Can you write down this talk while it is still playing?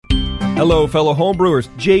Hello, fellow homebrewers.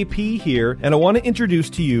 JP here, and I want to introduce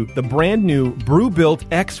to you the brand new Brewbuilt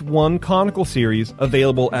X1 Conical Series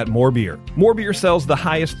available at More Beer. More Beer sells the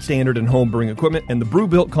highest standard in homebrewing equipment, and the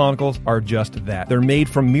Brewbuilt Conicals are just that. They're made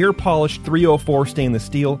from mirror-polished 304 stainless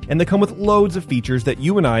steel, and they come with loads of features that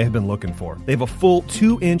you and I have been looking for. They have a full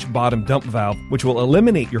 2-inch bottom dump valve, which will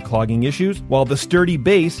eliminate your clogging issues, while the sturdy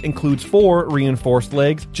base includes 4 reinforced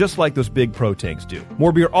legs, just like those big Pro tanks do.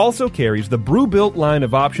 More Beer also carries the Brewbuilt line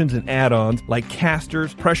of options and add-ons like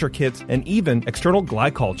casters, pressure kits, and even external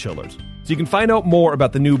glycol chillers. So you can find out more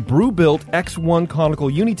about the new Brewbuilt X1 Conical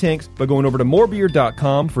Unitanks by going over to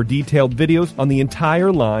morebeer.com for detailed videos on the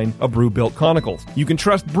entire line of Brewbuilt Conicals. You can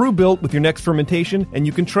trust Brewbuilt with your next fermentation, and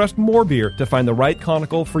you can trust More Beer to find the right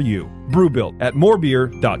conical for you. Brewbuilt at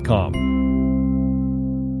morebeer.com.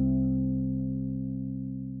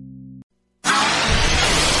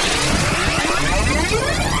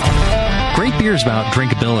 Great beer is about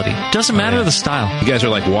drinkability. Doesn't matter the style. You guys are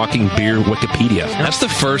like walking beer Wikipedia. That's the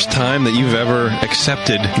first time that you've ever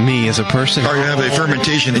accepted me as a person. Or you have a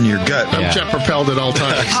fermentation in your gut. I'm jet propelled at all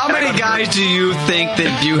times. How many guys do you think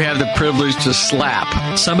that you have the privilege to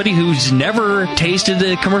slap? Somebody who's never tasted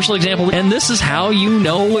a commercial example, and this is how you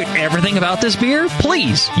know everything about this beer?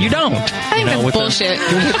 Please, you don't. I think that's bullshit.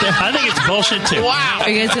 I think it's bullshit too. Wow. Are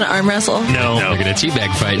you guys going to arm wrestle? No. We're going to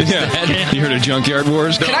teabag fight. Yeah. You heard of Junkyard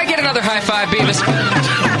Wars? Can I get another high five, Beavis?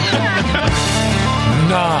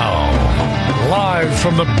 Now, live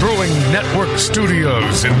from the Brewing Network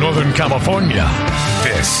studios in Northern California,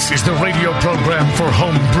 this is the radio program for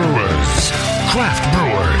home brewers, craft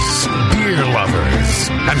brewers, beer lovers,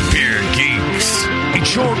 and beer geeks.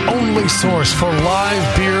 It's your only source for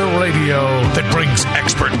live beer radio that brings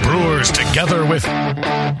expert brewers together with,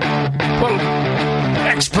 well,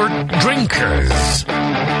 expert drinkers.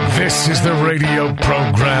 This is the radio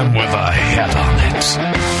program with a head on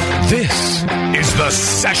it. This is The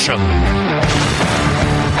Session.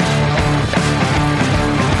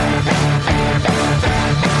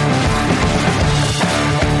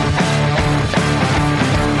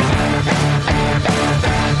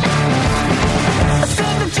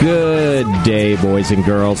 Good day, boys and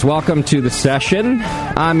girls. Welcome to The Session.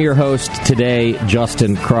 I'm your host today,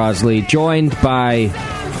 Justin Crosley, joined by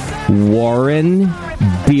Warren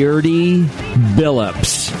Beardy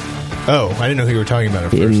Billups. Oh, I didn't know who you were talking about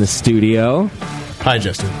at first. In the studio. Hi,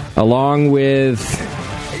 Justin. Along with...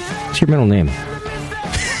 What's your middle name?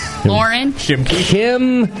 Lauren. Shimke.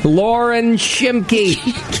 Kim Lauren Shimke.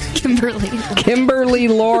 Kimberly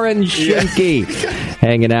Lauren Shimke.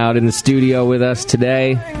 Hanging out in the studio with us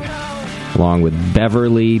today. Along with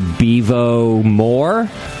Beverly Bevo Moore.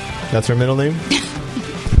 That's her middle name?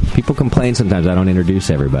 People complain sometimes I don't introduce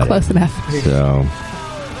everybody. Close enough. So,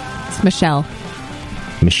 it's Michelle.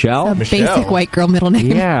 Michelle? It's a basic white girl middle name.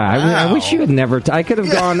 Yeah, I wish you had never... I could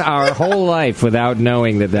have gone our whole life without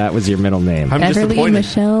knowing that was your middle name. I'm Beverly disappointed.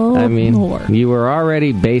 Michelle Moore. You were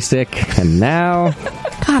already basic, and now...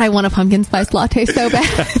 God, I want a pumpkin spice latte so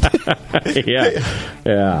bad.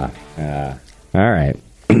 Yeah. All right.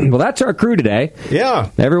 Well, that's our crew today.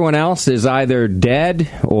 Yeah. Everyone else is either dead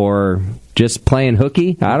or just playing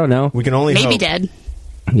hooky. I don't know. We can only Maybe hope. dead.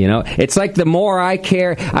 You know, it's like the more I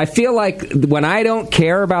care, I feel like when I don't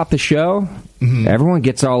care about the show, everyone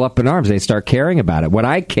gets all up in arms. They start caring about it. When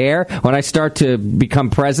I care, when I start to become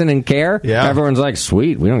present and care, everyone's like,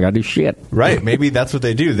 sweet, we don't got to do shit. Right. Maybe that's what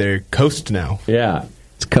they do. They coast now. Yeah.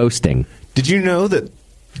 It's coasting. Did you know that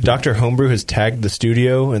Dr. Homebrew has tagged the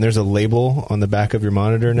studio and there's a label on the back of your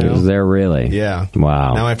monitor now? Is there really? Yeah.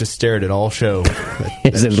 Wow. Now I have to stare at it all show.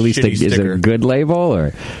 Is it at least is it a good label,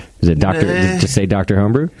 or is it Dr. Does it just say Dr.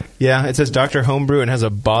 Homebrew? Yeah, it says Dr. Homebrew and has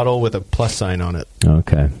a bottle with a plus sign on it.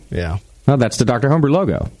 Okay. Yeah. Oh, that's the Dr. Homebrew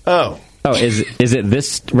logo. Oh, is it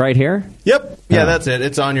this right here? Yep. Yeah, Oh. that's it.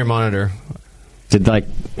 It's on your monitor. Did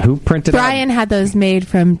who printed Brian had those made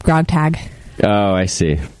from Grog Tag. Oh, I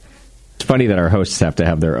see. It's funny that our hosts have to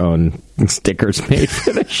have their own stickers made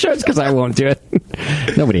for the shows because I won't do it.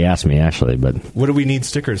 Nobody asked me, actually, but... What do we need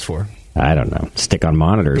stickers for? I don't know. Stick on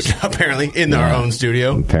monitors. Apparently, in our own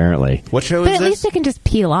studio. Apparently. What show But is at this? least it can just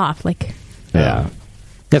peel off. Yeah.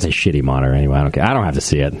 That's a shitty monitor anyway. I don't care. I don't have to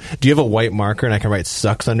see it. Do you have a white marker and I can write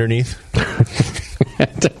sucks underneath?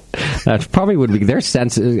 That probably would be. They're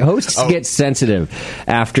sensitive. Hosts get sensitive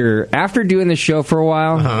after doing the show for a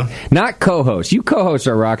while. Not co-hosts. You co-hosts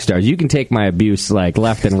are rock stars. You can take my abuse like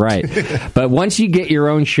left and right. But once you get your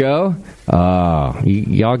own show,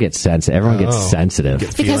 y'all get sensitive. Everyone gets sensitive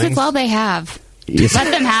because it's all they have.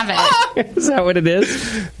 Let them have it. Is that what it is?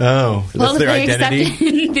 Oh, that's well, their if they identity.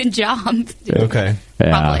 accepted the job. Okay. Yeah.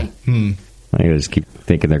 Probably. I just keep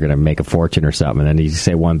thinking they're going to make a fortune or something, and then you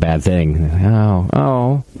say one bad thing.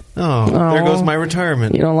 Oh, there goes my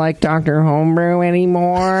retirement. you don't like Dr. Homebrew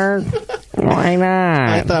anymore? Why not?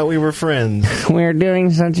 I thought we were friends. We're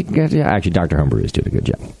doing such a good job. Actually, Dr. Homebrew is doing a good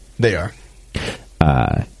job. They are.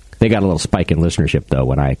 They got a little spike in listenership, though,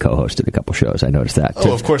 when I co-hosted a couple shows. I noticed that.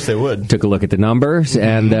 Of course they would. Took a look at the numbers,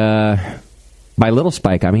 and by little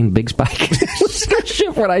spike, I mean big spike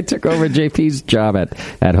listenership when I took over JP's job at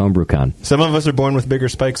HomebrewCon. Some of us are born with bigger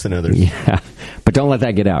spikes than others. Yeah, but don't let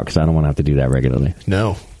that get out, because I don't want to have to do that regularly.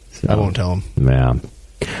 No, I won't tell them. Yeah.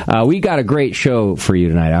 We got a great show for you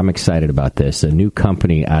tonight. I'm excited about this. A new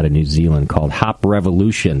company out of New Zealand called Hop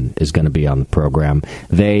Revolution is going to be on the program.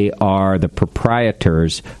 They are the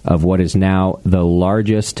proprietors of what is now the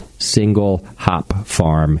largest single hop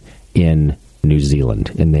farm in New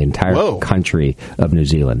Zealand, in the entire country of New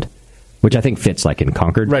Zealand, which I think fits like in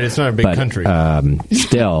Concord. Right, it's not a big country.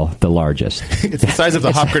 Still the largest. It's the size of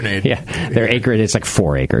the hop grenade. Yeah, their acreage, it's like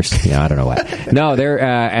 4 acres. I don't know what. No, they're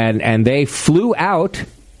and they flew out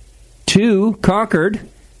to Concord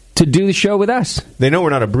to do the show with us. They know we're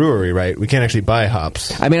not a brewery, right? We can't actually buy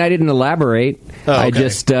hops. I mean, I didn't elaborate. Oh, okay. I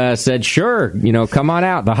just said, sure, come on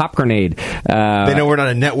out, the hop grenade. They know we're not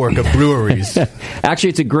a network of breweries. Actually,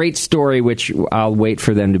 it's a great story, which I'll wait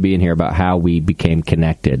for them to be in here, about how we became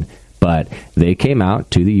connected. But they came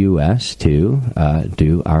out to the U.S. to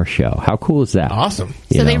do our show. How cool is that? Awesome.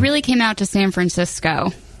 So they really came out to San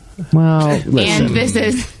Francisco. Well, listen. And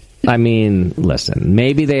visit. I mean, listen,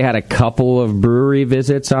 maybe they had a couple of brewery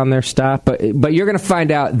visits on their stop, but you're going to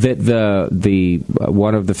find out that the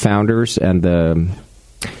one of the founders and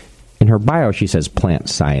in her bio she says plant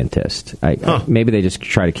scientist. Maybe they just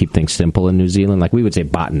try to keep things simple in New Zealand. Like we would say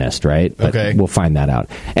botanist, right? But okay. We'll find that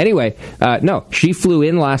out. Anyway, no, she flew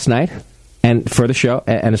in last night and for the show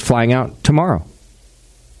and is flying out tomorrow.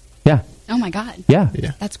 Yeah. Oh my God! Yeah,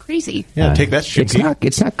 that's crazy. Yeah, take that shit.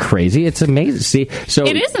 It's not crazy. It's amazing. See, so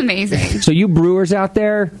it is amazing. So you brewers out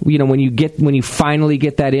there, when you finally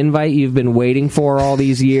get that invite you've been waiting for all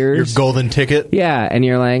these years, your golden ticket. Yeah, and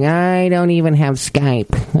you're like, I don't even have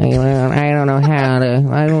Skype. I don't know how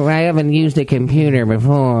to. I haven't used a computer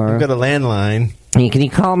before. I've got a landline. Can you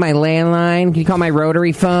call my landline? Can you call my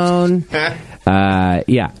rotary phone?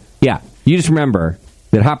 Yeah. You just remember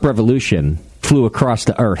that Hop Revolution flew across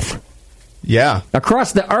the Earth. Yeah.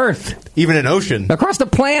 Across the Earth. Even an ocean. Across the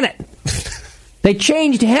planet. They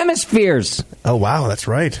changed hemispheres. Oh, wow, that's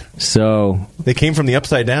right. So they came from the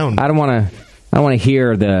upside down. I don't want to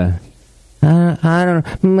hear the... I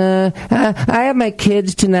don't know. I have my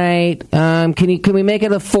kids tonight. Can we make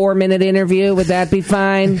it a 4-minute interview? Would that be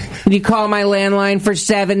fine? Can you call my landline for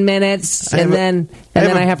 7 minutes and then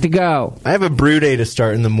I have to go? I have a brew day to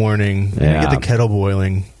start in the morning. Yeah. Get the kettle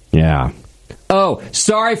boiling. Yeah. Oh,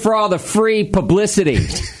 sorry for all the free publicity.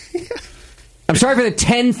 I'm sorry for the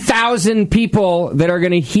 10,000 people that are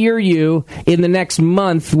going to hear you in the next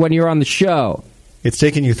month when you're on the show. It's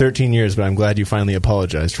taken you 13 years, but I'm glad you finally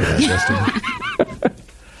apologized for that, Justin.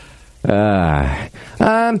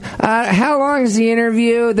 How long is the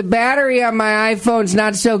interview? The battery on my iPhone's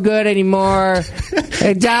not so good anymore.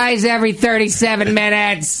 It dies every 37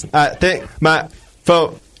 minutes. I think my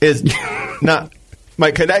phone is not...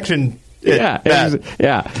 My connection... Yeah.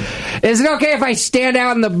 Is it okay if I stand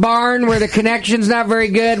out in the barn where the connection's not very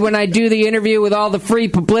good when I do the interview with all the free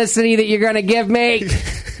publicity that you're going to give me?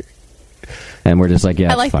 And we're just like,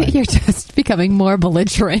 yeah, I like fine. that you're just becoming more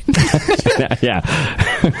belligerent. Yeah.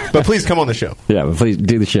 But please come on the show. Yeah, but please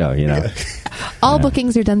do the show, All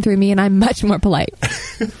bookings are done through me, and I'm much more polite.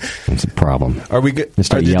 That's a problem. Are we good?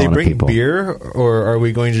 Start Did they yelling at bring people. beer, or are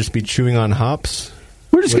we going to just be chewing on hops?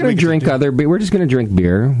 We're just going to drink We're just going to drink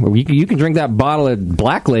beer. You can drink that bottle of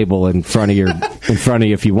Black Label in front of you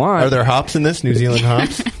if you want. Are there hops in this? New Zealand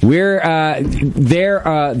hops? They're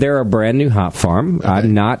a brand new hop farm. Okay.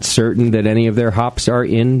 I'm not certain that any of their hops are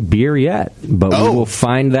in beer yet, but we will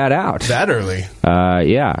find that out. That early?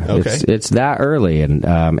 Yeah. Okay. It's that early, and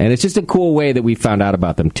it's just a cool way that we found out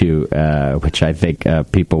about them too, which I think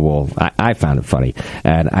people will. I found it funny,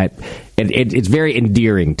 and it's very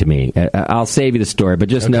endearing to me. I'll save you the story, but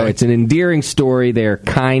just know it's an endearing story. They're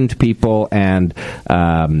kind people, and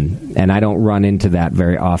I don't run into that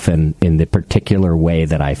very often in the particular way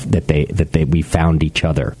that we found each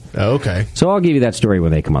other. Oh, okay. So I'll give you that story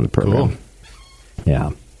when they come on the program. Cool.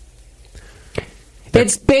 Yeah.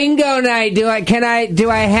 It's bingo night. Do I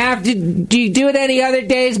have to? Do you do it any other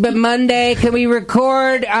days but Monday? Can we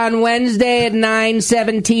record on Wednesday at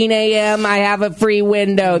 9:17 a.m.? I have a free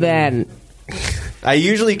window then. I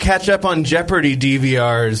usually catch up on Jeopardy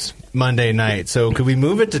DVRs Monday night, so could we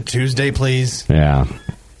move it to Tuesday, please? Yeah.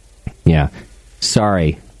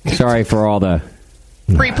 Sorry for all the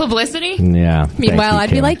free publicity. Yeah. Meanwhile,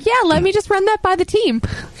 I'd be like, yeah, let me just run that by the team.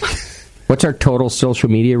 What's our total social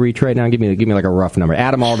media reach right now? Give me like a rough number.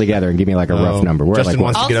 Add them all together and give me like a rough number. We're Justin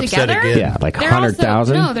like, wants to get upset again. Yeah, like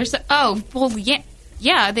 100,000. No, there's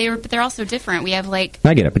yeah. They're also different. We have like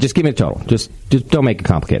I get it, but just give me the total. Just don't make it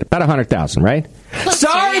complicated. About 100,000, right?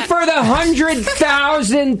 Sorry for the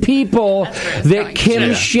 100,000 people that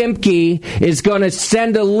Kim Shimke is going to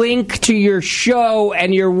send a link to your show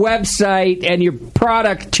and your website and your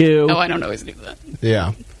product to. Oh, I don't always do that.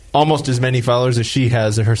 Yeah. Almost as many followers as she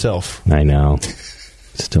has herself. I know.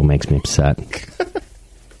 Still makes me upset.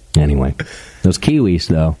 Anyway, those Kiwis,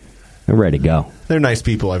 though, they're ready to go. They're nice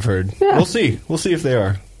people, I've heard. Yeah. We'll see. We'll see if they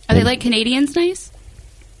are. Are they like Canadians nice?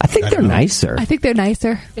 I think they're nicer. I think they're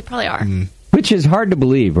nicer. They probably are. Which is hard to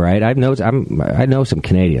believe, right? I know some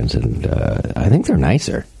Canadians, and I think they're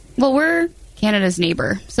nicer. Well, we're Canada's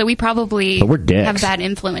neighbor, so we probably But we're dicks. have bad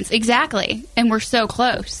influence. Exactly. And we're so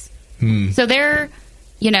close. So they're,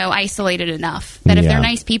 isolated enough that if Yeah. they're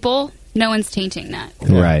nice people, no one's tainting that.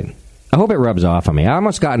 Right. I hope it rubs off on me. I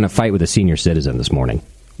almost got in a fight with a senior citizen this morning.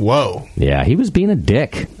 Whoa. Yeah, he was being a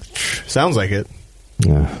dick. Sounds like it.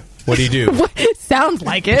 Yeah. What do you do? Sounds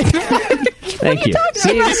like it. Thank you.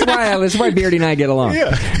 See, this is why Beardy and I get along.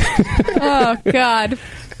 Yeah. Oh, God.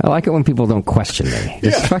 I like it when people don't question me.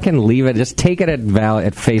 Just fucking leave it. Just take it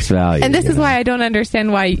at face value. And this is why I don't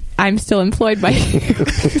understand why I'm still employed by you.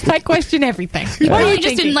 I question everything. He What are probably you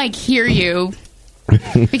just thinking? didn't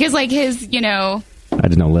his, his, I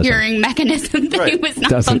just don't listen. hearing mechanism thing was not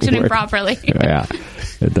Doesn't functioning work. properly. Yeah,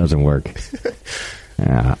 it doesn't work.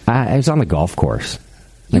 Yeah, I was on the golf course.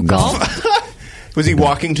 Was he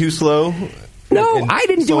walking too slow? No, I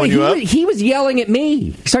didn't do it. He was yelling at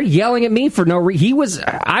me. He started yelling at me for no reason.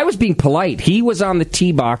 I was being polite. He was on the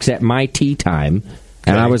tee box at my tee time.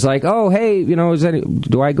 And I was like, oh, hey,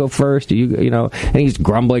 do I go first? Do you and he's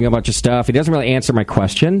grumbling a bunch of stuff. He doesn't really answer my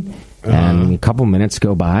question. And a couple minutes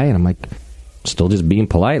go by, and I'm like, still just being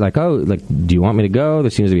polite. Like, do you want me to go?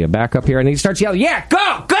 There seems to be a backup here. And he starts yelling, yeah,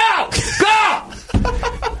 go!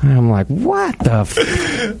 And I'm like, what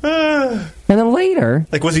the And then later...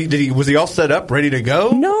 Like, was he all set up, ready to go?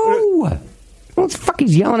 No! What the fuck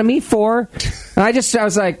he's yelling at me for? And I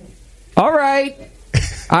was like, all right,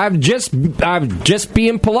 I'm just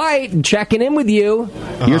being polite and checking in with you.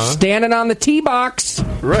 You're standing on the tee box.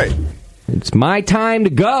 Right. It's my time to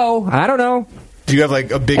go. I don't know. Do you have,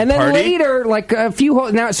 like, a big party? And then party? later, like, a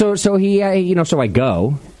few... Now, so I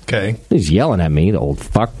go. Okay. He's yelling at me, the old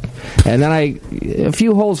fuck. And then a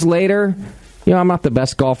few holes later... I'm not the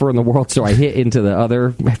best golfer in the world, so I hit into the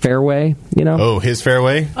other fairway, Oh, his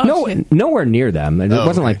fairway? Nowhere near them. It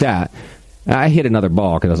wasn't like that. I hit another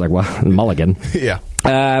ball because I was like, well, mulligan. Yeah.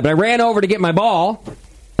 But I ran over to get my ball,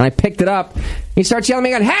 and I picked it up. He starts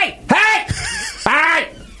yelling at me, hey!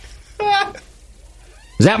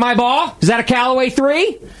 Is that my ball? Is that a Callaway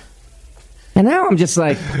 3? And now I'm just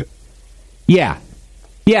like, yeah.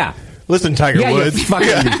 Listen, Tiger Woods.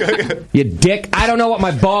 You dick. I don't know what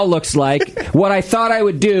my ball looks like. What I thought I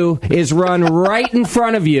would do is run right in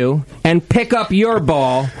front of you and pick up your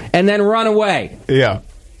ball and then run away. Yeah.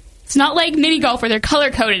 It's not like mini golf where they're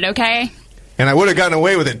color-coded, okay? And I would have gotten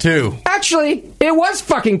away with it, too. Actually, it was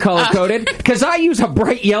fucking color-coded because I use a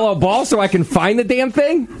bright yellow ball so I can find the damn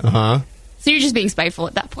thing. Uh-huh. So you're just being spiteful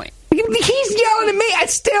at that point. He's yelling at me.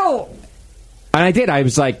 And I did. I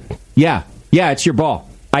was like, yeah, it's your ball.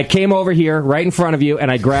 I came over here right in front of you, and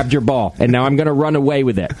I grabbed your ball, and now I'm going to run away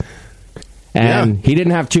with it. And he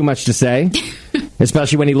didn't have too much to say,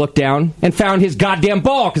 especially when he looked down and found his goddamn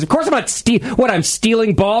ball. Because, of course, I'm not I'm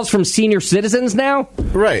stealing balls from senior citizens now?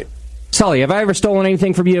 Right. Sully, have I ever stolen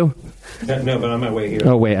anything from you? No, but on my way here.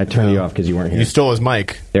 Oh, wait, I turned you off because you weren't here. You stole his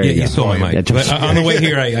mic. There you go. You stole my mic. But on the way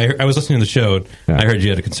here, I was listening to the show. I heard you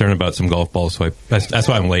had a concern about some golf balls, so that's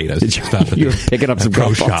why I'm late. I was stopped at you were picking up some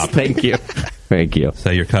golf balls. Thank you.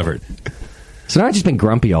 So you're covered. So now I've just been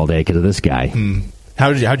grumpy all day because of this guy.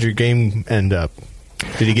 How'd your game end up?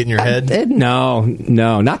 Did he get in your head? No,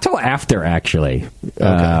 not till after, actually.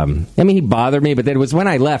 Okay. He bothered me, but then it was when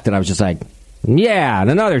I left, and I was just like, yeah,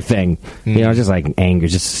 and another thing. Just like angry,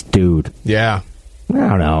 just stewed. Yeah. I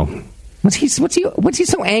don't know. What's he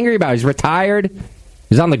so angry about? He's retired.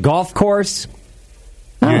 He's on the golf course.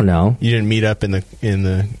 I don't know. You didn't meet up in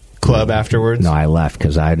the club afterwards? No, I left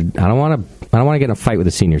because I don't want to get in a fight with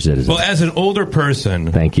a senior citizen. Well, as an older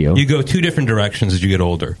person, thank you. You go two different directions as you get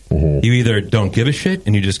older. You either don't give a shit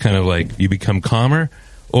and you just kind of like you become calmer,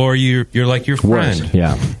 or you're like your friend. Worse.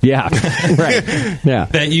 Yeah. Right. Yeah.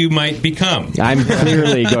 That you might become. I'm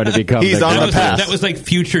clearly going to become. He's on the path. That was like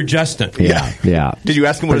future Justin. Yeah. Did you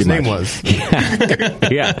ask him what his Pretty name much.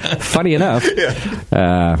 was? Yeah. Funny enough.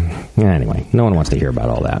 Anyway, no one wants to hear about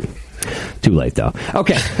all that. Too late, though.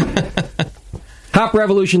 Okay. Hop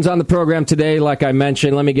Revolution's on the program today, like I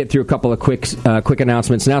mentioned. Let me get through a couple of quick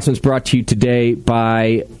announcements. Announcements brought to you today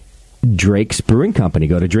by Drake's Brewing Company.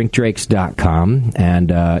 Go to drinkdrakes.com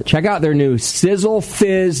and check out their new Sizzle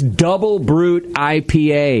Fizz Double Brute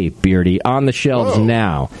IPA, Beardy, on the shelves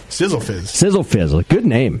now. Sizzle Fizz. Sizzle Fizz. Good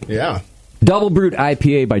name. Yeah. Double Brute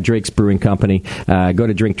IPA by Drake's Brewing Company. Go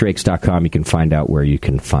to drinkdrakes.com. You can find out where you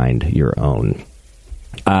can find your own.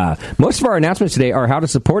 Most of our announcements today are how to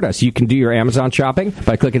support us. You can do your Amazon shopping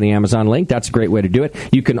by clicking the Amazon link. That's a great way to do it.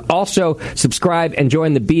 You can also subscribe and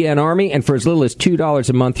join the BN Army, and for as little as $2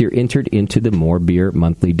 a month, you're entered into the More Beer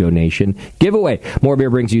monthly donation giveaway. More Beer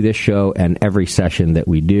brings you this show and every session that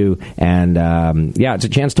we do, and it's a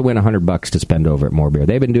chance to win $100 to spend over at More Beer.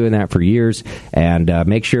 They've been doing that for years, and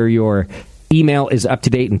make sure your email is up to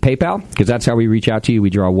date in PayPal, because that's how we reach out to you. We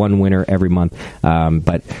draw one winner every month.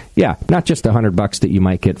 But yeah, not just $100 that you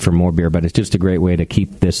might get for More Beer, but it's just a great way to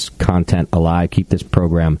keep this content alive, keep this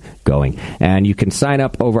program going. And you can sign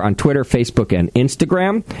up over on Twitter, Facebook, and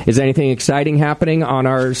Instagram. Is anything exciting happening on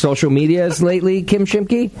our social medias lately, Kim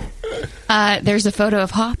Shimke? There's a photo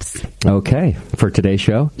of hops. Okay, for today's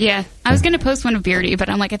show? Yeah. I was going to post one of Beardy, but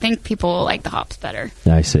I'm like, I think people will like the hops better.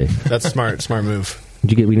 I see. That's smart move.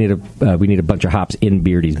 We need a bunch of hops in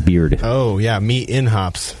Beardy's beard. Oh yeah, meat in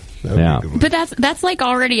hops. Yeah, but that's like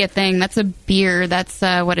already a thing. That's a beer. That's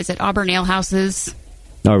what is it? Auburn Ale Houses.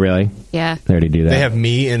 Oh really? Yeah. They already do that. They have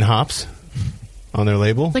me in hops on their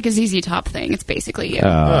label. It's like a ZZ Top thing. It's basically you. Oh,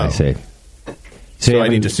 I see. So I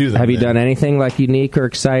need to sue them. Have you done anything like unique or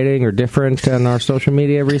exciting or different on our social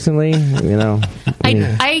media recently? I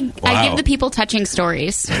give the people touching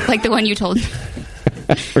stories, like the one you told me.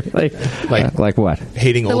 Really? Like what?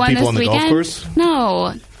 Hating old people on the golf course?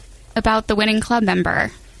 No, about the winning club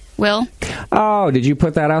member, Will. Oh, did you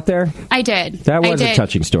put that out there? I did. That was a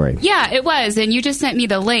touching story. Yeah, it was. And you just sent me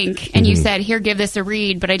the link, and you said, "Here, give this a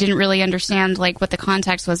read." But I didn't really understand what the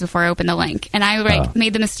context was before I opened the link, and I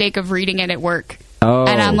made the mistake of reading it at work. Oh.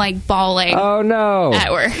 And I'm like bawling. Oh no!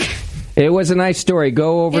 At work. It was a nice story.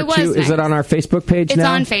 Go over to. Is it on our Facebook page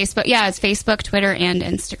now? It's on Facebook. Yeah, it's Facebook, Twitter, and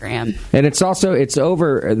Instagram. And it's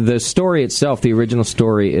over. The story itself, the original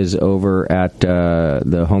story, is over at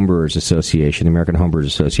the Homebrewers Association, the American Homebrewers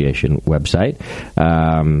Association website,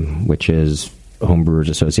 which is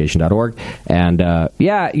homebrewersassociation.org.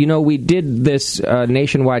 And we did this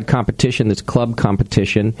nationwide competition, this club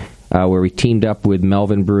competition, where we teamed up with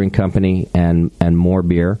Melvin Brewing Company and More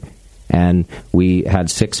Beer. And we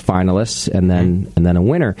had 6 finalists and then a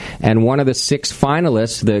winner. And one of the 6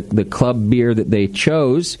 finalists, the club beer that they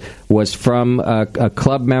chose, was from a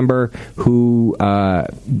club member who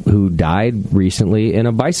died recently in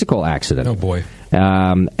a bicycle accident. Oh boy.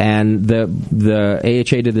 And the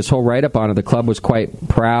AHA did this whole write-up on it. The club was quite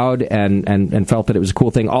proud and felt that it was a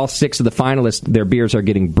cool thing. All 6 of the finalists, their beers are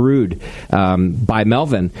getting brewed by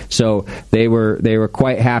Melvin, so they were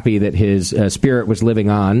quite happy that his spirit was living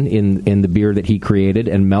on in the beer that he created,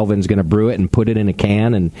 and Melvin's going to brew it and put it in a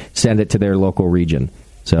can and send it to their local region.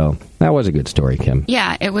 So that was a good story, Kim.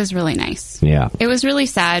 Yeah, it was really nice. Yeah. It was really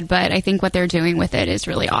sad, but I think what they're doing with it is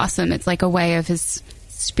really awesome. It's like a way of his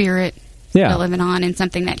spirit living on and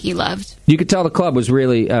something that he loved. You could tell the club was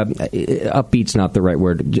really upbeat's not the right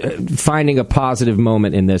word. Finding a positive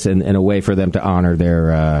moment in this and a way for them to honor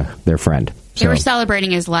their friend. They were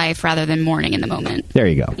celebrating his life rather than mourning in the moment. There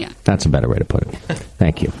you go. Yeah. That's a better way to put it.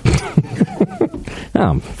 Thank you.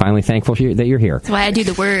 I'm finally thankful that you're here. That's why I do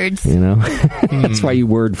the words. That's why you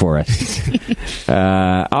word for us.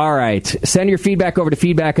 All right. Send your feedback over to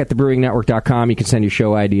feedback@thebrewingnetwork.com. You can send your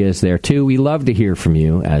show ideas there, too. We love to hear from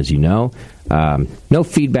you, as you know. No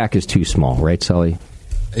feedback is too small, right, Sully?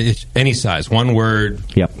 It's any size. One word.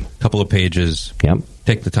 Yep. Couple of pages. Yep.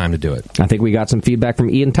 Take the time to do it. I think we got some feedback from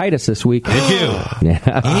Ian Titus this week. Did you?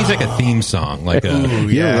 Yeah. He needs like a theme song, like right.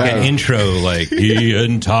 an intro, like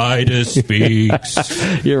Ian Titus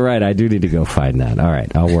speaks. You're right. I do need to go find that. All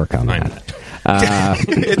right. I'll work on that.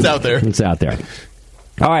 It's out there. It's out there.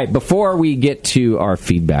 All right. Before we get to our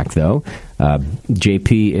feedback, though,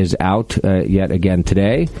 JP is out yet again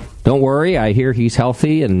today. Don't worry. I hear he's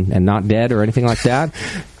healthy and not dead or anything like that.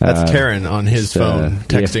 That's Karen on his phone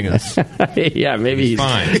texting us. Yeah, maybe he's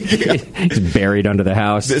fine. He's buried under the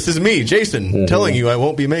house. This is me, Jason, telling you I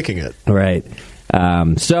won't be making it. Right.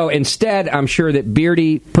 So instead, I'm sure that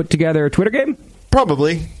Beardy put together a Twitter game?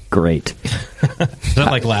 Probably. Great. Is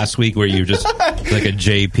that like last week where you just like a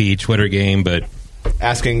JP Twitter game, but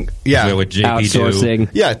asking, yeah, what JP outsourcing.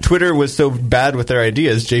 Yeah, Twitter was so bad with their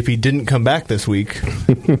ideas. JP didn't come back this week,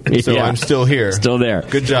 so Yeah. I'm still here, Still there.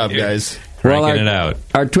 Good job, guys. Cranking it out.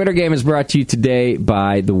 Our Twitter game is brought to you today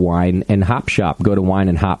by the Wine and Hop Shop. Go to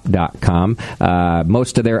wineandhop.com.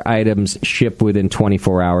 Most of their items ship within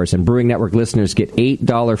 24 hours, and Brewing Network listeners get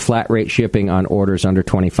 $8 flat rate shipping on orders under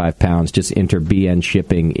 25 pounds. Just enter BN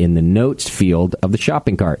shipping in the notes field of the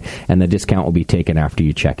shopping cart, and the discount will be taken after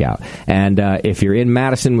you check out. And if you're in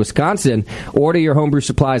Madison, Wisconsin, order your homebrew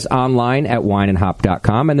supplies online at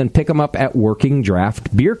wineandhop.com, and then pick them up at Working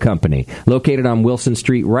Draft Beer Company, located on Wilson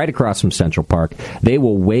Street, right across from Central Park. They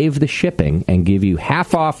will waive the shipping and give you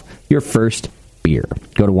half off your first beer.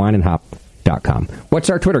 Go to wineandhop.com. What's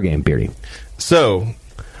our Twitter game, Beardy? So,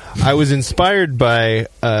 I was inspired by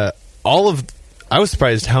I was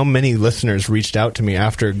surprised how many listeners reached out to me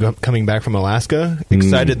after coming back from Alaska,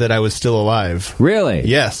 excited that I was still alive. Really?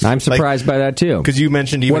 Yes. I'm surprised by that, too. Because you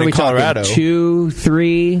mentioned even what are in we Colorado. Talking, 2,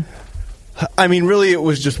 3? I mean, really, it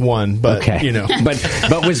was just one, but, you know.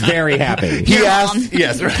 but was very happy. He asked,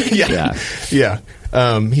 yes, right, yeah.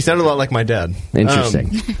 He sounded a lot like my dad.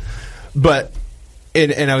 Interesting. But,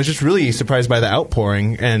 and I was just really surprised by the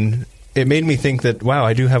outpouring, and it made me think that, wow,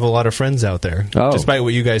 I do have a lot of friends out there, despite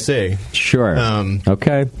what you guys say. Sure.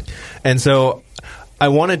 Okay. And so I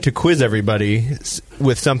wanted to quiz everybody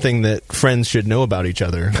with something that friends should know about each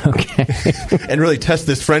other. Okay. And really test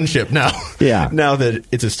this friendship now. Yeah. Now that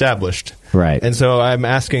it's established. Right. And so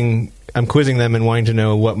I'm quizzing them and wanting to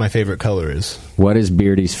know what my favorite color is. What is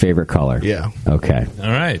Beardy's favorite color? Yeah. Okay. All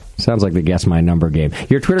right. Sounds like the Guess My Number game.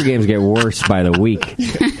 Your Twitter games get worse by the week.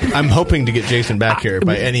 I'm hoping to get Jason back here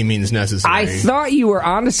by any means necessary. I thought you were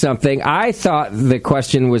onto something. I thought the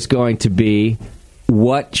question was going to be,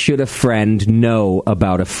 what should a friend know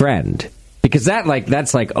about a friend? Because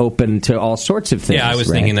that's open to all sorts of things. Yeah, I was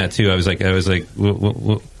right? thinking that too. I was like,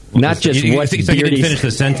 not just what's you didn't finish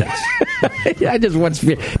the sentence. Yeah, just what's.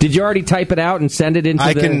 Did you already type it out and send it into?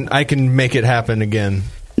 I can make it happen again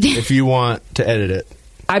if you want to edit it.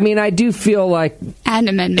 I mean, I do feel like an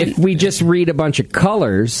amendment. If we just read a bunch of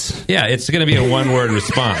colors, yeah, it's going to be a one-word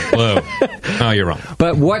response. Hello. Oh, you're wrong.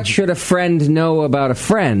 But what should a friend know about a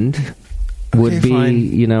friend? Would be,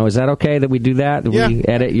 fine. Is that okay that we do that? Yeah. We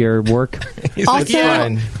edit your work? Also,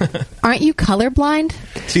 fine. Aren't you colorblind?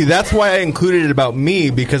 See, that's why I included it about me,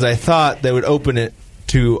 because I thought that would open it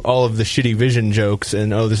to all of the shitty vision jokes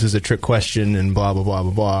and, this is a trick question and blah, blah, blah,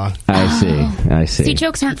 blah, blah. I see. See,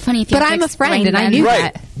 jokes aren't funny if you But have to I'm a friend, explain and I them. knew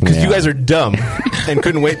Right. that. Because Yeah. you guys are dumb and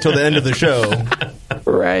couldn't wait till the end of the show.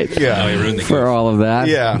 Right. Yeah. Oh, you ruined the For all of that.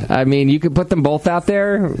 Yeah. I mean, you could put them both out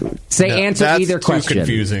there. Say No, answer that's either question. too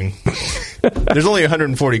confusing. There's only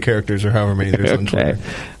 140 characters or however many there's on Okay. Twitter.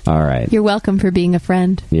 All right. You're welcome for being a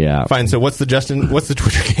friend. Yeah. Fine. So what's the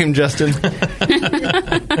Twitter game, Justin?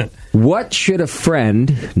 What should a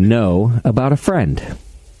friend know about a friend?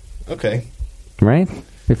 Okay. Right?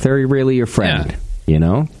 If they're really your friend.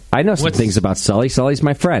 Yeah. I know some things about Sully. Sully's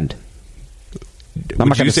my friend. I'm Would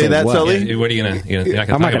not gonna you say that, what. Sully? Yeah, what are you going to... You're not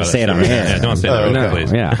I'm not going to say it on air. Yeah, don't say that, No,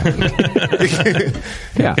 please. yeah.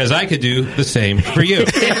 Yeah. Because I could do the same for you.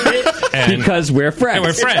 And Because we're friends.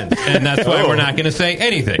 we're friends. And that's why we're not going to say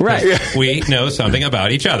anything. 'Cause Right. We know something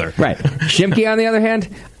about each other. Right. Shimky, on the other hand,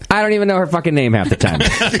 I don't even know her fucking name half the time.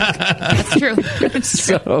 It's true.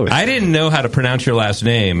 So I didn't know how to pronounce your last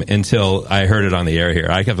name until I heard it on the air here.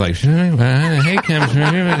 I kept like, hey, Kim.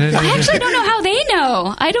 I actually don't know how they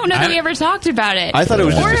know. I don't know that we ever talked about it. I thought it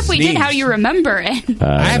was or just if a we did, sneeze. how do you remember it?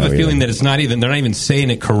 I have a feeling that it's not even, they're not even saying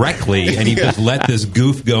it correctly, and you just let this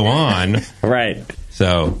goof go on. right.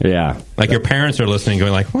 So, Yeah. like your parents are listening,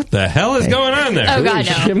 going like, what the hell is going on there? Oh, God,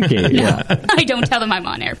 no. Shimky. Yeah. I don't tell them I'm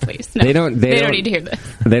on air, please. No. They don't need to hear this.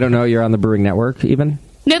 They don't know you're on the Brewing Network even?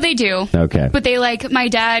 No, they do. Okay. But they my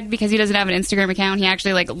dad, because he doesn't have an Instagram account, he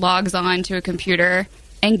actually logs on to a computer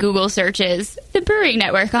and Google searches the Brewing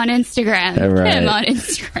Network on Instagram. Right. Him on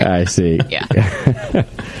Instagram. I see. Yeah.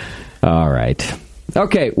 All right.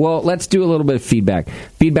 Okay, well, let's do a little bit of feedback.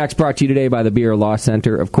 Feedback's brought to you today by the Beer Law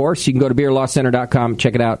Center. Of course, you can go to beerlawcenter.com,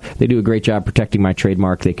 check it out. They do a great job protecting my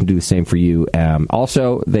trademark. They can do the same for you.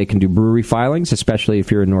 Also, they can do brewery filings, especially if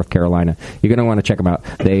you're in North Carolina. You're going to want to check them out.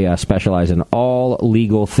 They specialize in all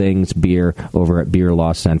legal things beer over at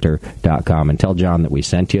beerlawcenter.com. And tell John that we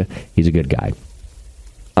sent you. He's a good guy.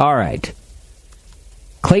 All right.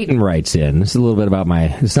 Clayton writes in. This is a little bit about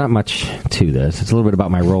it's not much to this. It's a little bit about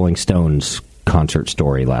my Rolling Stones concert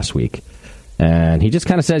story last week. And he just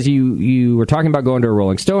kind of says, you were talking about going to a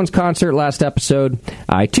Rolling Stones concert last episode.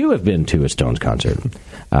 I, too, have been to a Stones concert.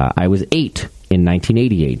 I was 8 in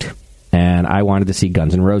 1988. and I wanted to see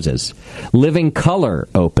Guns N' Roses. Living Colour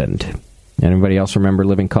opened. Anybody else remember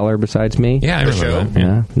Living Colour besides me? Yeah, I remember that.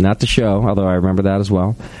 Yeah, not the show, although I remember that as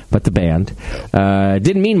well, but the band.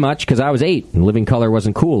 Didn't mean much because I was 8, and Living Colour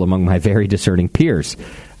wasn't cool among my very discerning peers.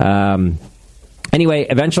 Anyway,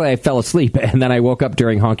 eventually I fell asleep, and then I woke up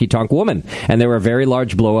during Honky Tonk Woman, and there were very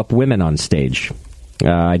large blow-up women on stage.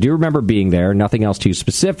 I do remember being there, nothing else too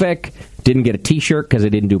specific. Didn't get a T-shirt because I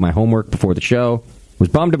didn't do my homework before the show. Was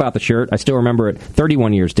bummed about the shirt. I still remember it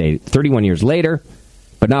 31 years later,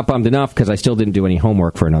 but not bummed enough because I still didn't do any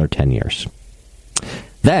homework for another 10 years.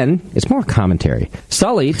 Then, it's more commentary.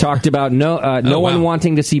 Sully talked about no one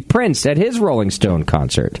wanting to see Prince at his Rolling Stone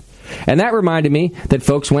concert. And that reminded me that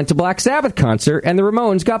folks went to Black Sabbath concert and the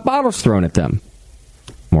Ramones got bottles thrown at them.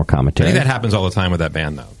 More commentary. I think that happens all the time with that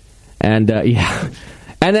band, though. And, yeah.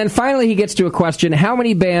 And then finally he gets to a question, how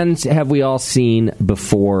many bands have we all seen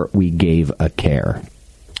before we gave a care?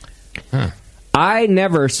 I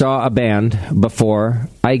never saw a band before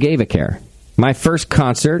I gave a care. My first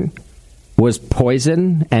concert was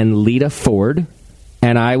Poison and Lita Ford,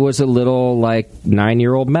 and I was a little,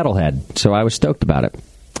 9-year-old metalhead, so I was stoked about it.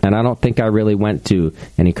 And I don't think I really went to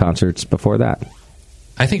any concerts before that.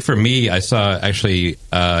 I think for me, I saw actually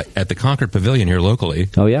at the Concord Pavilion here locally.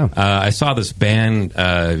 Oh, yeah. I saw this band.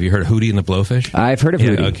 Have you heard of Hootie and the Blowfish? I've heard of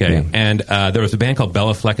Hootie. Okay. Yeah. And there was a band called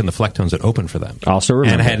Bella Fleck and the Flecktones that opened for them. Also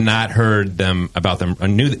remember. And I had not heard about them, or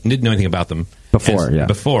didn't know anything about them.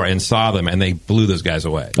 Before, and saw them, and they blew those guys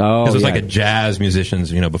away. Oh, it was yeah. like a jazz musicians,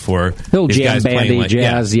 before. Little these jam guys bandy playing,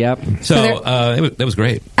 jazz, yep. So that was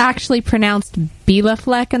great. Actually pronounced Bela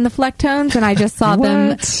Fleck and the Flecktones, and I just saw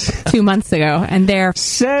them 2 months ago, and they're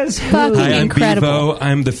fucking Hi, I'm incredible. Bevo.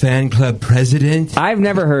 I'm the fan club president. I've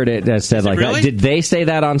never heard it said like really? that. Did they say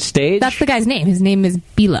that on stage? That's the guy's name. His name is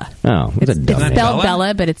Bela. Oh, it's a dumb It's name. spelled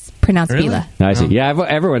Bella, but it's pronounced Really? Bela. I see. Yeah,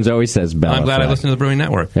 everyone's always says Bella. I'm glad I Fleck. listened to the Brewing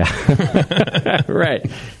Network. Yeah. Right.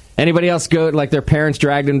 Anybody else go, like their parents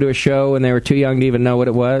dragged them to a show when they were too young to even know what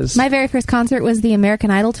it was? My very first concert was the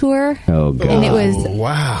American Idol tour. Oh, God. And it was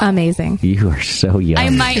amazing. You are so young.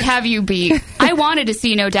 I might have you beat. I wanted to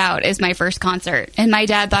see No Doubt as my first concert, and my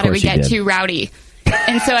dad thought it would course you get did. too rowdy.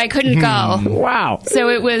 And so I couldn't go. Wow. So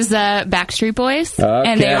it was Backstreet Boys, Okay.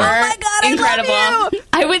 and they were Oh my God, incredible. I love you.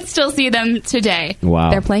 I would still see them today.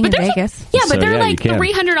 Wow. They're playing in Vegas. Yeah, but So, they're yeah, like you can.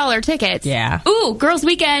 $300 tickets. Yeah. Ooh, Girls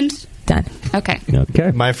Weekend. Done. Okay. Okay.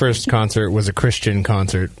 My first concert was a Christian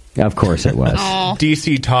concert. Of course it was. Aw.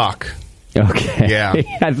 DC Talk. Okay. Yeah.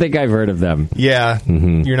 I think I've heard of them. Yeah,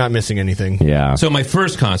 you're not missing anything. Yeah. So my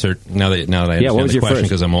first concert, now that I understand what was the your question first?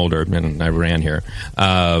 because I'm older and I ran here.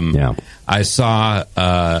 Yeah. I saw,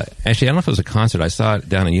 actually, I don't know if it was a concert. I saw it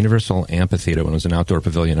down at Universal Amphitheater when it was an outdoor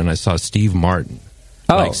pavilion, and I saw Steve Martin.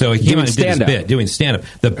 Oh, so he doing came out and did his stand-up. bit, doing stand-up.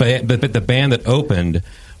 The band that opened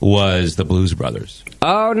was the Blues Brothers.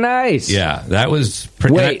 Oh, nice. Yeah, that was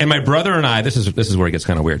pretty. Wait. And my brother and I, this is where it gets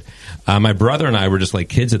kind of weird. My brother and I were just like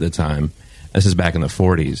kids at the time. This is back in the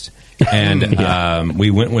 40s, and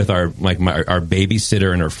we went with our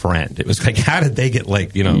babysitter and her friend. It was like, how did they get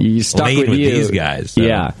You stuck laid with you. these guys? So,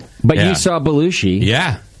 Yeah. But yeah. you saw Belushi.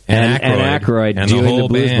 Yeah. And Aykroyd and doing the whole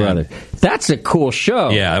Blues band. Brothers. That's a cool show.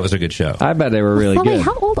 Yeah, that was a good show. I bet they were really Sully, good.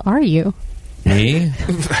 how old are you? Me?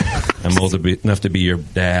 I'm old enough to be your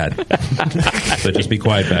dad. So just be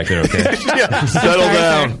quiet back there, okay? Yeah, settle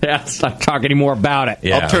down. Yeah, let's not talk any more about it.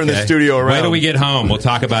 Yeah, I'll turn the okay. studio around. Wait till we get home. We'll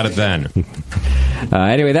talk about it then.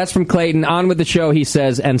 Anyway, that's from Clayton. On with the show, he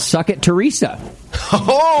says, and suck it, Teresa.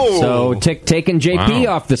 Oh! So taking JP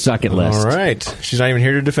Wow. off the suck it list. All right. She's not even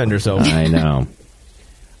here to defend herself. I know.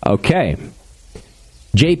 Okay.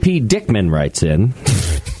 JP Dickman writes in.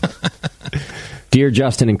 Dear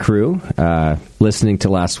Justin and crew, listening to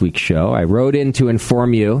last week's show, I wrote in to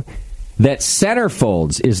inform you that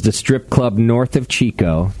Centerfolds is the strip club north of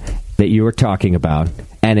Chico that you were talking about,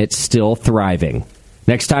 and it's still thriving.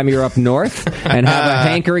 Next time you're up north and have a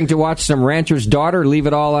hankering to watch some rancher's daughter leave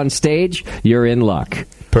it all on stage, you're in luck.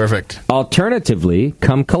 Perfect. Alternatively,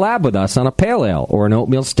 come collab with us on a pale ale or an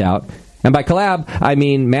oatmeal stout. And by collab, I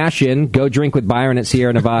mean mash in, go drink with Byron at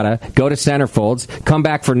Sierra Nevada, go to Centerfolds, come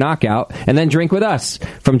back for Knockout, and then drink with us.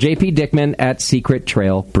 From JP Dickman at Secret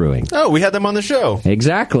Trail Brewing. Oh, we had them on the show.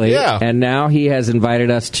 Exactly. Yeah. And now he has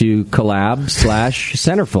invited us to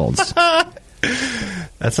collab/Centerfolds.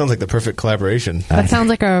 That sounds like the perfect collaboration. That sounds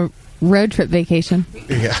like a road trip vacation.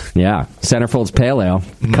 Yeah. Yeah. Centerfolds Pale Ale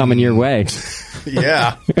coming your way.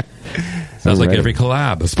 Yeah. Sounds like Right. every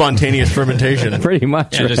collab. Spontaneous fermentation. Pretty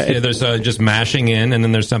much. Yeah, right? there's just mashing in, and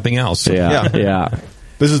then there's something else. Yeah. Yeah.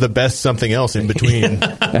 This is the best something else in between.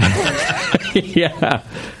 Yeah.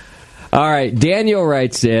 All right, Daniel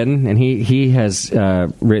writes in, and he has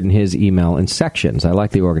written his email in sections. I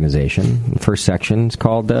like the organization. The first section is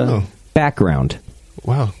called Background.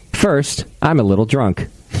 Wow. First, I'm a little drunk.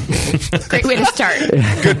 Great way to start.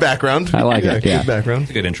 Good background. I like it. Yeah. Good background.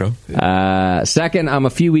 It's a good intro. Second, I'm a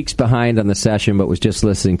few weeks behind on the session, but was just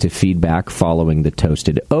listening to feedback following the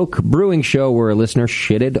Toasted Oak Brewing show where a listener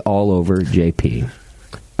shitted all over JP.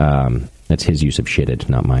 That's his use of shitted,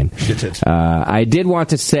 not mine. Shitted. I did want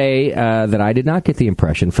to say that I did not get the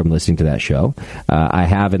impression from listening to that show. I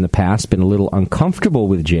have in the past been a little uncomfortable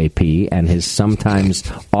with JP and his sometimes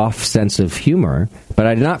off sense of humor, but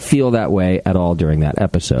I did not feel that way at all during that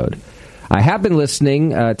episode. I have been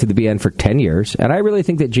listening to the BN for 10 years, and I really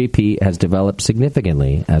think that JP has developed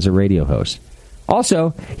significantly as a radio host.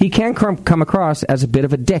 Also, he can come across as a bit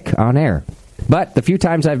of a dick on air. But the few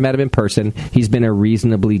times I've met him in person, he's been a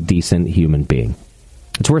reasonably decent human being.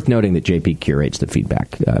 It's worth noting that JP curates the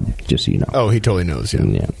feedback, just so you know. Oh, he totally knows,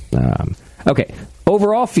 yeah. Okay,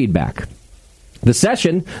 overall feedback. The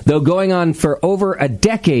session, though going on for over a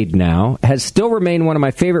decade now, has still remained one of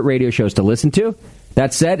my favorite radio shows to listen to.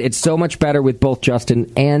 That said, it's so much better with both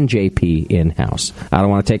Justin and JP in-house. I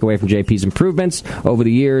don't want to take away from JP's improvements over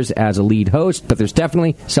the years as a lead host, but there's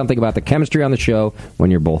definitely something about the chemistry on the show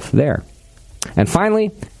when you're both there. And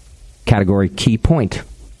finally, category key point.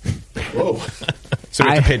 Whoa. So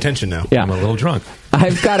we have to pay attention now. Yeah. I'm a little drunk.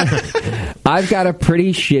 I've got a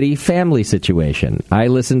pretty shitty family situation. I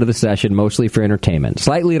listen to the session mostly for entertainment,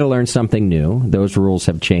 slightly to learn something new. Those roles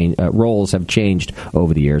have changed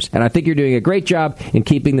over the years, and I think you're doing a great job in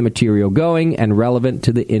keeping the material going and relevant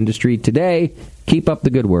to the industry today. Keep up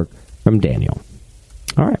the good work. From Daniel.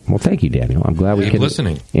 All right. Well, thank you, Daniel. I'm glad we can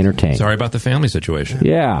entertain. Sorry about the family situation.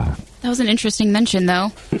 Yeah. That was an interesting mention,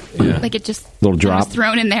 though. Yeah. Like it just little drop was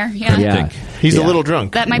thrown in there. Yeah. Yeah. He's a little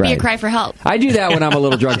drunk. That might be a cry for help. I do that when I'm a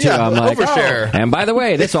little drunk, too. Yeah, I'm like, overshare. And by the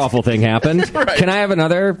way, this awful thing happened. Right. Can I have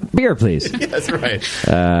another beer, please? That's right.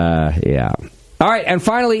 Yeah. All right, and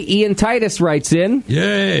finally, Ian Titus writes in.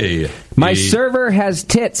 Yay. My server has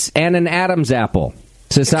tits and an Adam's apple.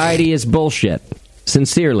 Society is bullshit.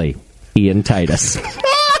 Sincerely, Ian Titus.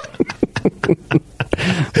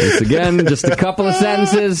 Once again, just a couple of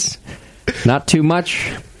sentences. Not too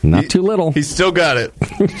much, not too little. He's still got it.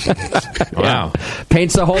 Wow.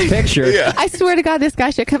 Paints the whole picture. Yeah. I swear to God, this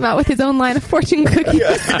guy should come out with his own line of fortune cookies.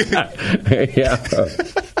 Yeah.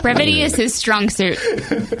 Brevity is his strong suit.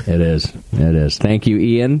 It is. It is. Thank you,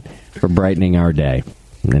 Ian, for brightening our day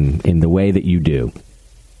in the way that you do.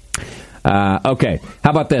 Okay,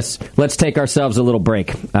 how about this? Let's take ourselves a little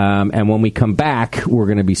break. And when we come back, we're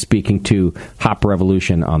going to be speaking to Hop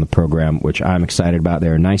Revolution on the program, which I'm excited about.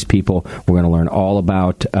 They're nice people. We're going to learn all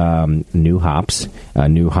about new hops,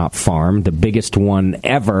 New Hop Farm, the biggest one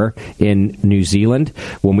ever in New Zealand,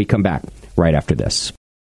 when we come back right after this.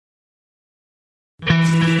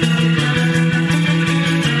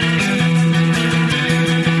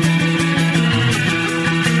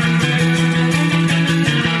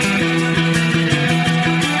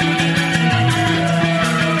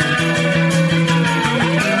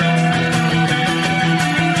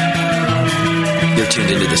 Tuned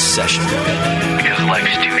into this session because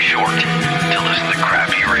life's too short to listen to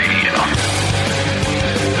crappy radio.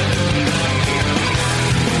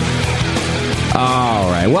 All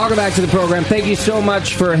right, welcome back to the program. Thank you so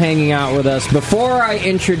much for hanging out with us. Before I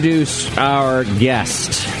introduce our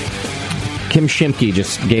guest, Kim Shimke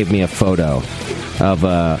just gave me a photo of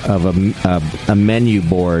a menu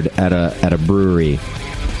board at a brewery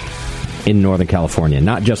in Northern California,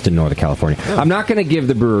 not just in Northern California. I'm not going to give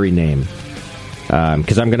the brewery name.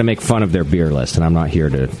 Because I'm going to make fun of their beer list, and I'm not here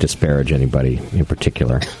to disparage anybody in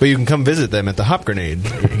particular. But you can come visit them at the Hop Grenade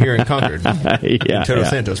here in Concord. in Todos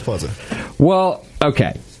Santos Plaza. Well,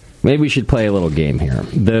 okay. Maybe we should play a little game here.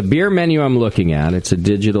 The beer menu I'm looking at, it's a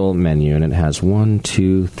digital menu, and it has 1,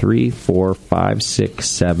 2, 3, 4, 5, 6,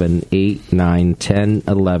 7, 8, 9, 10,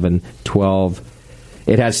 11, 12.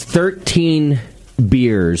 It has 13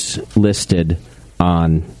 beers listed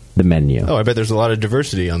on the menu. Oh, I bet there's a lot of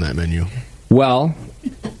diversity on that menu. Well,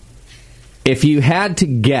 if you had to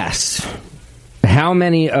guess how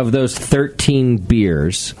many of those 13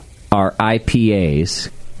 beers are IPAs,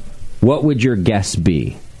 what would your guess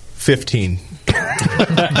be? 15.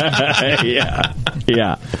 Yeah.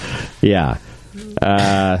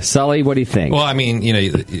 Sully, what do you think? Well, I mean,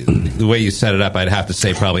 the way you set it up, I'd have to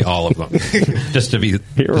say probably all of them, just to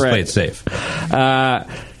play it safe.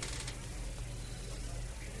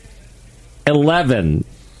 11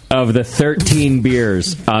 of the 13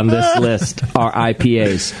 beers on this list are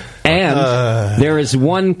IPAs. And there is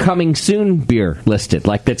one coming soon beer listed,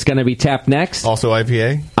 like that's going to be tapped next. Also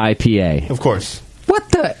IPA? IPA. Of course. What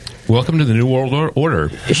the? Welcome to the New World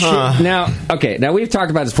Order. Now, we've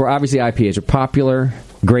talked about this before. Obviously, IPAs are popular.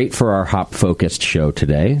 Great for our hop-focused show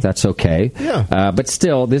today. That's okay. Yeah. But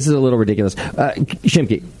still, this is a little ridiculous.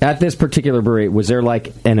 Shimke, at this particular brewery, was there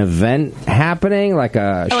like an event happening? Like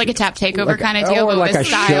a tap takeover kind of deal? Or but like with a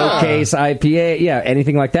style. showcase IPA? Yeah,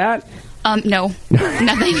 anything like that? No,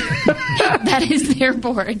 nothing. That is their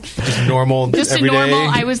board. Just normal, Just every a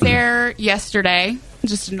normal. day? I was there yesterday.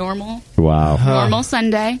 Just a normal. Wow. Normal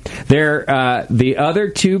Sunday. The other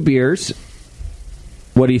two beers,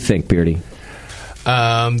 what do you think, Beardy?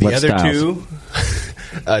 The What other styles? two,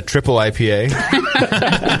 triple IPA.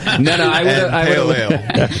 I Pale would.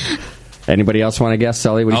 ale. Anybody else want to guess,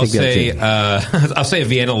 Sully? What do I'll you think? say I'll say a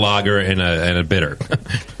Vienna lager and a bitter.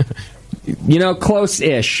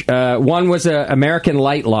 Close-ish. One was an American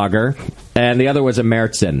light lager, and the other was a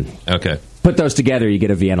Märzen. Okay. Put those together, you get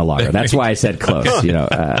a Vienna lager. That's why I said close.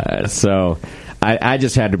 So I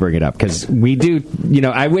just had to bring it up because we do.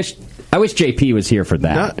 I wish JP was here for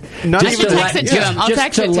that. Not just even to text it to him. I'll just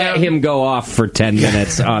text to it to let him go off for 10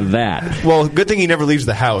 minutes on that. Well, good thing he never leaves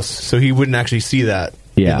the house, so he wouldn't actually see that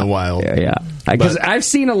in the wild. Yeah. Because I've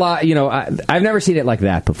seen a lot. I've never seen it like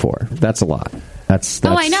that before. That's a lot. That's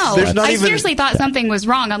I know. I even- seriously thought something was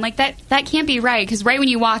wrong. I'm like, that can't be right. Because right when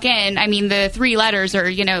you walk in, I mean, the three letters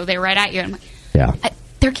are, they're right at you. I'm like, yeah.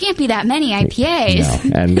 There can't be that many IPAs.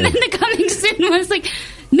 No. And then the coming soon was like,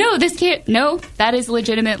 no, this can't. No, that is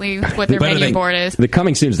legitimately what their menu board is. The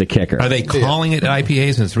coming soon is the kicker. Are they calling it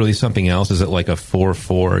IPAs and it's really something else? Is it like a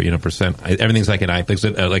 4.4 percent? Everything's like an IPA. Is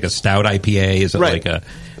it like a stout IPA? Is it like a,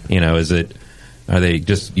 is it? Are they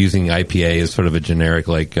just using IPA as sort of a generic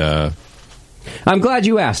like? I'm glad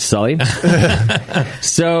you asked, Sully.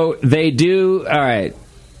 So they do. All right.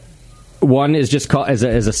 One is just called as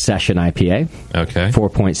a session IPA. Okay.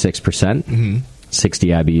 4.6%, 60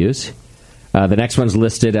 IBUs. The next one's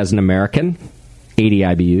listed as an American, 80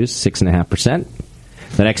 IBUs, 6.5%.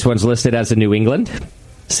 The next one's listed as a New England,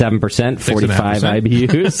 7%, 45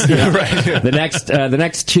 IBUs. Right. The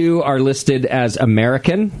next two are listed as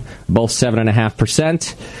American, both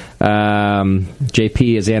 7.5%.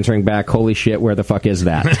 JP is answering back, holy shit, where the fuck is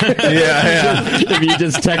that? If you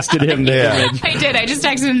just texted him the image. I did. I just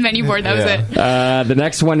texted him the menu board. That was it. The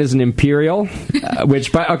next one is an Imperial,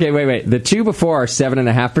 which, wait. The two before are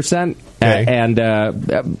 7.5%,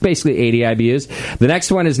 and basically 80 IBUs. The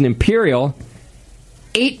next one is an Imperial,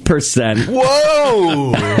 8%.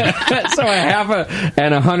 Whoa! So a half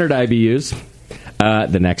and 100 IBUs.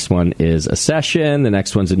 The next one is a session. The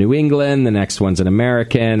next one's a New England. The next one's an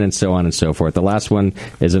American, and so on and so forth. The last one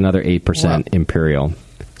is another 8% Imperial.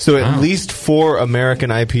 So at least 4 American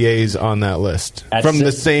IPAs on that list from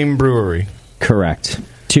the same brewery. Correct.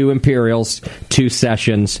 2 Imperials, 2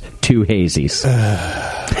 sessions, 2 hazies.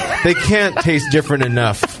 They can't taste different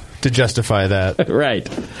enough to justify that. Right.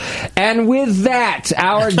 And with that,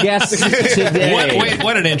 our guests today.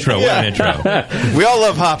 What an intro. What an intro. We all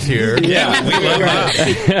love hops here. Yeah, we love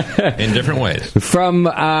hops in different ways. From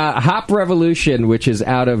Hop Revolution, which is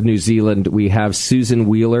out of New Zealand, we have Susan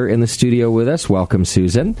Wheeler in the studio with us. Welcome,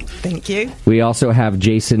 Susan. Thank you. We also have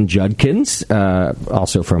Jason Judkins,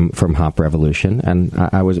 also from Hop Revolution. And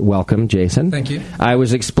I was welcome, Jason. Thank you. I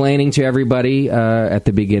was explaining to everybody at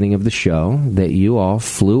the beginning of the show that you all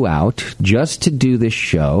flew out just to do this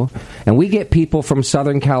show, and we get people from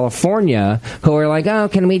Southern California who are like, oh,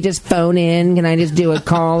 can we just phone in? Can I just do a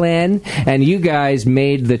call in? And you guys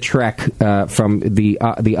made the trek from the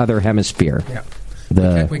other hemisphere. Yeah.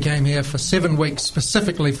 We came here for 7 weeks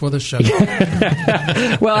specifically for the show.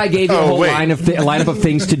 Well, I gave you a whole lineup of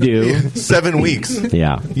things to do. 7 weeks.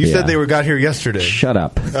 Yeah. You said they got here yesterday. Shut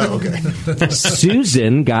up. Oh, okay.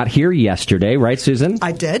 Susan got here yesterday, right, Susan?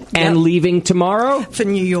 I did. And leaving tomorrow? For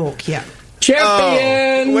New York, yeah.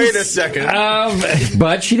 Champions! Oh, wait a second.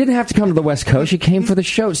 But she didn't have to come to the West Coast. She came for the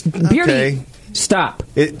show. Beardy, stop.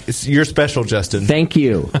 It's you're special, Justin. Thank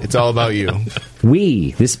you. It's all about you.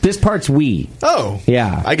 We. This part's we. Oh.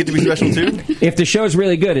 Yeah. I get to be special, too? If the show's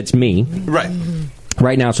really good, it's me. Right.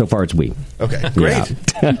 Right now, so far, it's we. Okay, great.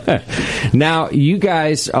 Yeah. Now, you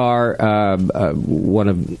guys are one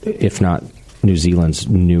of, if not New Zealand's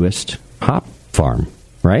newest hop farm,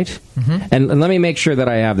 right? Mm-hmm. And let me make sure that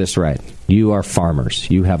I have this right. You are farmers.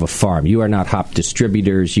 You have a farm. You are not hop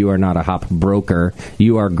distributors. You are not a hop broker.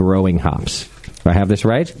 You are growing hops. Do I have this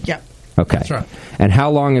right? Yeah. Okay. That's right. And how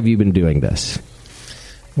long have you been doing this?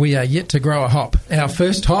 We are yet to grow a hop. Our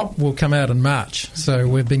first hop will come out in March. So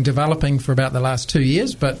we've been developing for about the last 2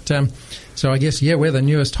 years. But so I guess, we're the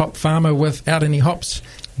newest hop farmer without any hops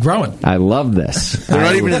growing. I love this. They're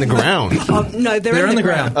not even in the ground. No, they're in the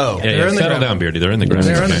ground. Oh, Yeah, settle down, Beardy. They're in the ground.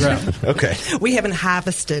 They're in the ground. Okay. We haven't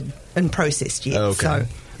harvested and processed yet. Okay. So.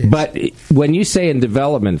 But when you say in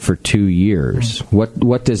development for 2 years,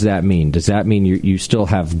 what does that mean? Does that mean you still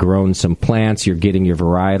have grown some plants? You're getting your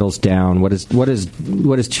varietals down. What is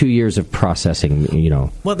 2 years of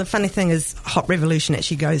processing? Well, the funny thing is, Hop Revolution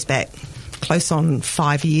actually goes back close on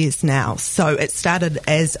 5 years now. So it started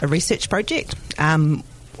as a research project.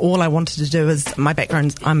 All I wanted to do is, my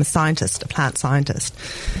background, I'm a scientist, a plant scientist,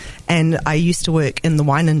 and I used to work in the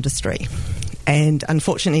wine industry. And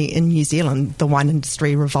unfortunately, in New Zealand, the wine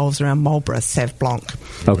industry revolves around Marlborough, Sauv Blanc.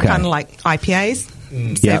 Okay. Kind of like IPAs.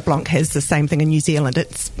 Sauv Blanc has the same thing in New Zealand.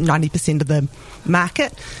 It's 90% of the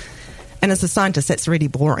market. And as a scientist, that's really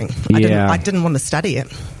boring. I didn't want to study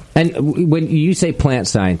it. And when you say plant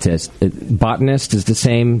scientist, botanist is the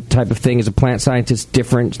same type of thing as a plant scientist,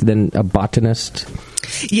 different than a botanist?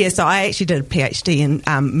 Yeah, so I actually did a PhD in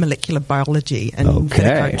molecular biology and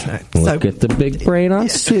viticulture. Look at the big brain on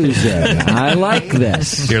Susan. I like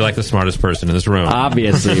this. You're like the smartest person in this room.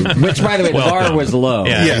 Obviously. Which, by the way, the bar was low.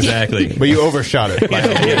 Yeah, yes. Exactly. But you overshot it by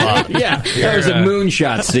a lot. Yeah, that was a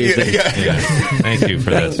moonshot, Susan. Thank you for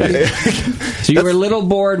that, Susan. So you were a little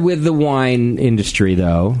bored with the wine industry,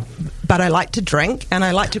 though. But I like to drink and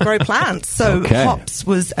I like to grow plants. So hops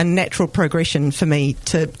was a natural progression for me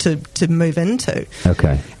to move into.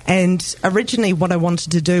 Okay. And originally what I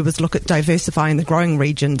wanted to do was look at diversifying the growing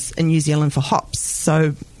regions in New Zealand for hops.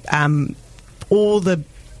 So all the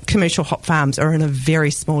commercial hop farms are in a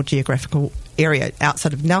very small geographical area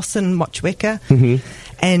outside of Nelson, Motueka. Mm-hmm.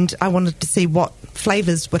 And I wanted to see what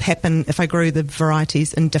flavours would happen if I grew the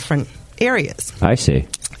varieties in different areas. I see.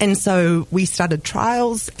 And so we started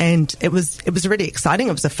trials, and it was really exciting.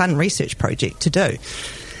 It was a fun research project to do.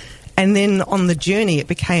 And then on the journey, it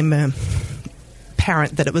became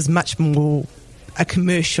apparent that it was much more a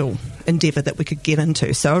commercial endeavour that we could get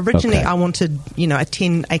into. So originally I wanted, a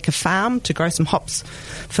 10-acre farm to grow some hops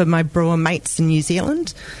for my brewer mates in New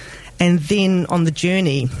Zealand. And then on the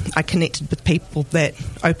journey, I connected with people that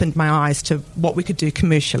opened my eyes to what we could do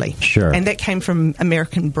commercially. Sure. And that came from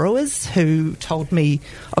American brewers who told me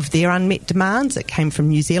of their unmet demands. It came from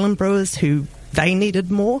New Zealand brewers who they needed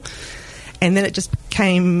more. And then it just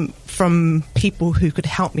came from people who could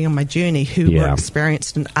help me on my journey who were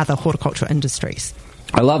experienced in other horticultural industries.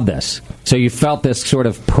 I love this. So you felt this sort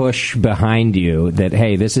of push behind you that,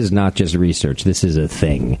 hey, this is not just research, this is a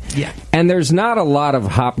thing. Yeah. And there's not a lot of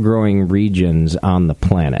hop-growing regions on the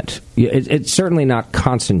planet. It's certainly not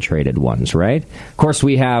concentrated ones, right? Of course,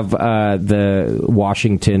 we have the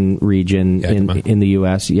Washington region in the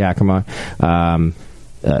U.S., Yakima,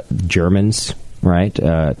 Germans,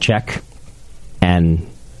 right? Czech, and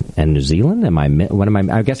New Zealand?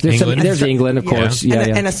 I guess there's England, of course.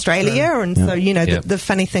 And Australia. And so, the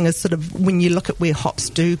funny thing is sort of when you look at where hops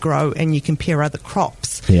do grow and you compare other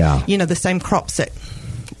crops, the same crops that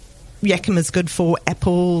Yakima's good for,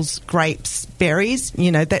 apples, grapes, berries,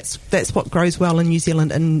 that's what grows well in New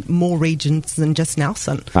Zealand in more regions than just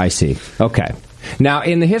Nelson. I see. Okay. Now,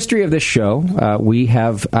 in the history of this show, we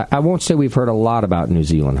have, I won't say we've heard a lot about New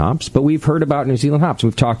Zealand hops, but we've heard about New Zealand hops.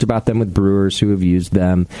 We've talked about them with brewers who have used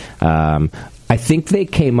them. I think they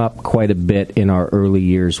came up quite a bit in our early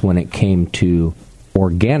years when it came to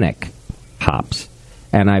organic hops.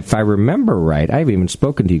 And if I remember right, I haven't even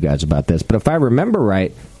spoken to you guys about this, but if I remember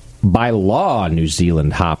right, by law, New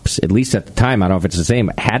Zealand hops, at least at the time, I don't know if it's the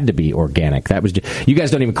same, had to be organic. That was you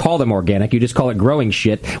guys don't even call them organic. You just call it growing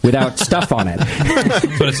shit without stuff on it.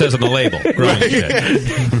 That's what it says on the label, growing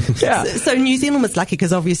shit. Yeah. So New Zealand was lucky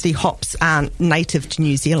because obviously hops aren't native to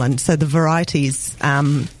New Zealand. So the varieties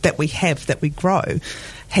that we grow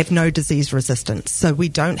have no disease resistance. So we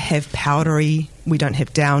don't have powdery, we don't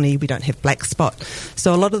have downy, we don't have black spot.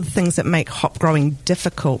 So a lot of the things that make hop growing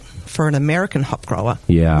difficult for an American hop grower,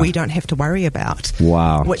 we don't have to worry about.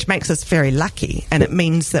 Wow. Which makes us very lucky. And it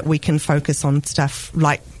means that we can focus on stuff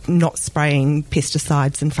like not spraying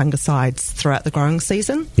pesticides and fungicides throughout the growing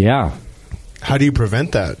season. Yeah. How do you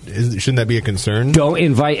prevent that? Shouldn't that be a concern? Don't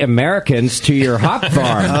invite Americans to your hop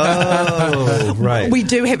farm. Oh, right. We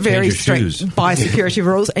do have very strict biosecurity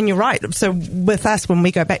rules, and you're right. So with us, when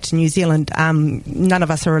we go back to New Zealand, none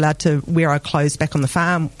of us are allowed to wear our clothes back on the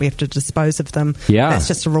farm. We have to dispose of them. Yeah. That's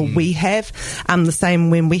just a rule we have. The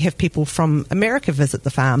same when we have people from America visit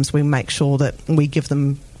the farms, we make sure that we give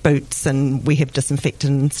them boots and we have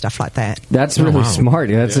disinfectant and stuff like that. That's really smart.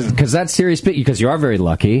 Because that's serious, because you are very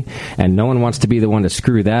lucky and no one wants to be the one to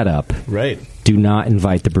screw that up. Right. do not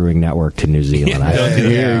invite the Brewing Network to New Zealand.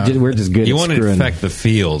 We're just good You at want to screwing. infect the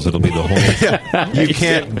fields. It'll be the whole You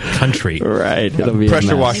can't. country. Right. It'll be a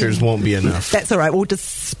Pressure mess. washers won't be enough. That's all right. We'll just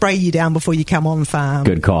spray you down before you come on farm.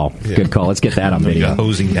 Good call. Good call. Let's get that on video. The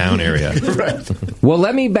hosing down area. Well,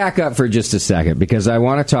 let me back up for just a second because I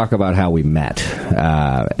want to talk about how we met.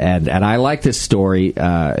 And I like this story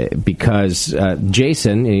because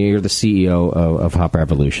Jason, you're the CEO of Hop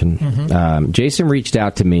Revolution. Jason reached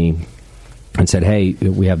out to me and said, hey,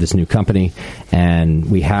 we have this new company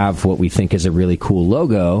and we have what we think is a really cool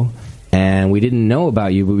logo. And we didn't know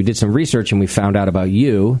about you, but we did some research and we found out about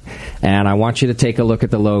you. And I want you to take a look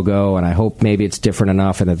at the logo, and I hope maybe it's different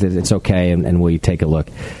enough and that it's okay. And will you take a look?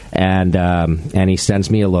 And he sends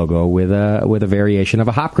me a logo with a variation of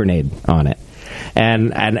a hop grenade on it.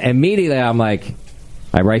 And immediately I'm like,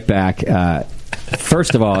 I write back.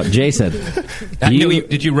 First of all, Jason,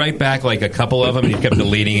 did you write back like a couple of them and you kept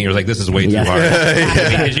deleting and you were like, this is way too hard?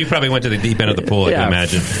 Because you probably went to the deep end of the pool, I can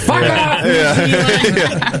imagine. Fuck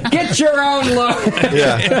off! Get your own logo.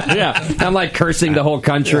 I'm like cursing the whole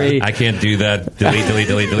country. I can't do that. Delete.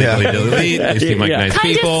 They seem like nice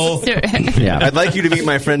people. I'd like you to meet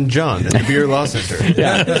my friend John at the Beer Law Center.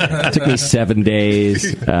 It took me 7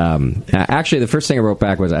 days. Actually, the first thing I wrote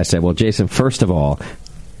back was, I said, well, Jason, first of all,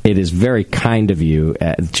 it is very kind of you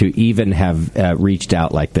to even have reached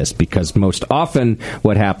out like this, because most often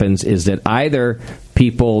what happens is that either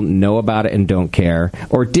people know about it and don't care,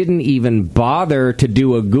 or didn't even bother to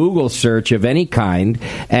do a Google search of any kind,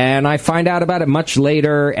 and I find out about it much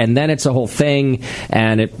later, and then it's a whole thing,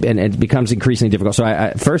 and it becomes increasingly difficult.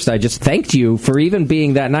 So first, I just thanked you for even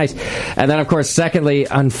being that nice, and then, of course, secondly,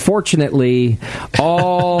 unfortunately,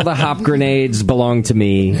 all the hop grenades belong to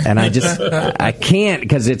me, and I can't,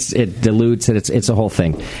 because it dilutes and it's a whole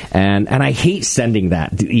thing, and I hate sending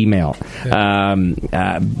that email,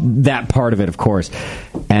 that part of it, of course.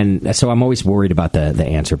 And so I'm always worried about the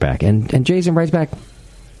answer back. And Jason writes back,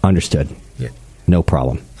 understood. Yeah. No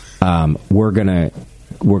problem. We're gonna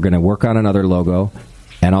work on another logo,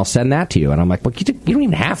 and I'll send that to you. And I'm like, well, you don't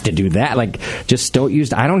even have to do that. Like, just don't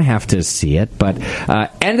use. I don't have to see it. But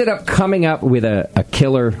ended up coming up with a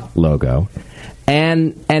killer logo.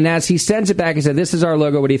 And as he sends it back, he said, this is our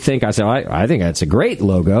logo. What do you think? I said, I think that's a great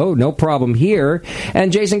logo. No problem here.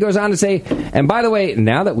 And Jason goes on to say, and by the way,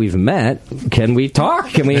 now that we've met, can we talk?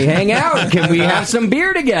 Can we hang out? Can we have some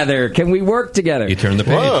beer together? Can we work together? You turn the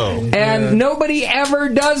page. Whoa. And nobody ever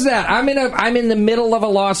does that. I'm in the middle of a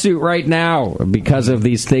lawsuit right now because of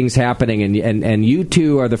these things happening. And you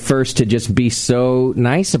two are the first to just be so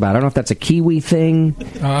nice about it. I don't know if that's a Kiwi thing.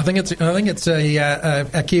 I think it's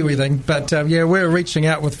a Kiwi thing. But, we're reaching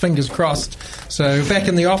out with fingers crossed. So back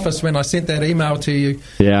in the office when I sent that email to you,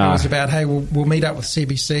 it was about, hey, we'll meet up with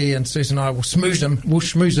CBC and Susan and I will schmooze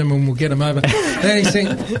them and we'll get them over. Then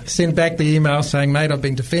he sent back the email saying, mate, I've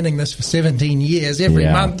been defending this for 17 years. Every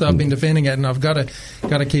month I've been defending it and I've got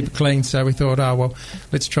to keep it clean. So we thought,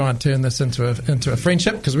 let's try and turn this into a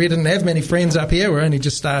friendship, because we didn't have many friends up here. We're only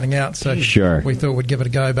just starting out. So we thought we'd give it a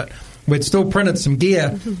go. But we'd still printed some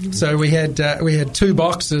gear, so we had 2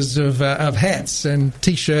 boxes of hats and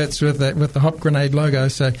T-shirts with the Hop Grenade logo.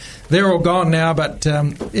 So they're all gone now, but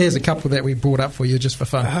here's a couple that we brought up for you just for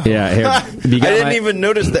fun. I didn't even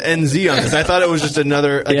notice the NZ on this. I thought it was just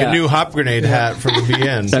another a new Hop Grenade hat from the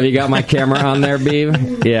BN. Have you got my camera on there,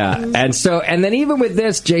 Beav? Yeah. And then even with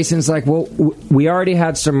this, Jason's like, well, we already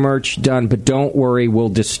had some merch done, but don't worry, we'll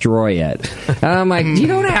destroy it. And I'm like, you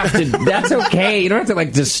don't have to. That's okay. You don't have to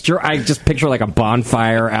destroy. I just picture a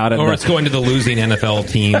bonfire out of or it's going to the losing NFL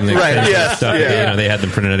team. Right, yes. Stuff. Yeah. They had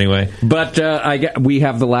them printed anyway. But we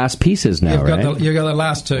have the last pieces now, right? You got the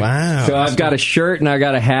last 2. Wow. So I've got a shirt and I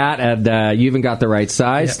got a hat, and you even got the right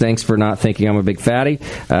size. Yep. Thanks for not thinking I'm a big fatty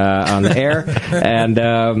on the air. And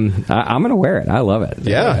I'm going to wear it. I love it.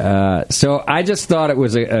 Yeah. So I just thought it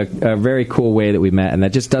was a very cool way that we met, and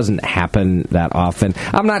that just doesn't happen that often.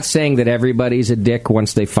 I'm not saying that everybody's a dick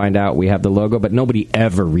once they find out we have the logo, but nobody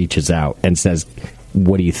ever reaches out and says,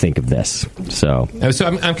 what do you think of this? So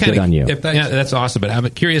I'm kind good on you. That's awesome. But I'm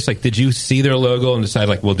curious, did you see their logo and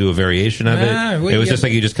decide we'll do a variation of it? It was just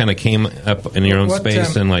you just kind of came up in your own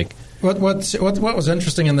space and What was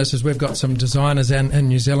interesting in this is we've got some designers in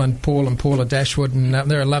New Zealand, Paul and Paula Dashwood, and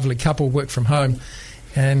they're a lovely couple, work from home.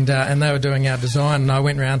 And they were doing our design, and I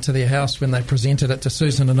went round to their house when they presented it to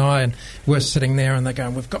Susan and I, and we're sitting there, and they're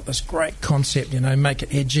going, we've got this great concept, make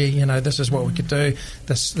it edgy, this is what we could do,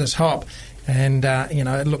 this hop. And,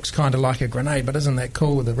 it looks kind of like a grenade, but isn't that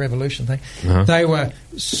cool with the revolution thing? Uh-huh. They were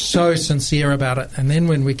so sincere about it. And then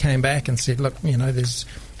when we came back and said, look, there's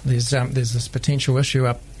there's this potential issue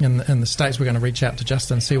up in the States. We're going to reach out to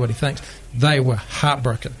Justin and see what he thinks. They were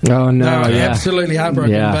heartbroken. Oh, no. They were absolutely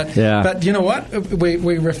heartbroken. Yeah, but you know what? We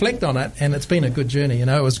reflect on it, and it's been a good journey. You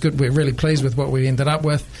know, it was good. We're really pleased with what we ended up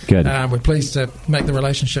with. Good. We're pleased to make the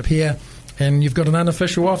relationship here. And you've got an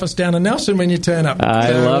unofficial office down in Nelson when you turn up. I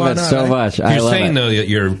love it so much. You're saying, though, that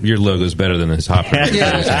your logo's better than his hop.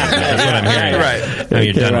 Yeah. That's what I'm hearing. Right. I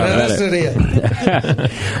mean, you're done That's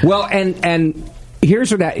it. Well, and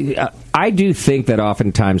here's what I do think that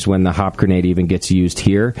oftentimes when the hop grenade even gets used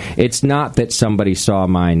here, it's not that somebody saw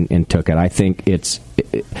mine and took it. I think it's...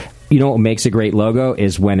 You know what makes a great logo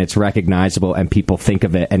is when it's recognizable and people think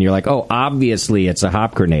of it and you're like, oh, obviously it's a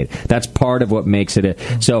hop grenade. That's part of what makes it.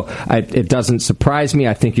 So it doesn't surprise me.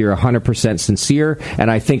 I think you're 100% sincere, and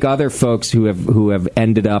I think other folks who have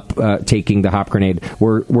ended up taking the hop grenade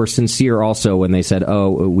were sincere also when they said,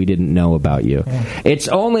 oh, we didn't know about you. Yeah. It's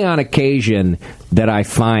only on occasion that I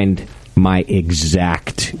find my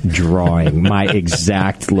exact drawing, my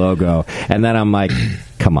exact logo, and then I'm like,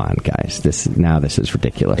 come on, guys, this is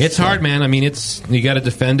ridiculous. It's hard, man. I mean, you got to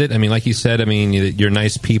defend it. I mean, like you said, I mean, you're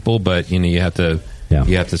nice people, but you have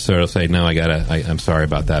to sort of say, no, I'm sorry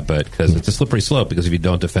about that, but because it's a slippery slope. Because if you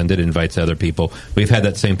don't defend it, it invites other people. We've had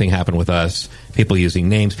that same thing happen with us. People using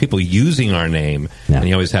names, people using our name, and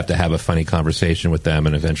you always have to have a funny conversation with them,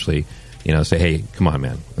 and eventually, say, hey, come on,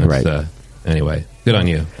 man. Right. Anyway, good on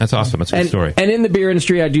you. That's awesome. That's a good story. And in the beer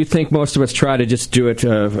industry, I do think most of us try to just do it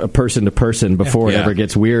person to person before it ever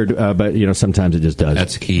gets weird. But sometimes it just does.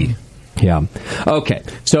 That's key. Yeah. Okay.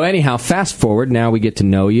 So anyhow, fast forward. Now we get to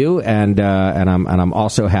know you, and I'm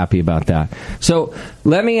also happy about that. So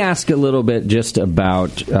let me ask a little bit just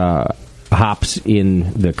about hops in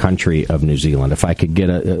the country of New Zealand. If I could get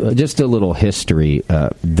just a little history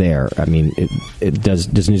there. I mean,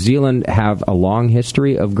 does New Zealand have a long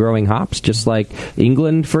history of growing hops, just like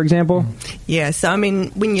England, for example? Yeah. So I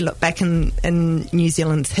mean, when you look back in New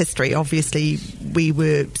Zealand's history, obviously we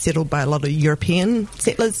were settled by a lot of European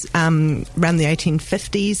settlers around the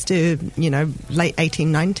 1850s to late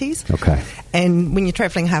 1890s. Okay. And when you're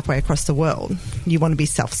travelling halfway across the world, you want to be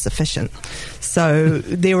self-sufficient. So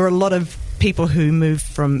there were a lot of people who moved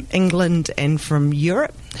from England and from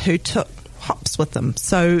Europe who took hops with them.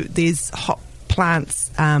 So there's hop plants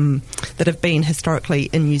that have been historically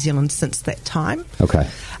in New Zealand since that time. Okay.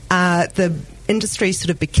 The industry sort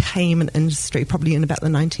of became an industry probably in about the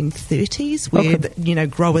 1930s where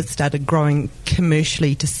growers started growing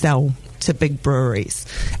commercially to sell to big breweries.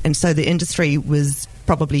 And so the industry was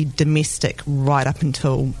probably domestic right up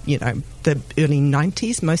until, the early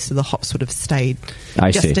 90s. Most of the hops would have stayed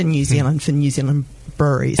in New Zealand for New Zealand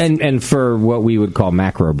breweries. And for what we would call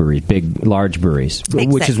macro breweries, big, large breweries,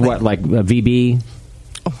 which is what, like VB?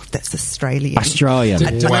 Oh, that's Australian.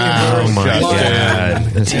 Wow. Oh, my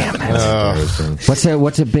God. Damn it.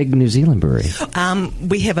 What's a big New Zealand brewery?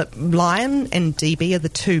 We have a Lion and DB are the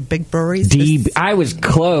two big breweries. I was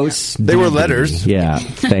close. They were letters. Yeah,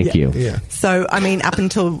 thank you. Yeah. So, I mean, up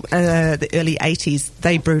until the early 80s,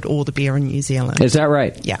 they brewed all the beer in New Zealand. Is that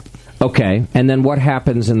right? Yeah. Okay, and then what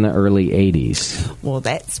happens in the early 80s? Well,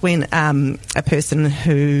 that's when a person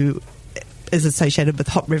who is associated with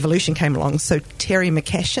Hop Revolution came along. So Terry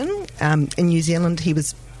McCashin in New Zealand, he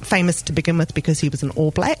was famous to begin with because he was an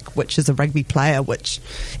All Black, which is a rugby player, which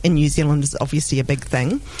in New Zealand is obviously a big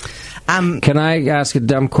thing. Can I ask a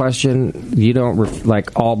dumb question? You don't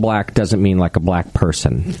like All Black doesn't mean like a black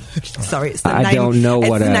person. Sorry, it's the I name. don't know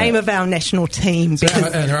it's the name of our national team.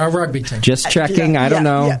 Our rugby team. Just checking. I don't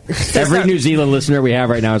know. Yeah. Every New Zealand listener we have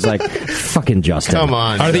right now is like, fucking Justin. Come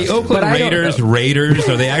on. Are the Oakland Raiders Raiders?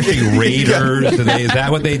 Are they actually Raiders? Is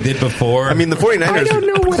that what they did before? I mean, the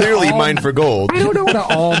 49ers clearly mined for gold. I don't know what an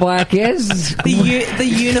All Black is. The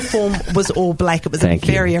uniform was all black. It was a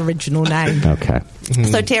very original name. Okay.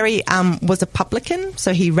 So Terry was a publican.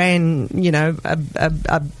 So he ran,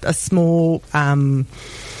 a small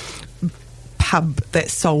pub that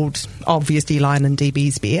sold obviously Lion and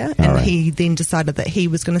DB's beer, and he then decided that he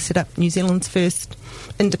was going to set up New Zealand's first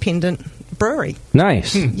independent brewery.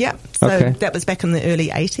 Nice. Yeah. So that was back in the early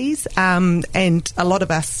 80s, and a lot of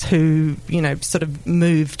us who sort of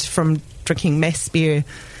moved from drinking mass beer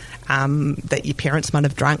that your parents might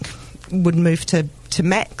have drunk would move to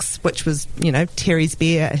Max, which was, Terry's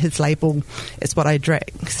beer. His label is what I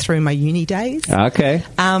drank through my uni days. Okay.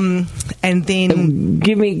 And then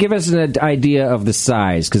give us an idea of the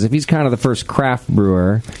size, because if he's kind of the first craft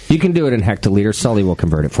brewer, you can do it in hectoliters. Sully will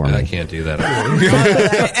convert it for me. I can't do that. He's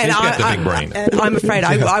got the big brain. I'm afraid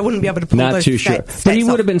I wouldn't be able to pull Not those too sure. stats But he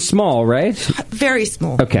would off. have been small, right? Very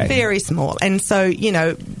small. Okay. Very small. And so,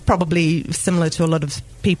 probably similar to a lot of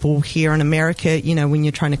people here in America, you know, when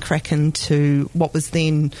you're trying to crack into what was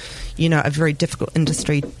then, you know, a very difficult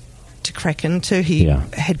industry to crack into. He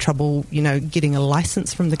had trouble, you know, getting a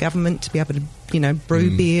license from the government to be able to, you know,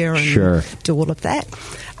 brew beer and do all of that.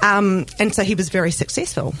 And so he was very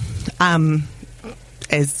successful.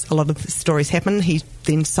 As a lot of the stories happen, he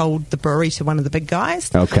then sold the brewery to one of the big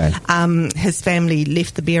guys. Okay. His family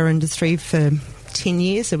left the beer industry for 10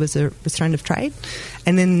 years. It was a restraint of trade.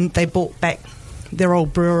 And then they bought back their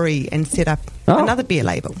old brewery and set up another beer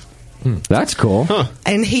label. That's cool. Huh.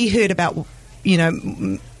 And he heard about, you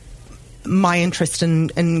know, my interest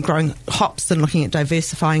in growing hops and looking at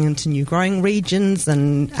diversifying into new growing regions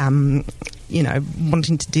and, you know,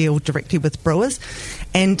 wanting to deal directly with brewers.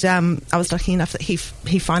 And I was lucky enough that he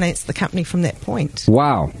financed the company from that point.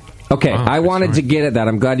 Wow. Okay, I wanted to get at that.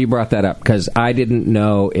 I'm glad you brought that up because I didn't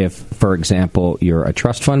know if, for example, you're a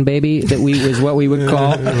trust fund baby is what we would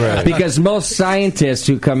call. Right. Because most scientists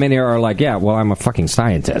who come in here are like, yeah, well, I'm a fucking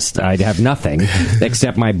scientist. I have nothing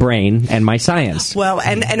except my brain and my science. Well,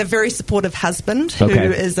 and a very supportive husband who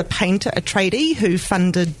is a painter, a tradie, who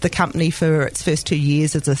funded the company for its first 2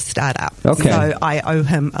 years as a startup. Okay. So I owe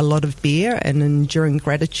him a lot of beer and enduring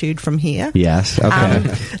gratitude from here. Yes,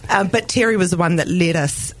 okay. But Terry was the one that led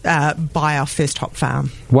us buy our first hop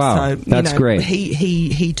farm. Wow, so, that's great.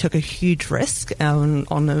 He took a huge risk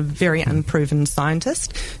on a very unproven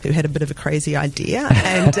scientist who had a bit of a crazy idea,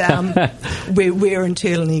 and we're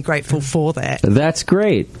internally grateful for that. That's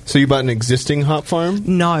great. So you bought an existing hop farm?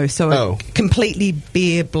 No, so completely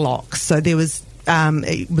bare blocks. So there was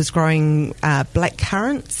it was growing black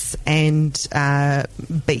currants and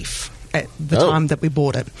beef at the time that we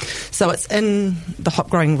bought it. So it's in the hop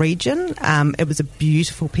growing region. It was a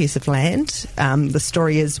beautiful piece of land. The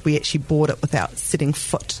story is we actually bought it without setting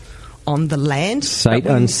foot on the land. Sight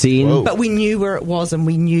unseen. But we knew where it was and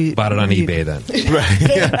we knew... Bought it on eBay then.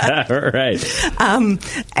 Right.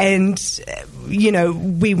 And, you know,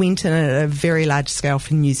 we went in at a very large scale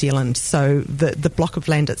for New Zealand. So the block of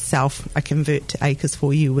land itself, I convert to acres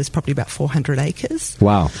for you, was probably about 400 acres.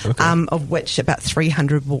 Wow. Okay. Of which about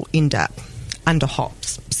 300 will end up under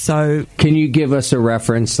hops. So can you give us a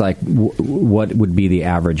reference, like what would be the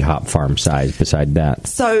average hop farm size beside that?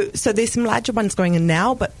 So there's some larger ones going in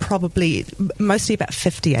now, but probably mostly about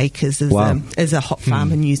 50 acres is a hop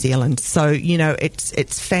farm in New Zealand. So, you know,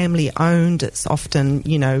 it's family owned. It's often,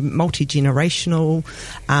 you know, multi-generational.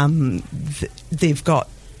 They've got,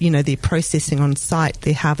 you know, their processing on site,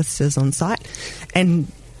 their harvesters on site. And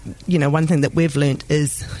you know, one thing that we've learnt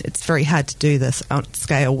is it's very hard to do this on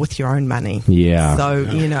scale with your own money. Yeah. So,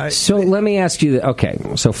 you know. So let me ask you,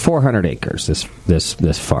 so 400 acres,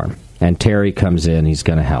 this farm, and Terry comes in, he's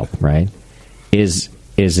going to help, right?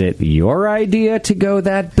 Is it your idea to go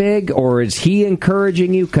that big, or is he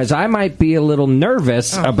encouraging you? Because I might be a little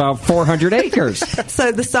nervous about 400 acres.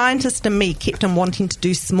 So the scientist in me kept on wanting to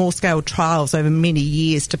do small-scale trials over many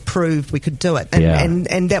years to prove we could do it.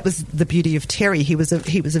 And that was the beauty of Terry. He was a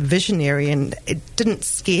visionary, and it didn't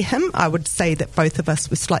scare him. I would say that both of us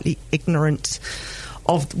were slightly ignorant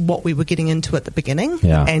of what we were getting into at the beginning,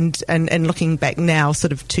 and looking back now,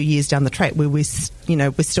 sort of 2 years down the track, where we're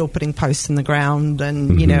still putting posts in the ground,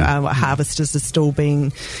 and you know, our harvesters are still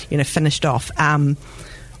being, you know, finished off.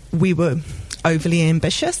 We were overly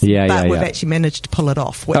ambitious, but we've actually managed to pull it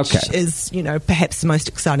off, which is, you know, perhaps the most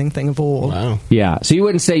exciting thing of all. Wow. Yeah. So you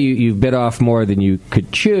wouldn't say you bit off more than you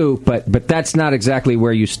could chew, but that's not exactly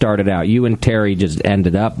where you started out. You and Terry just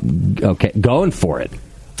ended up going for it.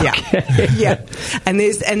 Yeah, yeah, and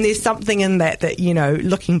there's something in that you know,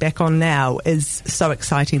 looking back on now, is so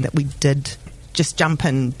exciting that we did just jump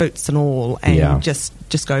in, boots and all, and just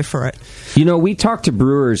go for it. You know, we talk to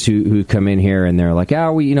brewers who come in here and they're like,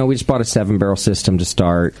 we just bought a 7-barrel system to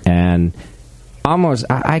start, and almost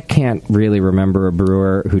I can't really remember a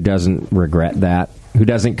brewer who doesn't regret that. Who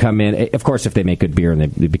doesn't come in? Of course, if they make good beer and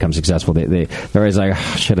they become successful, they're always like,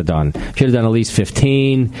 should have done at least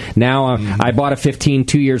 15. Now I bought a 15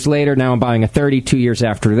 2 years later. Now I'm buying a 30 2 years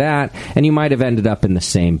after that, and you might have ended up in the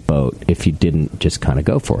same boat if you didn't just kind of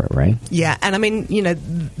go for it, right? Yeah, and I mean, you know,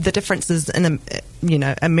 the differences in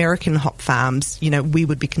American hop farms, you know, we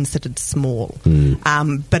would be considered small,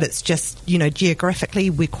 but it's just, you know, geographically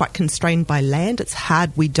we're quite constrained by land. It's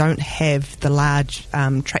hard. We don't have the large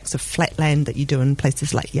tracts of flat land that you do in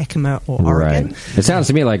places like Yakima or Oregon. Right. It sounds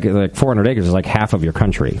to me like 400 acres is like half of your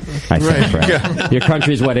country, I think. Right? Yeah. Your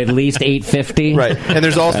country's what, at least 850? Right. And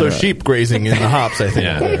there's also sheep grazing in the hops, I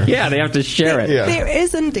think. Yeah, they have to share it. Yeah. There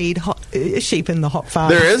is indeed sheep in the hop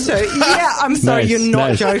farm. There is? So, yeah, I'm sorry, you're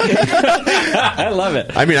not joking. love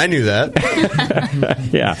it. I mean, I knew that.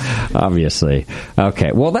 Yeah, obviously.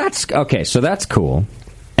 Okay, well, so that's cool.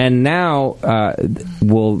 And now,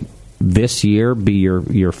 will this year be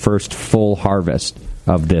your first full harvest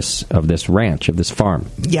of this ranch, of this farm?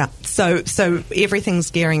 Yeah. So everything's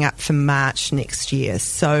gearing up for March next year.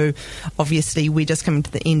 So obviously we're just coming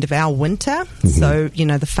to the end of our winter. Mm-hmm. So,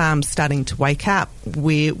 the farm's starting to wake up.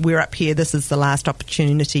 We're up here. This is the last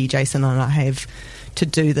opportunity Jason and I have to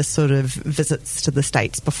do the sort of visits to the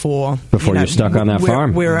States before you're stuck on that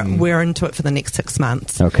farm. We're into it for the next 6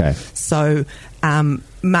 months. Okay. So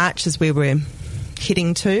March is where we're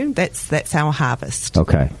heading to. That's our harvest.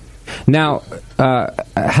 Okay. Now,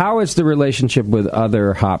 how is the relationship with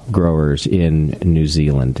other hop growers in New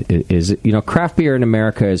Zealand? Is it, craft beer in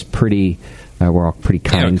America is pretty, we're all pretty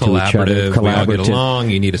kind to each other. We all get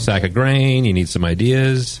along. You need a sack of grain. You need some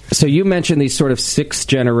ideas. So you mentioned these sort of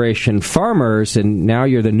sixth-generation farmers, and now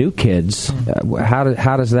you're the new kids. How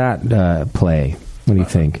does that play? What do you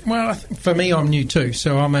think? Well, for me, I'm new too.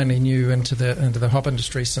 So I'm only new into the hop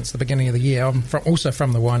industry since the beginning of the year. I'm also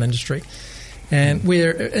from the wine industry. And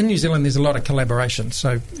in New Zealand, there's a lot of collaboration,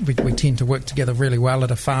 so we tend to work together really well at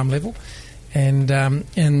a farm level. And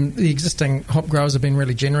the existing hop growers have been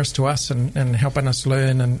really generous to us and helping us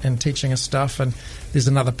learn and teaching us stuff. And there's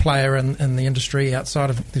another player in the industry outside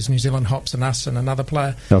of there's New Zealand Hops and us and another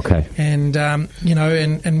player. Okay. And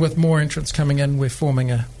and with more entrants coming in, we're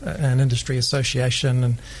forming an industry association,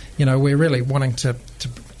 and we're really wanting to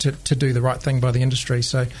do the right thing by the industry.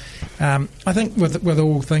 So I think with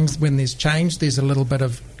all things, when there's change, there's a little bit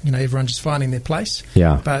of everyone just finding their place.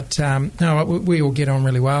 Yeah. But no, we all get on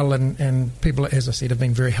really well, and people, as I said, have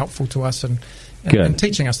been very helpful to us and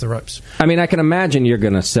teaching us the ropes. I mean, I can imagine you're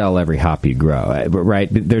going to sell every hop you grow, right?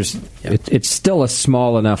 It's still a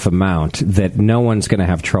small enough amount that no one's going to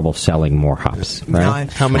have trouble selling more hops, right?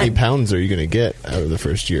 No. How many pounds are you going to get out of the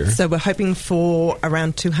first year? So we're hoping for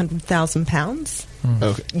around 200,000 pounds.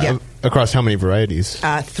 Okay. Yeah. Across how many varieties?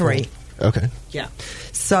 3. Okay. Yeah.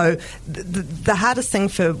 So the hardest thing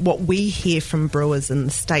for what we hear from brewers in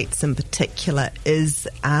the States in particular is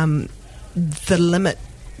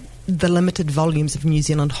the limited volumes of New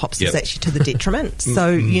Zealand hops is actually to the detriment.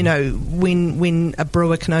 So, when a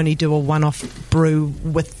brewer can only do a one-off brew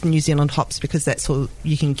with New Zealand hops because that's all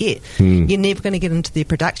you can get, you're never going to get into their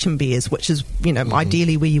production beers, which is,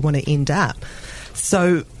 ideally where you want to end up.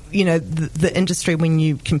 So, the industry, when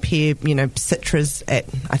you compare, Citra's at,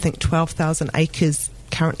 I think, 12,000 acres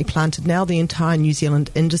currently planted now, the entire New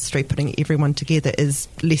Zealand industry, putting everyone together, is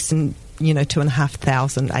less than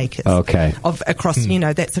 2,500 acres. Okay. Across,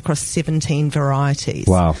 that's across 17 varieties.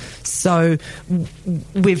 Wow. So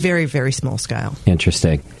we're very, very small scale.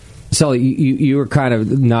 Interesting. Sully, you were kind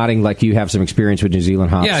of nodding like you have some experience with New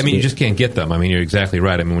Zealand hops. Yeah, I mean, you just can't get them. I mean, you're exactly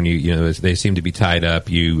right. I mean, when they seem to be tied up,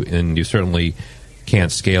 you certainly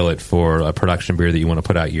can't scale it for a production beer that you want to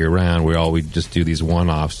put out year round. We just do these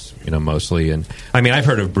one-offs, mostly. And I mean, I've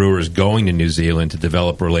heard of brewers going to New Zealand to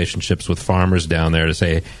develop relationships with farmers down there to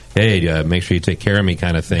say, hey, make sure you take care of me,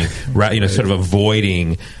 kind of thing. Right, sort of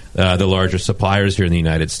avoiding the larger suppliers here in the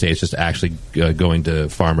United States, just actually going to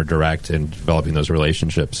farmer direct and developing those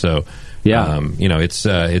relationships. So, yeah, it's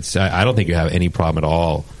I don't think you have any problem at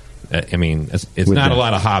all. I mean, it's not a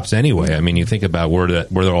lot of hops anyway. I mean, you think about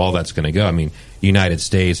where all that's going to go. I mean, United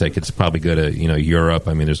States, it's probably go to Europe.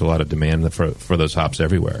 I mean, there's a lot of demand for those hops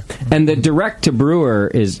everywhere. And the direct to brewer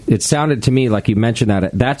it sounded to me like you mentioned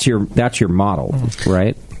that's your model,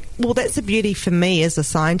 right? Well, that's the beauty for me as a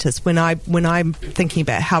scientist. When I'm thinking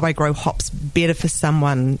about how I grow hops better for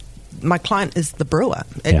someone, my client is the brewer.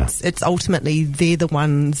 It's ultimately they're the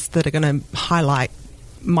ones that are going to highlight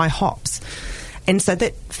my hops. And so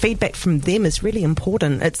that feedback from them is really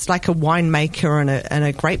important. It's like a winemaker and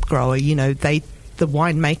a grape grower. The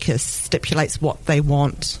winemaker stipulates what they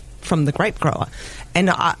want from the grape grower. And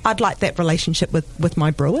I'd like that relationship with my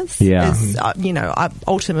brewers. Yeah.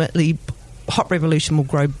 Ultimately, Hop Revolution will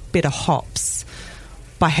grow better hops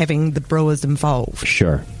by having the brewers involved.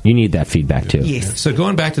 Sure. You need that feedback too. Yes. So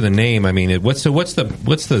going back to the name, I mean, what's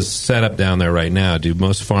the setup down there right now? Do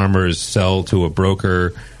most farmers sell to a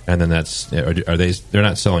broker? And then they're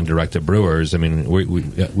not selling direct to brewers. I mean,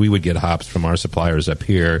 we would get hops from our suppliers up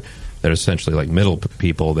here that are essentially like middle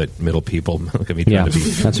people. Look at me trying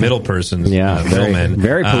to be middle persons. Yeah, middlemen.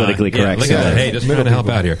 Very politically correct. Look at that. Hey, just trying to help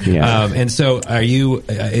out here. Yeah. And so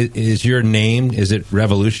is your name, is it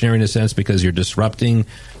revolutionary in a sense because you're disrupting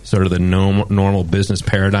sort of the normal business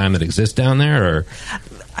paradigm that exists down there? Or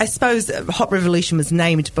I suppose Hop Revolution was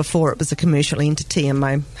named before it was a commercial entity, and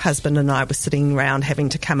my husband and I were sitting around having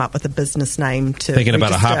to come up with a business name to thinking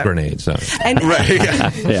about a hop grenade. So. And, right,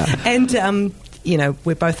 yeah. And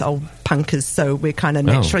we're both old punkers, so we're kind of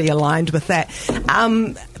naturally aligned with that.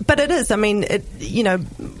 But it is,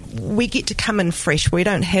 we get to come in fresh. We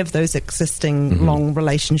don't have those existing long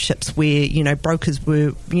relationships where, brokers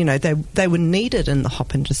were, they were needed in the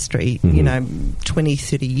hop industry, 20,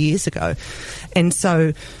 30 years ago. And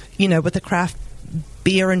so, with the craft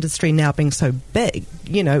beer industry now being so big,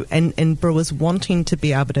 and brewers wanting to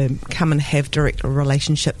be able to come and have direct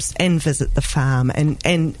relationships and visit the farm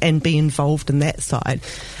and be involved in that side,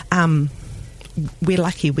 we're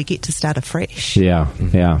lucky we get to start afresh. Yeah.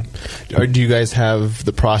 Do you guys have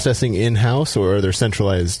the processing in-house, or are there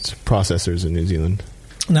centralized processors in New Zealand?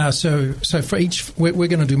 No, so for each, we're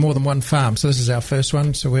going to do more than one farm. So this is our first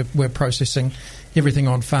one. So we're processing everything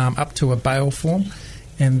on farm up to a bale form.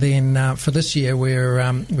 And then for this year,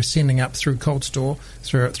 we're sending up through cold store,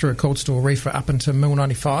 through a cold store reefer up into Mill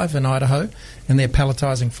 95 in Idaho, and they're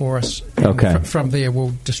palletising for us. Okay. From there,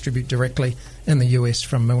 we'll distribute directly in the US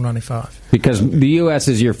from Mill 95. Because the US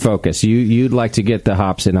is your focus. You'd like to get the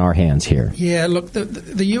hops in our hands here. Yeah, look,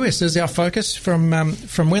 the US is our focus. From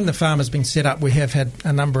when the farm has been set up, we have had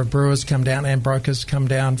a number of brewers come down and brokers come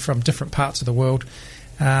down from different parts of the world.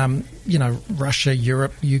 Russia,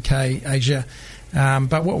 Europe, UK, Asia.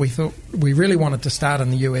 But what we thought, we really wanted to start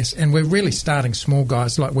in the US, and we're really starting small,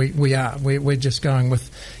 guys, like we are. We're just going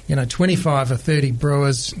with, 25 or 30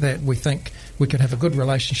 brewers that we think we could have a good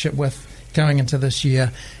relationship with going into this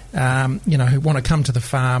year, who want to come to the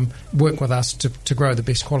farm, work with us to grow the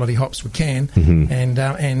best quality hops we can. Mm-hmm.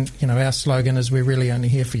 And our slogan is, we're really only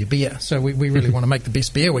here for your beer. So we really want to make the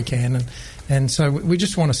best beer we can. And so we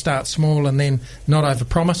just want to start small and then not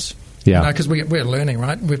overpromise. Yeah, because we're learning,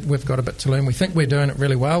 right? We've got a bit to learn. We think we're doing it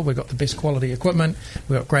really well. We've got the best quality equipment.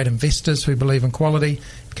 We've got great investors who believe in quality,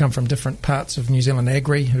 come from different parts of New Zealand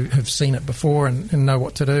agri who have seen it before and know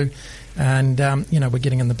what to do. And, we're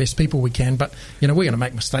getting in the best people we can. But, we're going to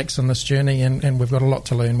make mistakes on this journey, and we've got a lot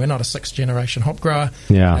to learn. We're not a sixth-generation hop grower.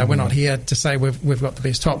 Yeah. We're not here to say we've got the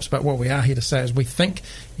best hops, but what we are here to say is we think,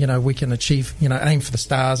 we can achieve, aim for the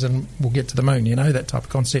stars and we'll get to the moon, that type of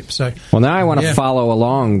concept. So, well, now I want to follow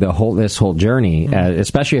along this whole journey,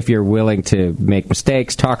 especially if you're willing to make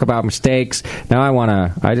mistakes, talk about mistakes. Now I want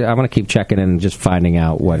to keep checking in and just finding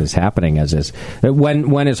out what is happening as is.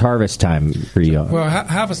 When is harvest time for you? Well,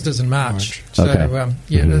 harvest is in March. So, okay.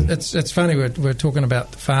 It's funny, we're talking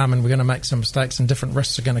about the farm and we're going to make some mistakes and different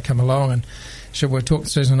risks are going to come along. And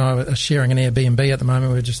Susan and I are sharing an Airbnb at the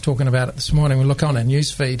moment. We were just talking about it this morning. We look on our news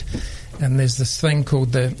feed and there's this thing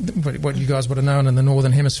called what you guys would have known in the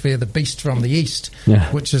Northern Hemisphere, the beast from the east,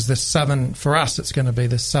 which is the southern, for us it's going to be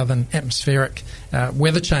the southern atmospheric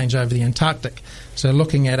weather change over the Antarctic. So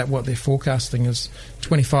looking at it, what they're forecasting is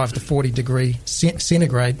 25 to 40 degree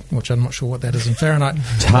centigrade, which I'm not sure what that is in Fahrenheit.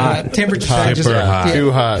 Temperature changes.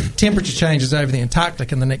 Too hot. Temperature changes over the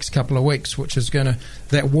Antarctic in the next couple of weeks, which is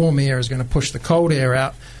that warm air is going to push the cold air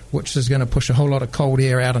out, which is going to push a whole lot of cold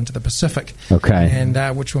air out into the Pacific. Okay. And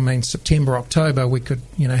which will mean September, October, we could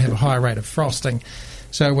have a higher rate of frosting.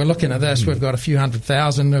 So we're looking at this. We've got a few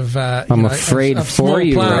 100,000 of I'm afraid of for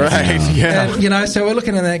you, plants. Right? Yeah. And, so we're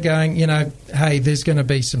looking at that, going, hey, there's going to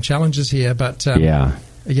be some challenges here, but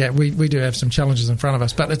we do have some challenges in front of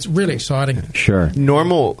us, but it's really exciting. Sure.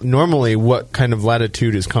 Normally, what kind of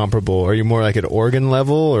latitude is comparable? Are you more like at Oregon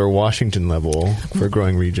level or Washington level for a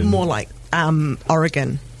growing region? More like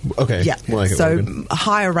Oregon. Okay. Yeah. More like so Oregon.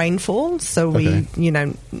 Higher rainfall. So we,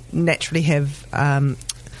 naturally have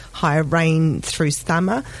higher rain through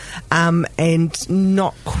summer, and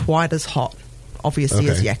not quite as hot, obviously,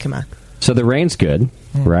 as Yakima. So the rain's good,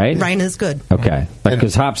 right? Rain is good. Okay.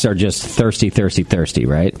 Because hops are just thirsty,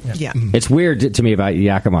 right? Yeah. It's weird to me about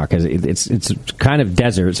Yakima because it's kind of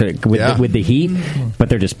desert with the heat, but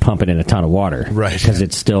they're just pumping in a ton of water. Right. Because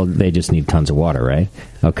they just need tons of water, right?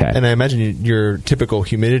 Okay. And I imagine your typical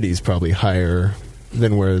humidity is probably higher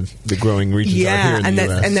than where the growing regions are here in the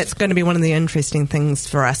US. And that's going to be one of the interesting things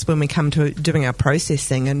for us when we come to doing our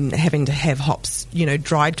processing and having to have hops,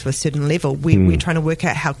 dried to a certain level. We're trying to work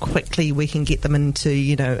out how quickly we can get them into,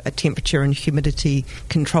 a temperature and humidity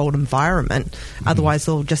controlled environment. Otherwise,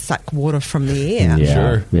 they'll just suck water from the air. Yeah.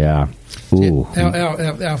 Sure. Yeah. Ooh.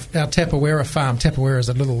 Our Tapawera farm. Tapawera is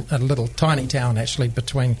a little tiny town actually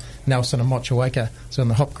between Nelson and Motueka. So in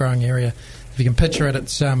the hop growing area, if you can picture it,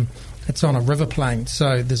 it's on a river plain,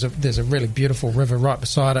 so there's a really beautiful river right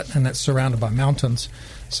beside it, and it's surrounded by mountains.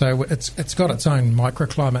 So it's got its own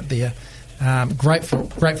microclimate there. Great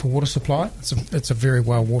for water supply. It's a very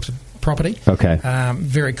well watered property. Okay.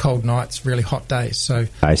 Very cold nights, really hot days. So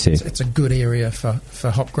I see. It's a good area for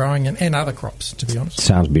hop growing and other crops, to be honest.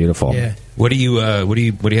 Sounds beautiful. Yeah. What do you have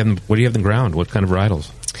in the ground? What kind of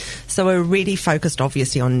varietals? So we're really focused,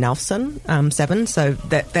 obviously, on Nelson Savin. So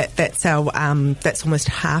that's our that's almost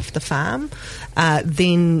half the farm.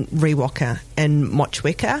 Then Rewaka and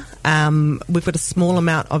Motueka. We've got a small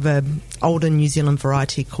amount of an older New Zealand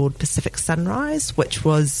variety called Pacific Sunrise, which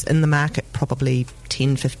was in the market probably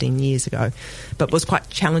 10, 15 years ago, but was quite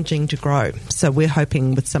challenging to grow. So we're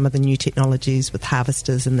hoping with some of the new technologies, with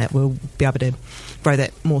harvesters and that, we'll be able to grow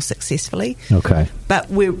that more successfully. Okay. But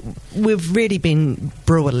we've really been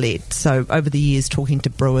brewer-led. So over the years, talking to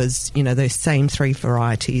brewers, those same three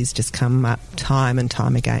varieties just come up time and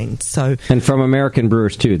time again. So, and from American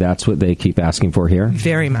brewers too, that's what they keep asking for here?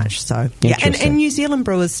 Very much so. Yeah, and New Zealand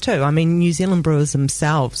brewers too. I mean, New Zealand brewers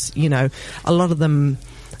themselves, a lot of them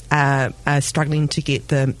are struggling to get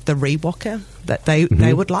the Rewaka that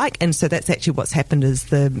they would like. And so that's actually what's happened, is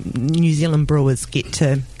the New Zealand brewers get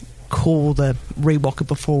to call the Rewaka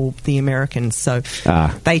before the Americans. So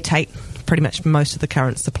they take pretty much most of the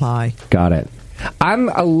current supply. Got it. I'm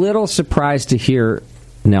a little surprised to hear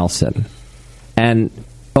Nelson, and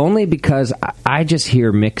only because I just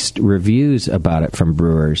hear mixed reviews about it from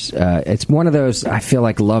brewers. It's one of those, I feel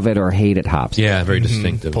like, love it or hate it hops. Yeah, very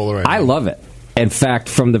distinctive. I love it. In fact,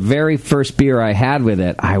 from the very first beer I had with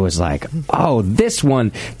it, I was like, oh, this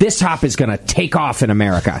hop is going to take off in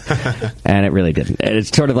America. And it really didn't.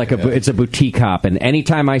 It's sort of like it's a boutique hop. And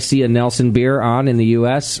anytime I see a Nelson beer on in the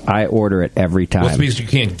U.S., I order it every time. Well, it's because you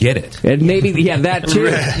can't get it. And maybe, that too.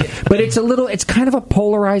 But it's kind of a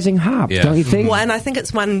polarizing hop, don't you think? Well, and I think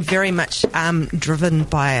it's one very much driven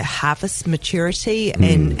by harvest maturity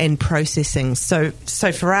and processing. So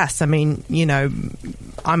for us, I mean,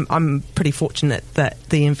 I'm pretty fortunate that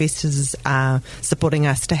the investors are supporting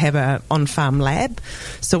us to have a on-farm lab.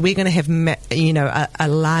 So we're going to have, a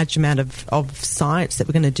large amount of science that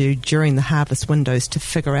we're going to do during the harvest windows to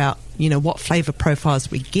figure out, what flavour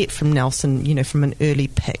profiles we get from Nelson, from an early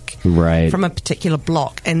pick, right, from a particular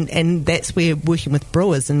block. And that's where working with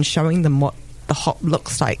brewers and showing them what the hop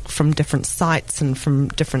looks like from different sites and from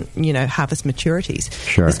different, harvest maturities.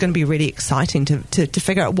 Sure. It's going to be really exciting to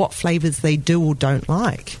figure out what flavours they do or don't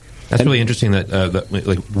like. That's really interesting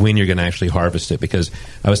that when you're going to actually harvest it, because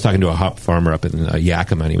I was talking to a hop farmer up in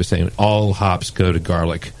Yakima, and he was saying all hops go to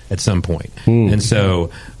garlic at some point. And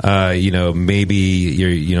so, maybe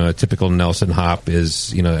your a typical Nelson hop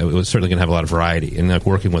is, it was certainly going to have a lot of variety. And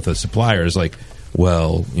working with a supplier is like,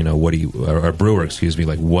 well, what do you, or a brewer, excuse me,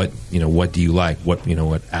 like what do you like?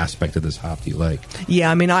 What aspect of this hop do you like? Yeah,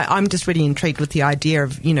 I mean, I'm just really intrigued with the idea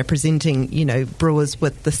of, presenting, brewers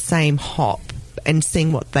with the same hop and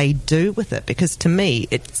seeing what they do with it, because to me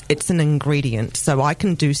it's an ingredient. So I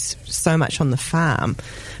can do so much on the farm,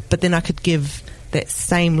 but then I could give that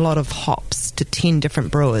same lot of hops to 10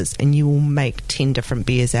 different brewers and you will make 10 different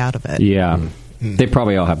beers out of it. Yeah. They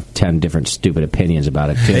probably all have 10 different stupid opinions about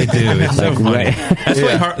it, too. They do. It's so funny.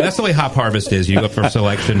 That's the way hop harvest is. You go for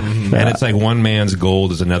selection, and it's like one man's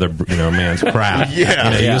gold is another man's crap.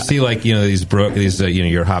 You'll see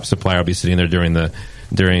your hop supplier will be sitting there during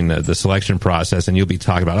the selection process, and you'll be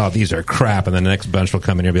talking about, oh, these are crap, and then the next bunch will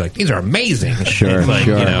come in here and be like, these are amazing. Sure,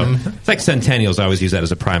 it's like Centennials. I always use that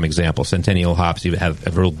as a prime example. Centennial hops, you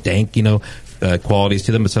have real dank, qualities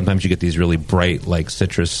to them, but sometimes you get these really bright, like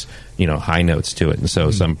citrus, high notes to it. And so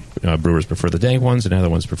some brewers prefer the dank ones, and other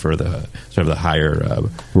ones prefer the sort of the higher,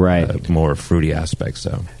 more fruity aspects.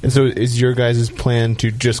 And so, is your guys' plan to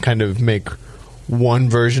just kind of make one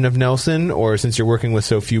version of Nelson, or since you're working with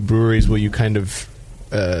so few breweries, will you kind of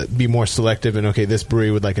be more selective and, okay, this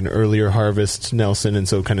brewery would like an earlier harvest Nelson, and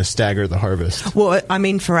so kind of stagger the harvest? Well, I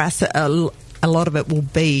mean, for us, a lot of it will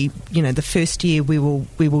be, the first year we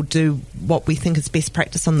will do what we think is best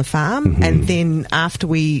practice on the farm, and then after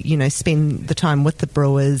we, spend the time with the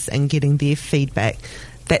brewers and getting their feedback,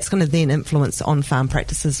 that's going to then influence on-farm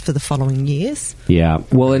practices for the following years. Yeah.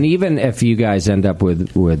 Well, and even if you guys end up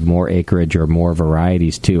with more acreage or more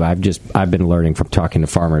varieties too, I've been learning from talking to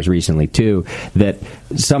farmers recently too, that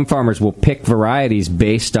some farmers will pick varieties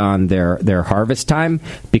based on their harvest time,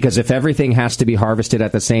 because if everything has to be harvested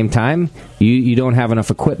at the same time, you don't have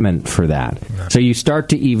enough equipment for that. So you start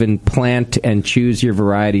to even plant and choose your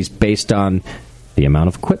varieties based on the amount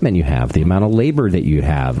of equipment you have, the amount of labor that you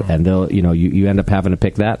have, and you end up having to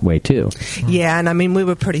pick that way too. Yeah, and I mean, we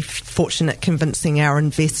were pretty fortunate convincing our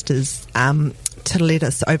investors to let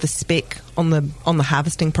us overspec on the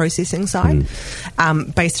harvesting processing side,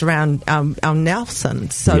 based around our Nelson.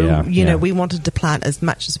 So we wanted to plant as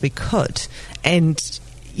much as we could, and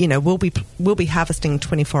we'll be harvesting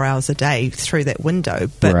 24 hours a day through that window,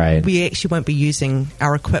 but we actually won't be using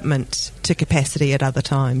our equipment to capacity at other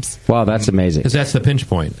times. Wow, that's amazing. Because that's the pinch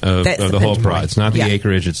point of the whole process. It's not the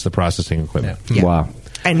acreage, it's the processing equipment. Yeah. Wow.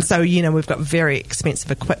 And so, we've got very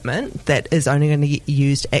expensive equipment that is only going to get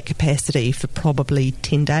used at capacity for probably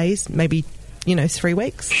 10 days, maybe 3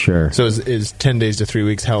 weeks. Sure. So is 10 days to 3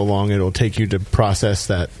 weeks how long it'll take you to process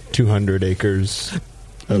that 200 acres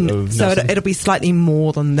of So Nelson? it'll be slightly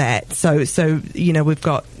more than that. So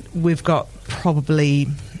we've got probably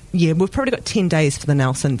we've probably got 10 days for the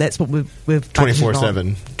Nelson. That's what we've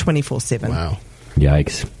 24/7. 24/7. Wow.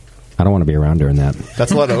 Yikes. I don't want to be around during that.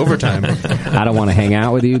 That's a lot of overtime. I don't want to hang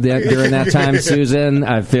out with you during that time, Susan.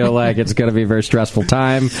 I feel like it's going to be a very stressful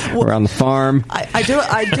time. We're on the farm. I do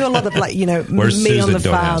a lot of me Susan on the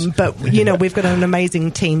farm, but we've got an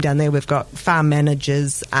amazing team down there. We've got farm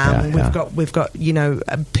managers. We've got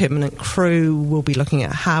a permanent crew. We'll be looking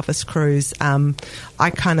at harvest crews. I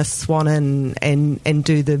kind of swan in and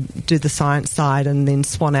do the science side, and then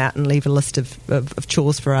swan out and leave a list of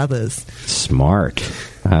chores for others. Smart.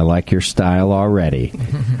 I like your style already.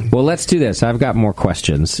 Well, let's do this. I've got more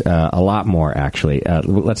questions, a lot more actually.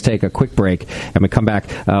 Let's take a quick break, and we come back.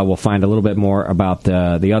 We'll find a little bit more about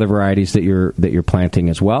the other varieties that you're planting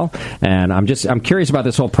as well. And I'm curious about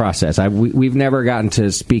this whole process. We've never gotten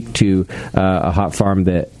to speak to a hop farm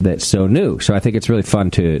that's so new. So I think it's really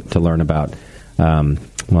fun to learn about.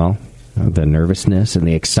 The nervousness and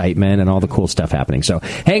the excitement and all the cool stuff happening. So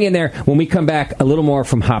hang in there. When we come back, a little more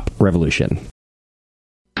from Hop Revolution.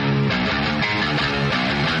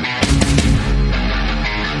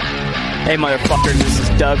 Hey motherfuckers, this is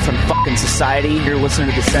Doug from fucking Society. You're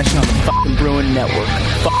listening to The Session on the fucking Brewing Network.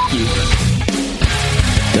 Fuck you.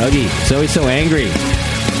 Dougie, it's always so angry.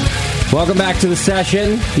 Welcome back to The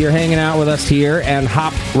Session. You're hanging out with us here and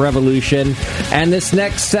Hop Revolution. And this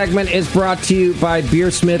next segment is brought to you by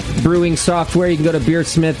Beersmith Brewing Software. You can go to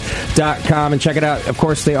beersmith.com and check it out. Of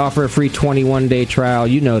course, they offer a free 21-day trial.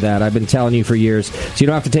 You know that. I've been telling you for years. So you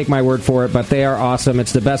don't have to take my word for it, but they are awesome.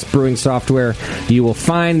 It's the best brewing software you will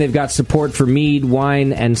find. They've got support for mead,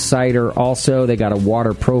 wine, and cider also. They got a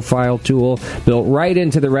water profile tool built right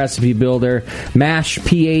into the recipe builder. Mash,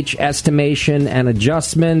 pH estimation, and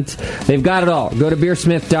adjustment. They've got it all. Go to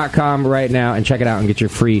beersmith.com right now and check it out and get your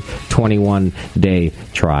free 21-day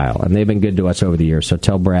trial. And they've been good to us over the years, so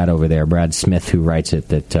tell Brad over there, Brad Smith, who writes it,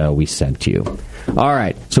 that we sent you. All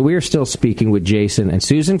right, so we are still speaking with Jason and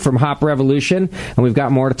Susan from Hop Revolution, and we've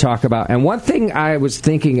got more to talk about. And one thing I was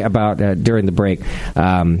thinking about during the break,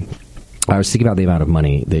 I was thinking about the amount of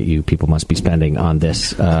money that you people must be spending on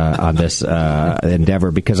this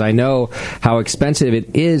endeavor, because I know how expensive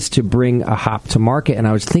it is to bring a hop to market, and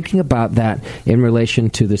I was thinking about that in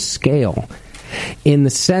relation to the scale, in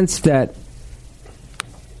the sense that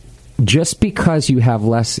just because you have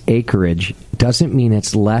less acreage doesn't mean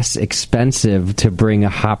it's less expensive to bring a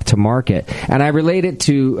hop to market. And I relate it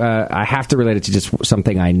to, I have to relate it to just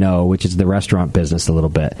something I know, which is the restaurant business a little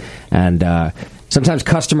bit. And sometimes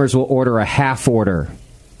customers will order a half order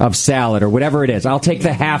of salad or whatever it is. I'll take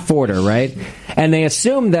the half order, right? And they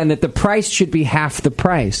assume then that the price should be half the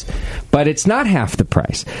price, but it's not half the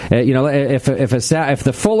price. If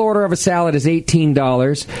the full order of a salad is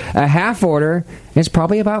 $18, a half order is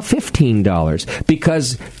probably about $15,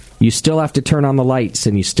 because you still have to turn on the lights,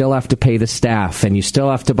 and you still have to pay the staff, and you still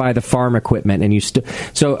have to buy the farm equipment, and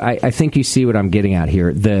so I think you see what I'm getting at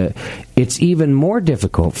here. It's even more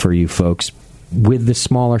difficult for you folks with the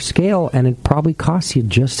smaller scale, and it probably costs you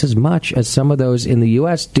just as much as some of those in the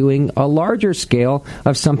U.S. doing a larger scale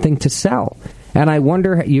of something to sell. And I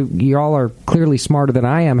wonder, you all are clearly smarter than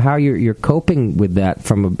I am, how you're coping with that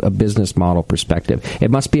from a business model perspective. It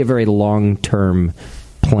must be a very long-term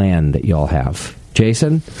plan that you all have.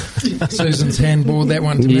 Jason? Susan's handballed that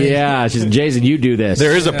one to me. Yeah, Jason, you do this.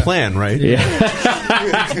 There is a plan, right? Yeah.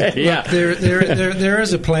 Yeah. There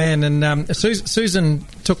is a plan, and Susan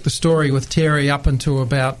took the story with Terry up until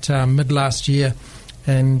about mid last year,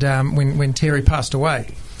 and when Terry passed away.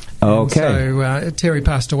 Okay. And so Terry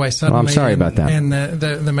passed away suddenly. Well, I'm sorry about that. And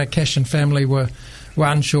the McCashin family were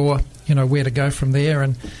unsure, where to go from there,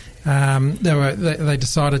 and they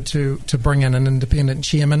decided to bring in an independent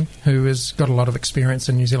chairman who has got a lot of experience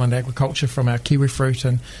in New Zealand agriculture from our kiwi fruit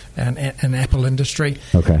and apple industry.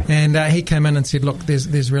 Okay. And he came in and said, look,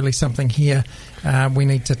 there's really something here. We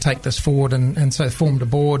need to take this forward, and so formed a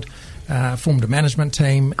board, formed a management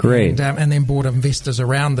team. Great. And then brought investors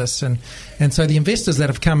around this. And so the investors that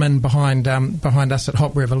have come in behind us at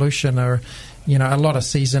Hop Revolution are a lot of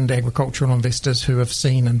seasoned agricultural investors who have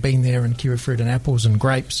seen and been there in kiwi fruit and apples and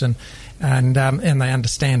grapes, and they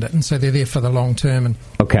understand it, and so they're there for the long term. And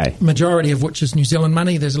okay, majority of which is New Zealand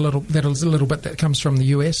money. There's a little bit that comes from the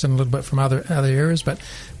US and a little bit from other areas, but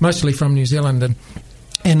mostly from New Zealand.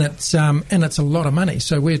 And it's a lot of money.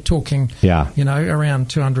 So we're talking, around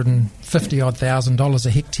 $250,000 a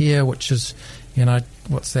hectare, which is,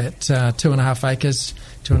 what's that? 2.5 acres,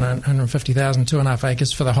 250,000, 2.5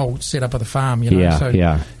 acres for the whole setup of the farm. So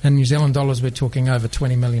in New Zealand dollars, we're talking over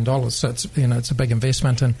 $20 million. So it's it's a big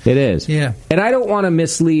investment. And it is. Yeah. And I don't want to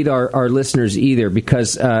mislead our listeners either,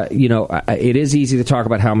 because it is easy to talk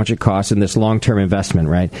about how much it costs in this long-term investment,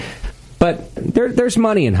 right? But there's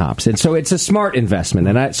money in hops, and so it's a smart investment.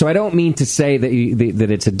 And I don't mean to say that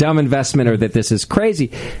it's a dumb investment or that this is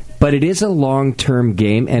crazy, but it is a long-term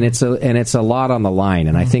game, and it's a lot on the line.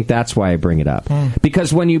 And I think that's why I bring it up,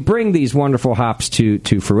 because when you bring these wonderful hops to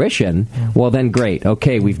fruition, well, then great,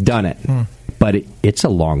 okay, we've done it, but it's a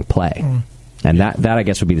long play. And that I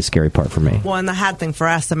guess would be the scary part for me. Well, and the hard thing for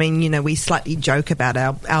us, I mean, we slightly joke about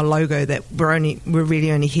our logo that we're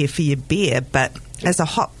really only here for your beer, but as a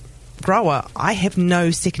hop grower, I have no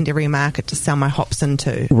secondary market to sell my hops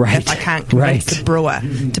into. Right. If I can't convince the brewer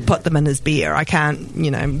to put them in his beer, I can't,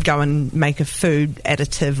 go and make a food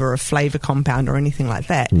additive or a flavour compound or anything like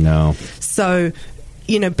that. No. So,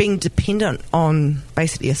 being dependent on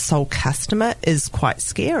basically a sole customer is quite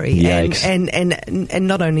scary. Yikes. And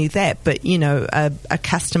not only that, but, a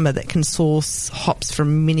customer that can source hops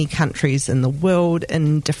from many countries in the world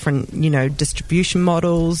in different, distribution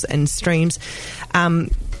models and streams.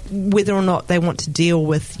 Whether or not they want to deal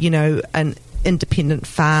with, an independent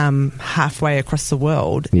farm halfway across the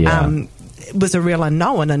world, was a real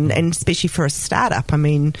unknown, and especially for a startup. I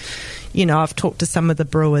mean, I've talked to some of the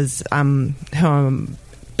brewers who I'm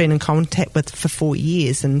been in contact with for 4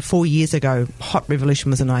 years, and 4 years ago, Hop Revolution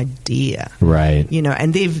was an idea, right?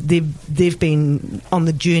 And they've been on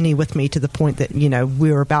the journey with me to the point that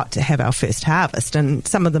we're about to have our first harvest, and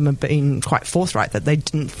some of them have been quite forthright that they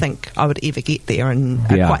didn't think I would ever get there, and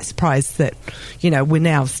are quite surprised that we're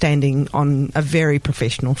now standing on a very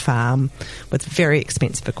professional farm with very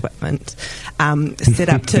expensive equipment, set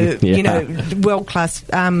up to world class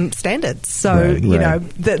standards. So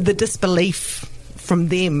the disbelief from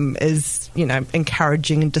them is,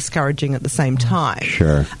 encouraging and discouraging at the same time.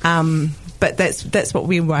 Sure. But that's what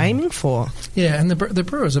we were aiming for. Yeah, and the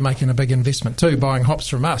brewers are making a big investment too, buying hops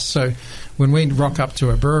from us. So when we rock up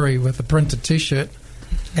to a brewery with a printed T-shirt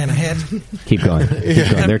and a hat. Keep going.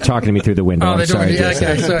 They're talking to me through the window. Oh, I'm sorry.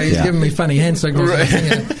 Okay, so he's giving me funny hand signals.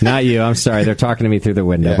 Right. Not you. I'm sorry. They're talking to me through the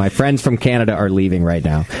window. My friends from Canada are leaving right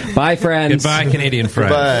now. Bye, friends. Goodbye, Canadian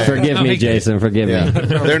friends. Goodbye. Forgive me, Jason. Forgive me.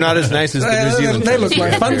 They're not as nice as the New Zealand They look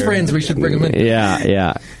like fun friends. We should bring them in.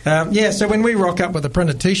 Yeah. So when we rock up with a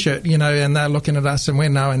printed T-shirt, and they're looking at us, and we're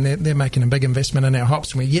knowing they're making a big investment in our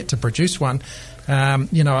hops, and we're yet to produce one.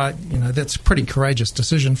 That's a pretty courageous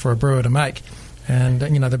decision for a brewer to make. And,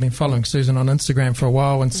 they've been following Susan on Instagram for a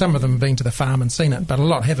while, and some of them have been to the farm and seen it, but a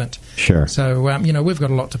lot haven't. Sure. So, we've got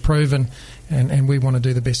a lot to prove, and we want to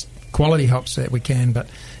do the best quality hops that we can, but,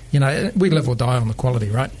 we live or die on the quality,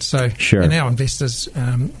 right? So, sure. And our investors,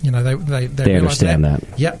 they understand that.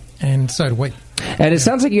 Yep, and so do we. And it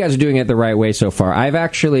sounds like you guys are doing it the right way so far. I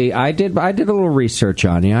did a little research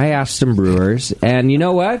on you. I asked some brewers, and you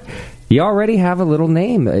know what? You already have a little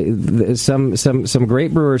name. Some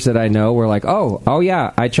great brewers that I know were like, oh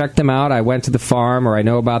yeah, I checked them out. I went to the farm, or I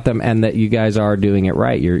know about them, and that you guys are doing it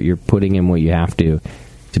right. You're putting in what you have to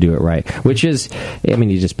do it right. Which is,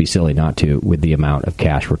 you'd just be silly not to with the amount of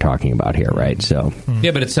cash we're talking about here, right? So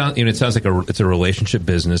yeah, but it sounds like it's a relationship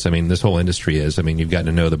business. This whole industry is. You've gotten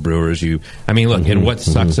to know the brewers. And what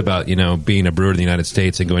sucks about being a brewer in the United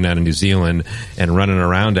States and going down to New Zealand and running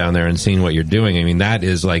around down there and seeing what you're doing. That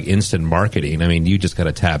is like instant marketing. You just got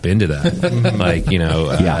to tap into that.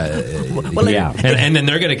 And then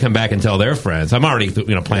they're going to come back and tell their friends. I'm already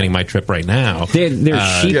planning my trip right now.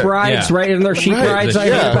 There's sheep rides, right? And there's sheep rides.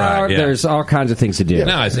 About. Yeah. There's all kinds of things to do.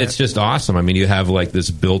 No, it's just awesome. You have like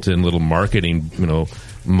this built-in little marketing,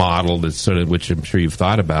 model that's sort of, which I'm sure you've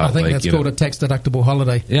thought about. I think that's called a tax-deductible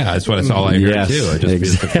holiday. Yeah, that's all I heard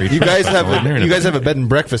too. You guys have a bed and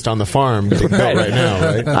breakfast on the farm getting built right now,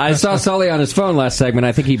 right? I saw Sully on his phone last segment.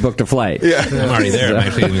 I think he booked a flight. Yeah. I'm already there. I'm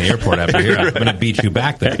actually in the airport after here. I'm going to beat you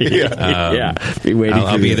back there.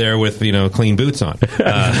 I'll be there with clean boots on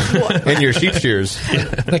and your sheep shears.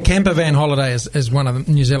 The camper van holiday is one of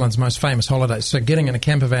New Zealand's most famous holidays. So getting in a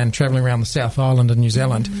camper van, travelling around the South Island of New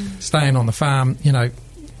Zealand, staying on the farm,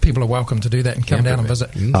 people are welcome to do that and come down and visit.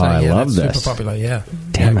 Oh, I love this. Super popular, yeah.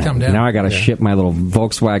 Damn it. Come down. Now I got to ship my little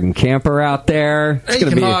Volkswagen camper out there. It's going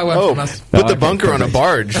to be put the bunker on a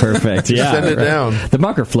barge. Perfect. Yeah. Send it down. The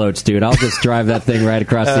bunker floats, dude. I'll just drive that thing right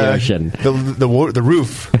across the ocean. The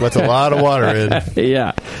roof lets a lot of water in.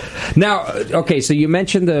 Yeah. Now, okay, so you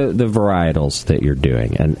mentioned the varietals that you're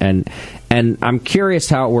doing, and And I'm curious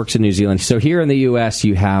how it works in New Zealand. So here in the U.S.,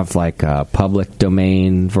 you have like public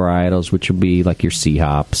domain varietals, which will be like your C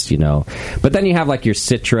hops, But then you have like your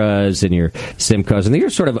Citras and your Simcoes, and they're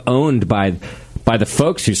sort of owned by the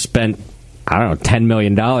folks who spent, I don't know, $10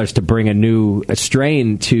 million to bring a new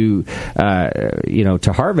strain to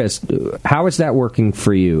harvest. How is that working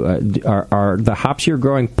for you? Are the hops you're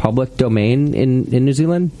growing public domain in New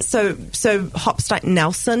Zealand? So hops like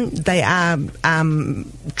Nelson, they are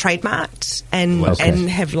trademarked and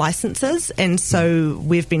have licenses, and so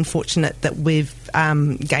we've been fortunate that we've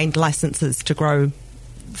gained licenses to grow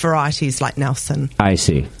varieties like Nelson. I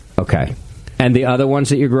see. Okay. And the other ones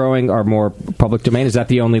that you're growing are more public domain? Is that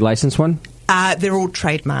the only licensed one? They're all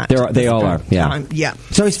trademarked. They all are, yeah. Yeah.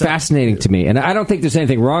 It's always fascinating to me. And I don't think there's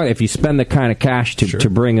anything wrong if you spend the kind of cash to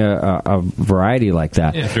bring a variety like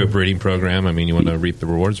that. Yeah, through a breeding program, you want to reap the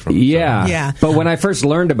rewards from it. Yeah. So. Yeah. But when I first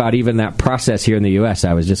learned about even that process here in the U.S.,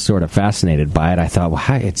 I was just sort of fascinated by it. I thought, well,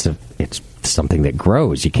 it's something that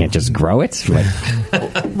grows. You can't just grow it.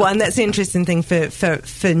 Well, and that's the interesting thing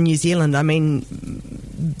for New Zealand.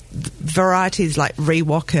 Varieties like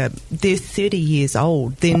Rewalker, they're 30 years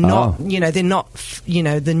old. They're not, they're not,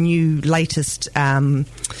 the new latest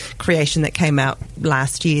creation that came out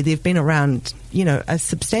last year. They've been around, a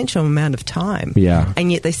substantial amount of time. Yeah.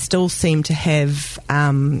 And yet they still seem to have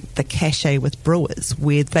the cachet with brewers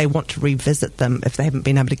where they want to revisit them if they haven't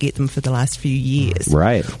been able to get them for the last few years.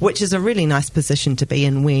 Right. Which is a really nice position to be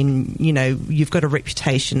in when, you've got a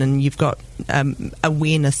reputation and you've got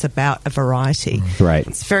awareness about a variety. Right.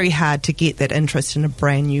 It's very hard to get that interest in a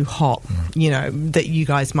brand new hop, that you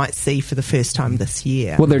guys might see for the first time this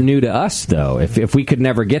year. Well, they're new to us, though. If we could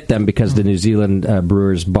never get them because the New Zealand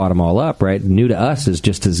brewers bought them all up, right? New to us is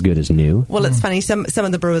just as good as new. Well, it's funny. Some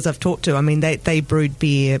of the brewers I've talked to, they brewed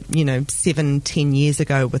beer, 7-10 years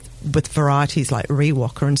ago with varieties like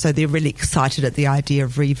Rewalker, and so they're really excited at the idea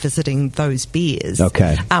of revisiting those beers.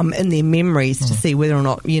 Okay. In their memories to see whether or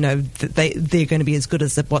not they're going to be as good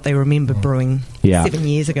as what they remember brewing 7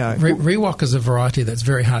 years ago. Rewalker is a variety that's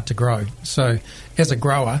very hard to grow. So, as a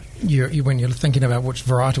grower, when you're thinking about which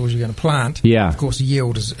varietals you're going to plant, of course,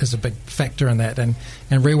 yield is a big factor in that. And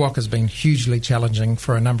Rewalker has been hugely challenging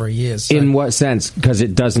for a number of years. So in what sense? Because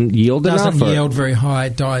it doesn't yield enough? It doesn't yield very high.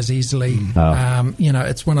 It dies easily.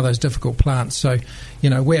 It's one of those difficult plants. So,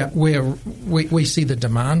 we see the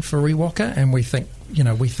demand for Rewalker, and we think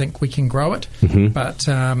we can grow it, but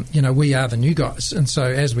we are the new guys, and so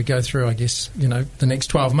as we go through, I guess the next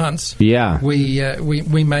 12 months,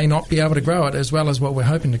 we may not be able to grow it as well as what we're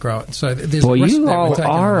hoping to grow it. So there's a risk you all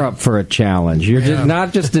are up for a challenge. You're just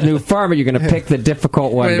not just a new farmer. You're going to pick the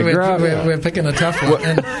difficult one to grow. We're picking a tough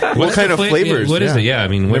one. What kind of flavors? What is it? Yeah,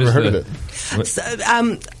 never heard of it. So,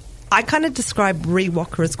 I kind of describe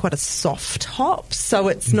Rewalker as quite a soft hop, so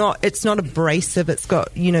it's not abrasive. It's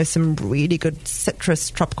got some really good citrus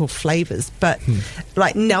tropical flavors, but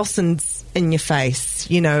like Nelson's in your face,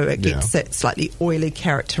 it gets that slightly oily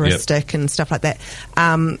characteristic and stuff like that.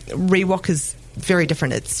 Rewalker's very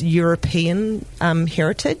different. It's European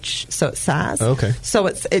heritage, so it's SARS. Okay, so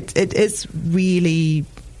it is really.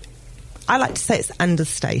 I like to say it's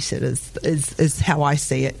understated is how I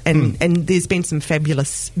see it. And there's been some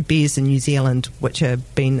fabulous beers in New Zealand which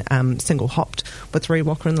have been single hopped with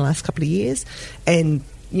Rewalker in the last couple of years. And,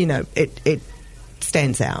 it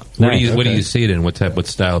stands out. What do you see it in? What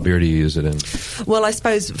style beer do you use it in? Well, I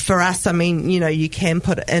suppose for us, you can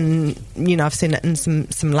put it in, I've seen it in some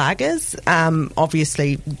lagers.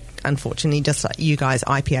 Obviously, unfortunately, just like you guys,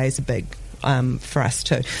 IPA is a big for us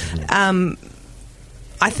too.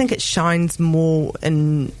 I think it shines more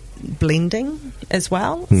in blending as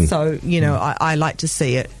well. So, I like to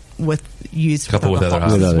see it used with other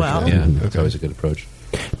hops as well. Yeah, that's always a good approach.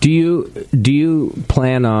 Do you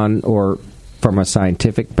plan on, or from a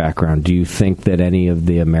scientific background, do you think that any of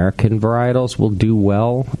the American varietals will do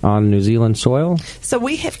well on New Zealand soil? So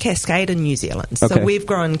we have Cascade in New Zealand. So we've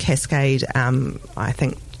grown Cascade, I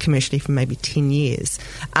think, commercially for maybe 10 years.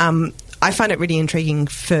 I find it really intriguing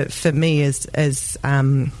for me as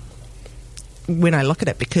when I look at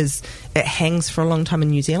it, because it hangs for a long time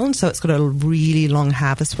in New Zealand, so it's got a really long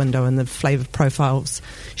harvest window and the flavour profiles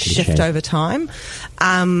shift over time.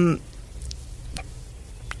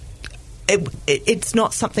 It's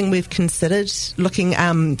not something we've considered looking.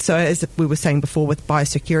 So as we were saying before with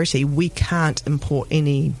biosecurity, we can't import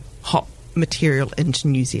any hop material into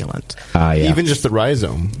New Zealand. Even just the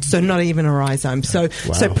rhizome. So not even a rhizome. So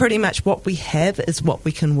Wow. so pretty much what we have is what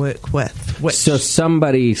we can work with. So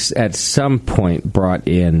somebody at some point brought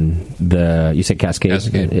in you said Cascade?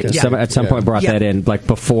 At some point brought that in, like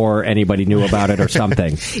before anybody knew about it or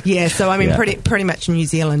something. Yeah, so I mean, pretty much New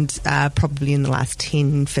Zealand, probably in the last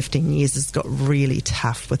 10, 15 years, has got really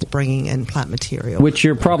tough with bringing in plant material. Which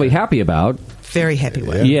you're probably happy about. Very happy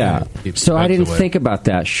with. Yeah. So I didn't think about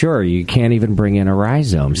that. Sure, you can't even bring in a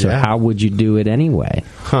rhizome. So how would you do it anyway?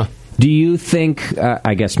 Huh. Do you think,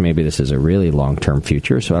 I guess maybe this is a really long-term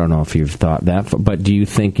future, so I don't know if you've thought that, but do you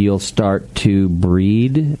think you'll start to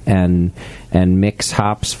breed and mix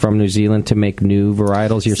hops from New Zealand to make new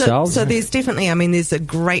varietals yourselves? So there's definitely, there's a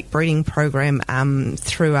great breeding program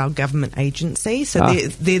through our government agency. So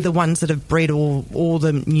they're the ones that have bred all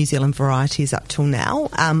the New Zealand varieties up till now,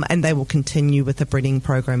 and they will continue with the breeding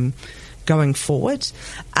program going forward.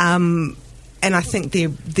 And I think there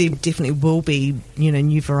definitely will be,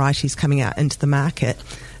 new varieties coming out into the market.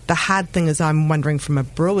 The hard thing is, I'm wondering from a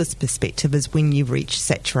brewer's perspective, is when you reach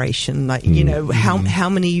saturation, how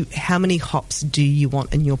many hops do you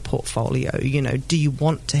want in your portfolio? Do you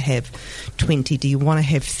want to have 20? Do you want to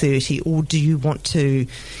have 30? Or do you want to,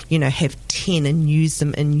 have 10 and use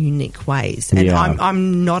them in unique ways? And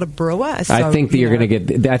I'm not a brewer. So, I think that you're going to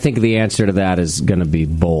get. I think the answer to that is going to be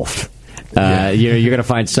both. You're going to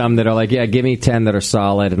find some that are like, give me 10 that are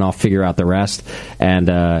solid, and I'll figure out the rest, and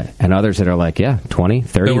others that are like, 20,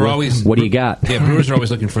 30. What do you got? Yeah, brewers are always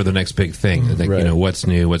looking for the next big thing. What's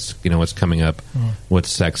new, what's coming up, what's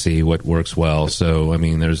sexy, what works well. So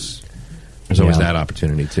there's always that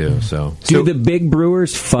opportunity too. So do the big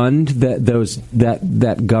brewers fund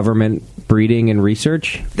that government breeding and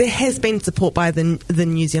research? There has been support by the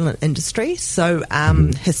New Zealand industry. So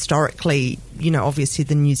historically, obviously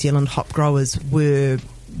the New Zealand hop growers were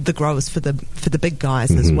the growers for the big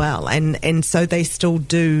guys as well, and so they still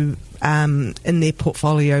do in their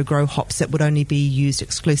portfolio grow hops that would only be used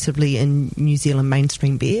exclusively in New Zealand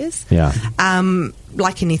mainstream beers.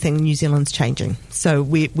 Like anything, New Zealand's changing, so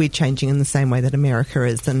we're changing in the same way that America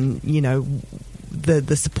is, and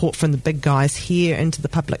the support from the big guys here into the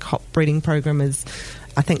public hop breeding program is,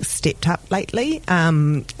 I think, stepped up lately,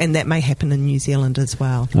 and that may happen in New Zealand as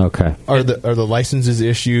well. Okay. Are the licenses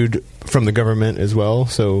issued from the government as well?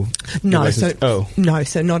 So no,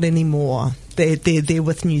 so not anymore. They're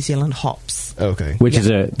with New Zealand Hops. Okay. Which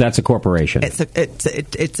is that's a corporation. It's a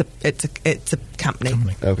company.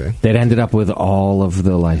 Okay. That ended up with all of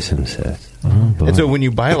the licenses. Oh, and so when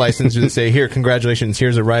you buy a license, you say, "Here, congratulations!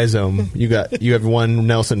 Here's a rhizome. You have one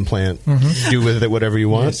Nelson plant. Do with it whatever you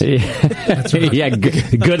want." Yes.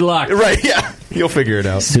 Good luck. Right? Yeah, you'll figure it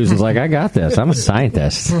out. Susan's like, "I got this. I'm a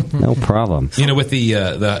scientist. No problem." With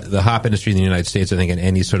the hop industry in the United States, I think in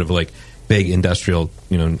any sort of like big industrial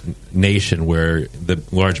nation where the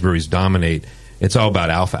large breweries dominate, it's all about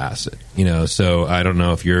alpha acid. So I don't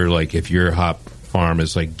know if your hop farm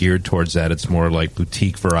is like geared towards that. It's more like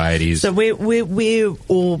boutique varieties. So we're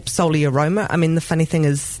all solely aroma. The funny thing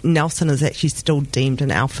is Nelson is actually still deemed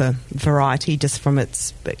an alpha variety just from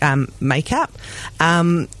its makeup,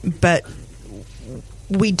 but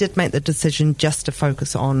we did make the decision just to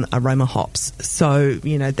focus on aroma hops. So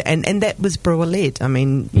and that was brewer led.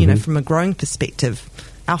 From a growing perspective,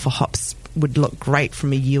 alpha hops would look great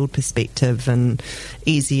from a yield perspective and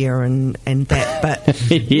easier and that, but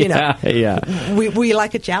we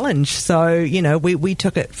like a challenge, so we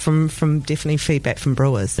took it from definitely feedback from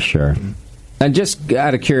brewers. Sure. And just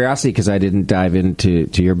out of curiosity, because I didn't dive into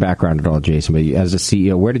your background at all, Jason, but as a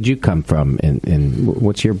CEO, where did you come from and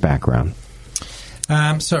what's your background?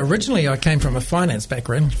 So originally I came from a finance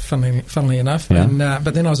background, funnily enough,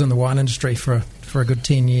 but then I was in the wine industry for a good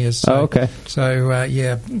 10 years. So,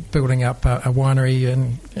 building up a winery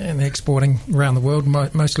and exporting around the world,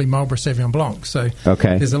 mostly Marlborough Sauvignon Blanc. So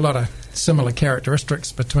there's a lot of similar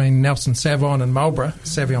characteristics between Nelson Sauvignon and Marlborough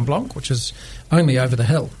Sauvignon Blanc, which is only over the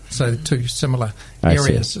hill. So two similar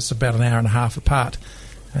areas. It's about an hour and a half apart.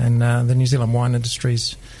 And the New Zealand wine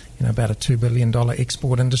industry's about a $2 billion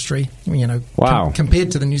export industry,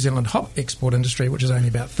 compared to the New Zealand hop export industry, which is only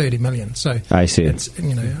about 30 million. So I see. It's,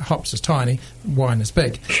 hops is tiny, wine is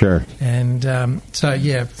big. Sure. And so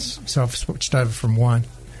I've switched over from wine.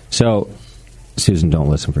 So Susan, don't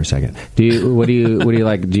listen for a second. What do you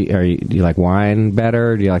like? Do you like wine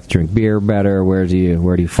better? Do you like to drink beer better? Where do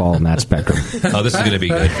you fall in that spectrum? Oh, this is going to be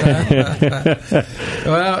good.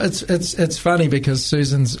 Well, it's funny because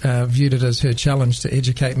Susan's viewed it as her challenge to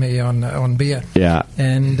educate me on beer. Yeah.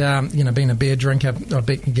 And being a beer drinker, I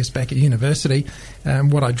guess back at university,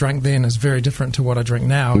 what I drank then is very different to what I drink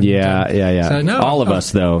now. Yeah. So no, all of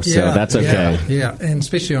us though, so that's okay. Yeah, and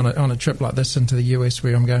especially on a trip like this into the US,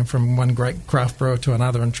 where I'm going from one great craft brewer to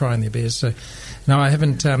another and trying their beers. So, no, I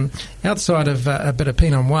haven't. Outside of a bit of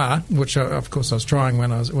Pinot Noir, which of course I was trying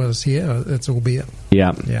when I was here, it's all beer.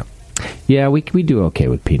 Yeah. Yeah, we do okay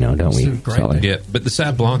with Pinot, don't we? Great. Yeah, but the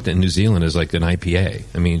Sauv Blanc in New Zealand is like an IPA.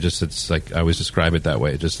 I mean, it's like I always describe it that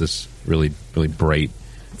way. Just this really, really bright,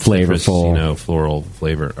 flavorful, citrus, floral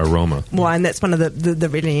flavor aroma. Well, and that's one of the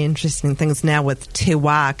really interesting things now with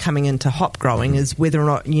terroir coming into hop growing is whether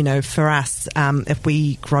or not, for us, if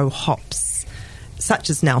we grow hops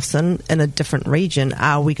such as Nelson in a different region,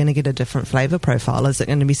 are we going to get a different flavour profile? Is it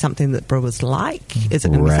going to be something that brewers like? Is it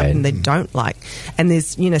going to be something they don't like? And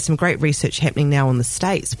there's, some great research happening now in the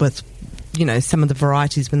States with, some of the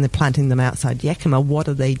varieties when they're planting them outside Yakima. What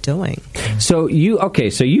are they doing? So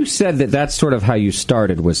you said that's sort of how you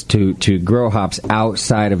started, was to grow hops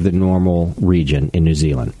outside of the normal region in New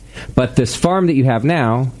Zealand. But this farm that you have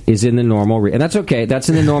now is in the normal region, and that's okay. That's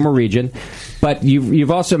in the normal region. But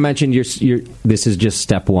you've also mentioned this is just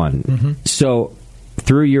step one. Mm-hmm. So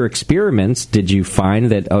through your experiments, did you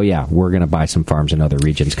find that, we're going to buy some farms in other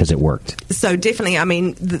regions because it worked? So definitely, I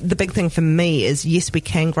mean, the big thing for me is, yes, we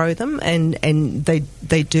can grow them, and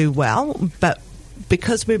they do well, but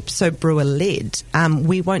because we're so brewer-led,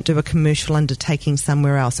 we won't do a commercial undertaking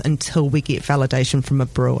somewhere else until we get validation from a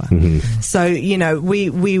brewer. Mm-hmm. So,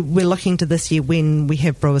 we're looking to this year when we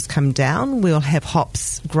have brewers come down, we'll have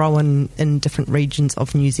hops grown in different regions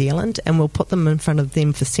of New Zealand, and we'll put them in front of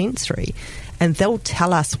them for sensory. And they'll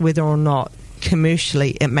tell us whether or not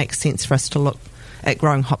commercially it makes sense for us to look at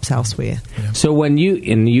growing hops elsewhere. Yeah. So when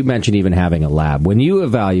you mentioned even having a lab, when you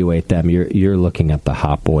evaluate them, you're looking at the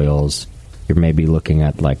hop oils, you're maybe looking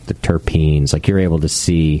at like the terpenes, like you're able to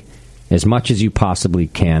see as much as you possibly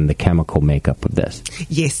can the chemical makeup of this.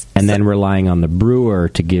 Yes. And then relying on the brewer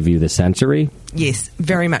to give you the sensory? Yes,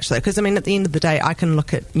 very much so. Because, I mean, at the end of the day, I can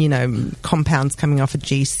look at, compounds coming off a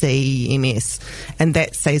GC, MS, and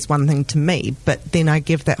that says one thing to me, but then I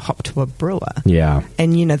give that hop to a brewer. Yeah.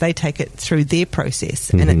 And, they take it through their process,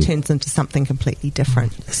 and it turns into something completely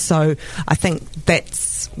different. So I think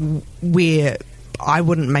that's where I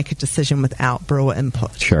wouldn't make a decision without brewer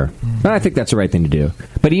input. Sure. I think that's the right thing to do.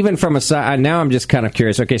 But even from a side, now I'm just kind of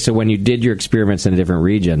curious. Okay, so when you did your experiments in different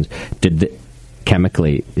regions,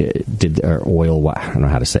 chemically, or oil, I don't know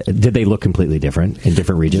how to say it, did they look completely different in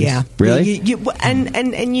different regions? Yeah. Really? And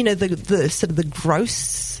the sort of the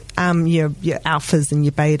gross, your alphas and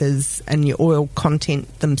your betas and your oil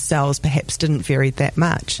content themselves perhaps didn't vary that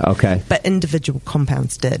much. Okay. But individual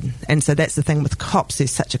compounds did. And so that's the thing with hops,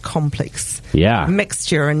 there's such a complex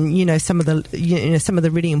mixture, and some of the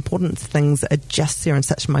really important things are just there in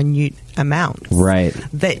such minute amounts. Right.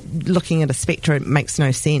 That looking at a spectrum, it makes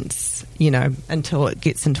no sense, until it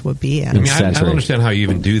gets into a beer. I mean, I don't understand how you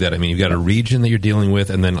even do that. I mean, you've got a region that you're dealing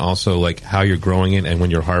with, and then also like how you're growing it and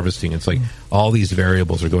when you're harvesting. It's like all these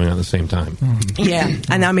variables are going on at the same time. Yeah,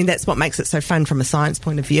 and I mean that's what makes it so fun from a science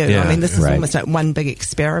point of view. Yeah. I mean, this is almost like one big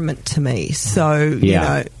experiment to me. So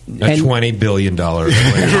a $20 billion Well,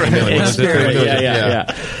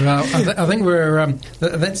 I think we're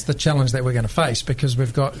that's the challenge that we're going to face, because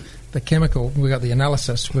we've got the chemical, we've got the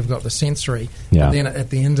analysis, we've got the sensory. Yeah. And then at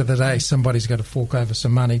the end of the day, somebody's got to fork over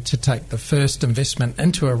some money to take the first investment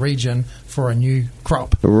into a region for a new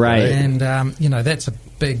crop. Right. And that's a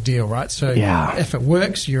big deal, right? So if it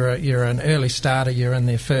works, you're an early starter, you're in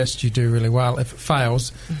there first, you do really well. If it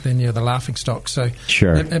fails, then you're the laughing stock. So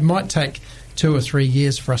sure. It might take 2 or 3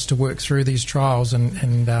 years for us to work through these trials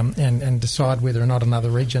and decide whether or not another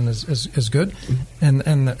region is good. And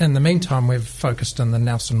in the meantime, we've focused on the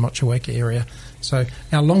Nelson Motueka area. So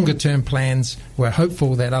our longer term plans, we're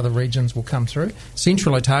hopeful that other regions will come through.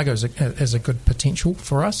 Central Otago is a good potential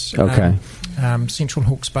for us. Okay. Central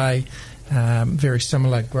Hawke's Bay, very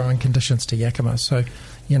similar growing conditions to Yakima. So,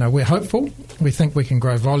 we're hopeful. We think we can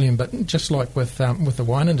grow volume, but just like with the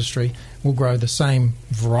wine industry, we'll grow the same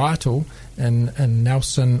varietal in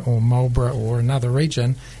Nelson or Marlborough or another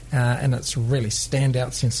region, and it's really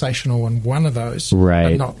standout, sensational in one of those,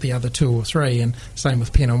 right, but not the other 2 or 3. And same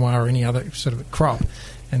with Pinot Noir or any other sort of crop.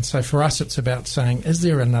 And so for us, it's about saying, is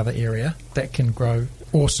there another area that can grow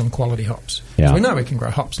awesome quality hops. Yeah. We know we can grow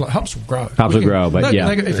hops. Like hops will grow. Hops will grow, but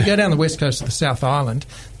if you go down the west coast of the South Island,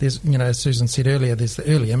 there's, as Susan said earlier, there's the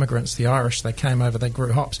early immigrants, the Irish. They came over, they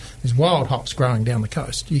grew hops. There's wild hops growing down the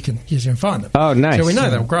coast. You can find them. Oh, nice. So we know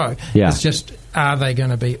they'll grow. Yeah. It's just, are they going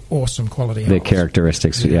to be awesome quality The hops?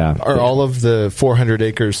 characteristics, yeah. Are all of the 400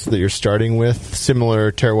 acres that you're starting with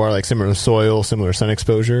similar terroir, like similar soil, similar sun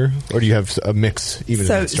exposure, or do you have a mix even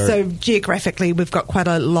at the start? So geographically, we've got quite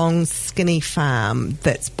a long, skinny farm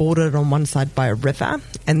that's bordered on one side by a river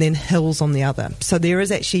and then hills on the other. So there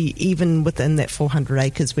is actually, even within that 400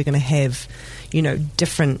 acres, we're going to have,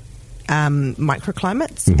 different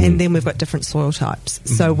microclimates, and then we've got different soil types.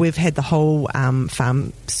 So we've had the whole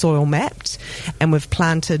farm soil mapped, and we've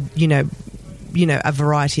planted, a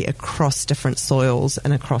variety across different soils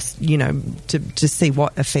and across, to see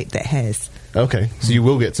what effect that has. Okay, so you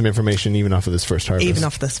will get some information even off of this first harvest. Even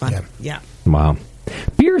off this one, yeah. Wow.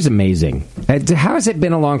 Beer is amazing. How has it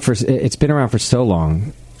been it's been around for so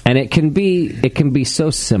long, and it can be so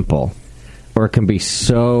simple, or it can be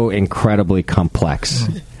so incredibly complex.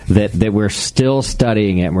 That we're still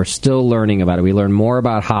studying it and we're still learning about it. We learn more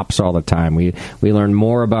about hops all the time. We learn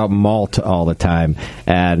more about malt all the time.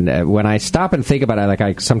 And when I stop and think about it,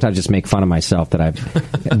 I sometimes just make fun of myself that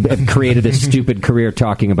I've created this stupid career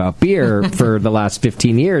talking about beer for the last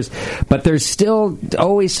 15 years. But there's still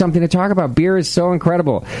always something to talk about. Beer is so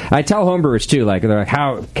incredible. I tell homebrewers too, they're like,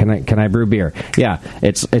 how can I brew beer? Yeah,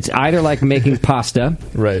 it's either like making pasta,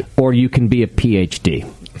 right, or you can be a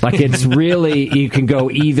PhD. Like, it's really, you can go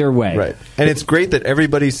either way. Right. And it's great that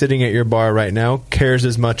everybody sitting at your bar right now cares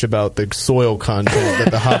as much about the soil content that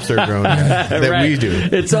the hops are grown at that we do.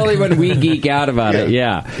 It's only when we geek out about it,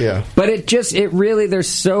 yeah. But it really, there's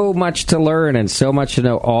so much to learn and so much to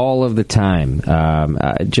know all of the time.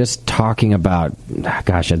 Just talking about,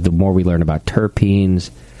 the more we learn about terpenes.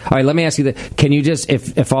 All right, let me ask you this. Can you just,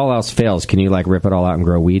 if all else fails, can you rip it all out and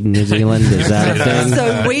grow weed in New Zealand? Is that a thing?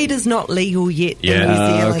 So weed is not legal yet in New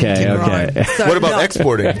Zealand. Okay. So what about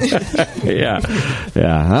exporting? Yeah.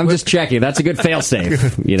 I'm just checking. That's a good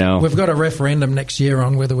fail-safe, We've got a referendum next year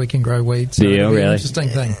on whether we can grow weed. So do you really? Interesting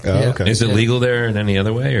thing. Okay. Is it legal there in any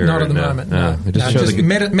other way? Or not at the moment, no.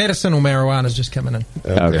 Medicinal marijuana is just coming in.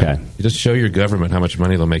 Okay. You just show your government how much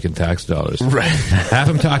money they'll make in tax dollars. Right. Have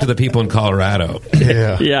them talk to the people in Colorado.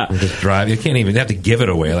 Yeah. Just drive. You can't even have to give it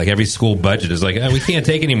away. Like every school budget is like, we can't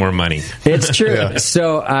take any more money. It's true.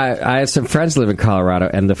 So I have some friends live in Colorado,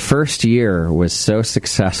 and the first year was so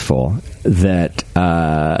successful that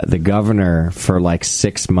the governor for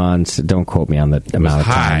 6 months, don't quote me on the amount of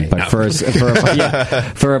time, but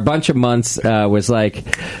for a bunch of months was like,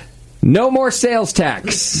 no more sales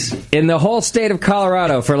tax in the whole state of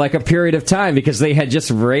Colorado for a period of time because they had just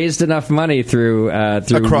raised enough money through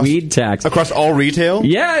weed tax. Across all retail?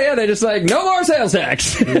 Yeah, they're just like, no more sales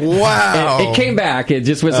tax. Wow. It came back. It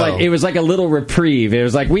just was it was like a little reprieve. It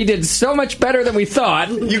was like, we did so much better than we thought.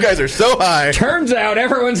 You guys are so high. Turns out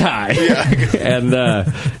everyone's high. Yeah. And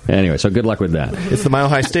anyway, so good luck with that. It's the Mile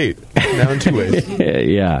High State. Now in two ways.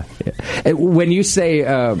 Yeah. When you say,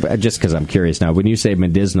 just because I'm curious now, when you say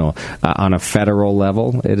medicinal, on a federal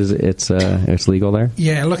level, it's legal there?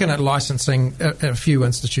 Yeah, looking at licensing a few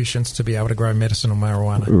institutions to be able to grow medicinal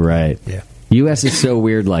marijuana. Right. Yeah. U.S. is so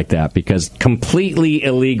weird like that because completely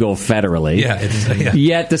illegal federally,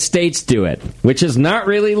 yet the states do it, which is not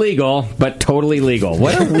really legal, but totally legal.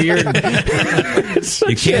 What a weird...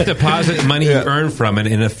 You can't deposit money you earn from it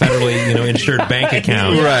in a federally insured bank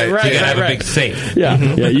account. Right. You gotta have a big safe. Yeah,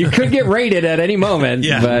 you could get raided at any moment,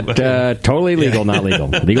 but totally legal, not legal.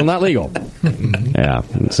 Legal, not legal. Yeah,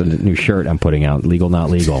 it's a new shirt I'm putting out. Legal, not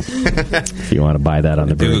legal. If you want to buy that on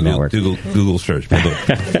the Brewing Network. Google search.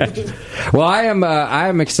 Well, I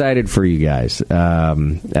am excited for you guys.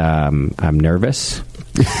 I'm nervous.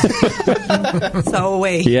 So are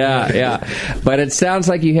we. Yeah. But it sounds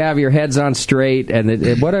like you have your heads on straight,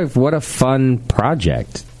 and what a fun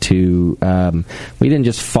project. We didn't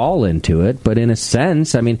just fall into it, but in a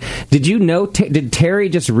sense, did you know? Did Terry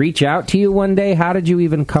just reach out to you one day? How did you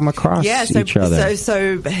even come across each other?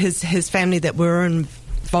 So his family that were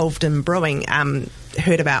involved in brewing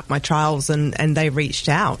heard about my trials and they reached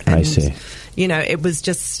out. And, I see. It was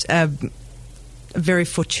just a very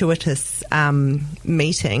fortuitous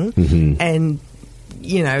meeting, and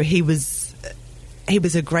he was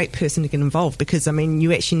a great person to get involved because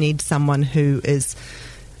you actually need someone who is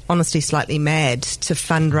Honestly Slightly Mad to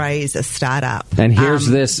fundraise a startup. And here's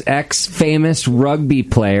this ex-famous rugby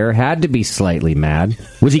player, had to be slightly mad.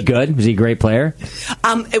 Was he good? Was he a great player?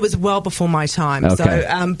 It was well before my time. Okay.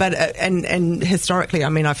 So, but and historically, I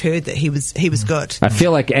mean, I've heard that he was good. I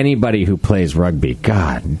feel like anybody who plays rugby,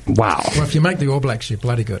 God, wow. Well, if you make the All Blacks, you're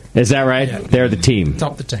bloody good. Is that right? Yeah. They're the team.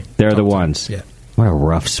 Top the team. They're Top the team. ones. Yeah. What a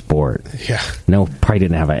rough sport. Yeah. No, probably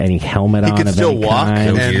didn't have any helmet on. He could of still any walk,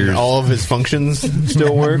 kind. and all of his functions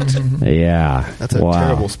still worked. Yeah, That's a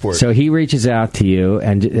terrible sport. So he reaches out to you,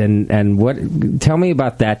 and what? Tell me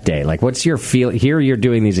about that day. Like, what's your feel? Here, you're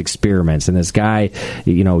doing these experiments, and this guy,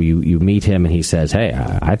 you meet him, and he says, "Hey,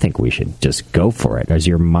 I think we should just go for it." Is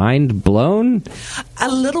your mind blown?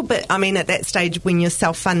 A little bit. I mean, at that stage when you're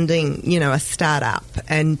self-funding, a startup,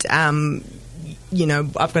 and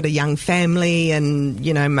I've got a young family, and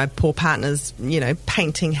my poor partner's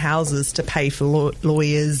painting houses to pay for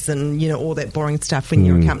lawyers, and all that boring stuff when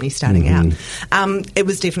you're a company starting out. It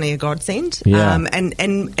was definitely a godsend,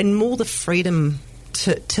 and more the freedom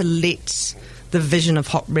to let the vision of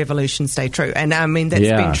Hop Revolution stay true. And I mean, that's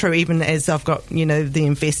been true even as I've got, the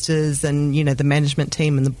investors and, the management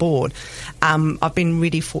team and the board. I've been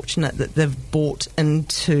really fortunate that they've bought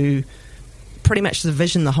into pretty much the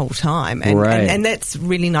vision the whole time. And that's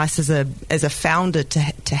really nice as a founder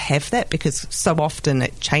to have that, because so often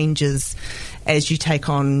it changes as you take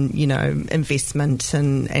on, investment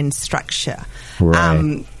and structure.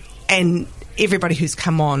 Right. And everybody who's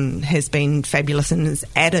come on has been fabulous and has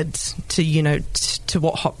added to to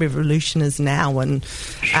what Hop Revolution is now, and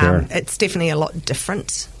it's definitely a lot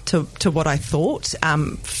different to what I thought.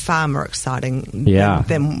 Far more exciting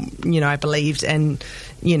than I believed, and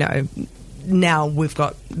now we've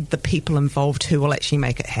got the people involved who will actually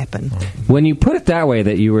make it happen. When you put it that way,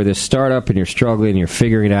 that you were this startup and you're struggling, you're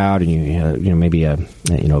figuring it out, and you maybe a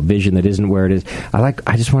vision that isn't where it is.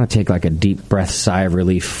 I just want to take like a deep breath, sigh of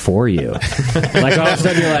relief for you. Like all of a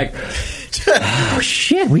sudden you're like, oh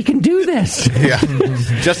shit, we can do this. Yeah,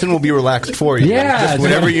 Justin will be relaxed for you. Yeah, just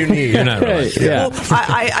whatever you need. You're not relaxed. Yeah. Well,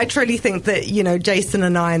 I truly think that Jason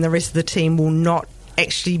and I and the rest of the team will not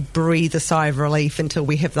actually breathe a sigh of relief until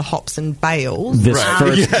we have the hops and bales. This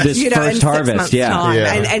first harvest,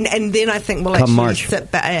 and then I think we'll actually sit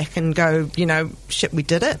back and go, shit, we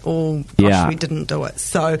did it, or gosh, we didn't do it.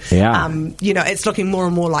 So, it's looking more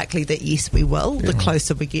and more likely that yes, we will. The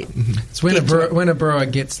closer we get. It's when a brewer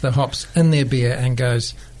gets the hops in their beer and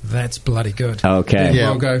goes, "That's bloody good." Okay,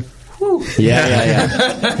 we'll go.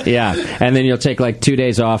 Yeah. And then you'll take like 2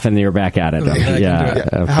 days off, and you're back at it.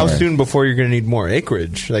 How soon before you're going to need more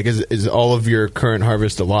acreage? Like, is all of your current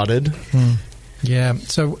harvest allotted? Yeah.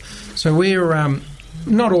 So we're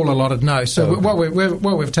not all allotted. No. So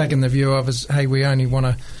what we've taken the view of is, hey, we don't want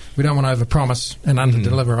to overpromise and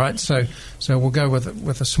underdeliver, right? So we'll go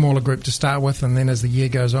with a smaller group to start with, and then as the year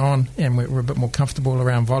goes on, and we're a bit more comfortable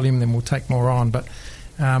around volume, then we'll take more on. But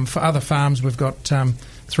for other farms, we've got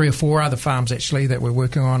 3 or 4 other farms actually that we're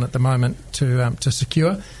working on at the moment to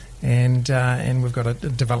secure, and we've got a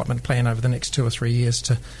development plan over the next 2 or 3 years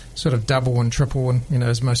to sort of double and triple, and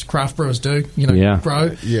as most craft brewers do,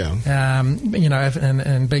 grow,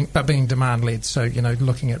 being demand led. So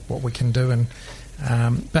looking at what we can do, and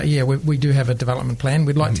we do have a development plan.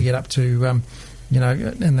 We'd like to get up to in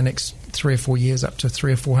the next 3 or 4 years, up to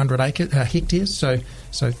 300 or 400 hectares. So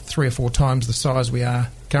 3 or 4 times the size we are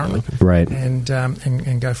currently, right? And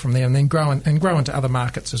go from there, and then grow into other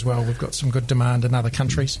markets as well. We've got some good demand in other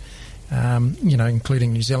countries,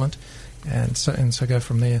 including New Zealand, and so go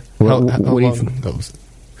from there. How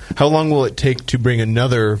long will it take to bring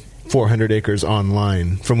another 400 acres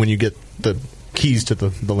online from when you get the keys to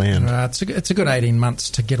the land? It's a good 18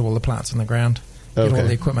 months to get all the plants in the ground. Get all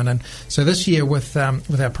the equipment in. So this year with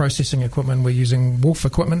our processing equipment, we're using Wolf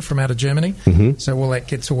equipment from out of Germany. So all that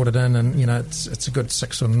gets ordered in, and it's a good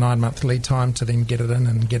 6 or 9 month lead time to then get it in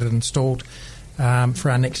and get it installed. For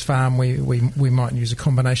our next farm, we might use a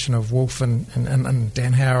combination of Wolf and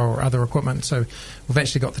Danhauer or other equipment. So we've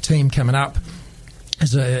actually got the team coming up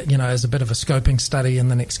as a bit of a scoping study in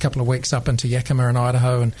the next couple of weeks up into Yakima in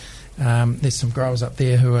Idaho, and there's some growers up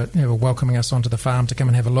there who are welcoming us onto the farm to come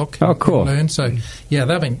and have a look. Oh, cool! And learn. So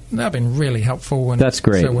they've been really helpful. And that's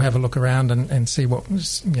great. So we'll have a look around and see what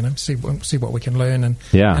see what we can learn, and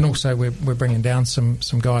also we're bringing down some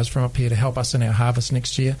guys from up here to help us in our harvest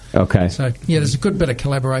next year. Okay. So there's a good bit of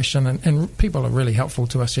collaboration, and people are really helpful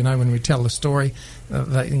to us. When we tell the story,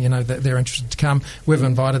 that they're interested to come. We've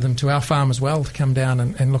invited them to our farm as well to come down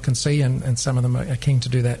and look and see, and some of them are keen to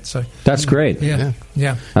do that. So that's great. Yeah.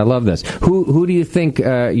 I love that. this. Who do you think?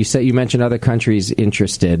 You mentioned other countries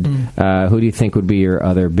interested. Who do you think would be your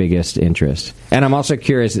other biggest interest? And I'm also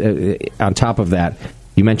curious. On top of that,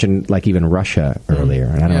 you mentioned like even Russia earlier.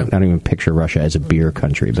 And I don't even picture Russia as a beer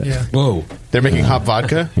country, but whoa, they're making hop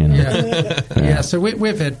vodka. Yeah. So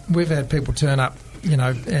we've had people turn up.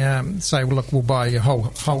 Say, well, look, we'll buy your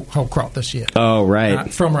whole crop this year. Oh,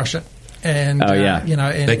 right, from Russia. And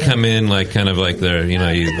and they come in like kind of like they're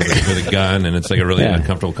with a gun, and it's like a really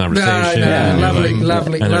uncomfortable conversation.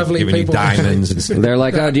 Lovely giving people. You diamonds. They're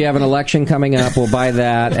like, oh, do you have an election coming up? We'll buy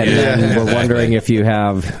that, and then we're wondering if you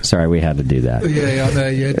have. Sorry, we had to do that. Yeah, I know.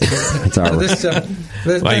 Yeah, it's all right.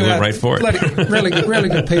 Well, you went right for it. Really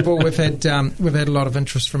good people. We've had a lot of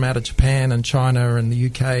interest from out of Japan and China and the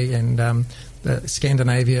UK and.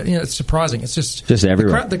 Scandinavia, it's surprising. It's just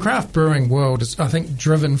everywhere. The craft brewing world is, I think,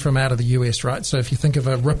 driven from out of the US, right? So if you think of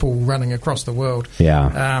a ripple running across the world,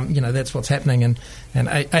 that's what's happening. And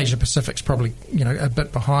Asia Pacific's probably a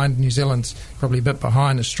bit behind. New Zealand's probably a bit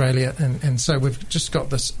behind Australia, and so we've just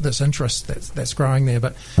got this interest that's growing there.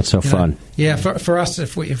 But that's so fun. Yeah, for us,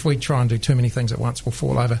 if we try and do too many things at once, we'll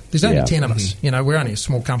fall over. There's only 10 of us. We're only a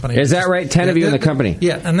small company. Is that right? 10 of you in the company?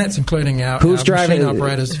 Yeah, and that's including our driving machine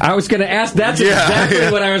operators. I was going to ask. That's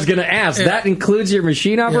exactly what I was going to ask. Yeah. That includes your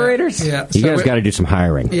machine operators? Yeah. You guys got to do some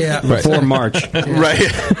hiring before March. Right.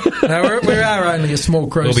 No, we are only a small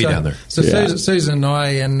crew. We'll be down there. So Susan and I,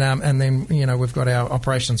 and then we've got our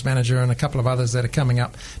operations manager and a couple of others that are coming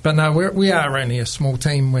up. But no, we are only a small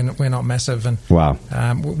team. We're not massive, and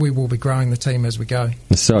we will be growing the team as we go.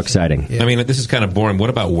 It's so exciting. Yeah. I mean, this is kind of boring. What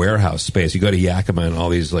about warehouse space? You go to Yakima, and all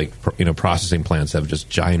these processing plants have just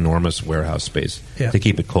ginormous warehouse space to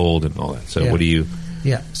keep it cold and all that. So what do you?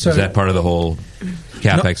 Yeah. So is that part of the whole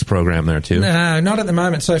CapEx program there too? No, not at the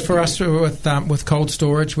moment. So for us, with cold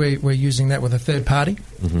storage, we're using that with a third party,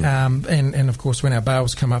 and of course when our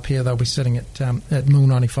bales come up here, they'll be sitting at Mill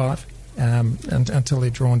 95 until they're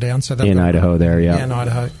drawn down. So in Idaho, in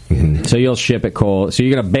Idaho. Mm-hmm. So you'll ship it cold. So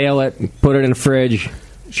you're going to bale it, put it in the fridge,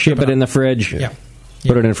 ship it in the fridge. Yeah.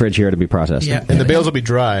 Put it in the fridge here to be processed. Yeah. And the bales will be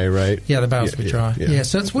dry, right? Yeah, the bales will be dry. Yeah.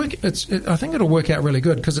 So I think it'll work out really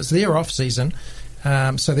good because it's their off season.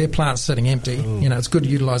 So their plant's sitting empty. It's good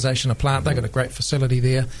utilisation of plant. They've got a great facility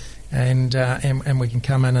there, and we can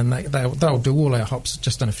come in and they'll do all our hops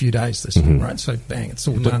just in a few days this year, right? So bang, it's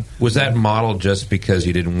all done. Was that model just because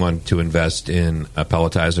you didn't want to invest in a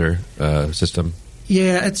pelletizer system?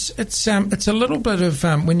 Yeah, it's a little bit of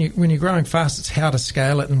when you're growing fast, it's how to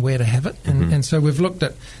scale it and where to have it, and so we've looked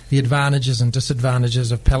at the advantages and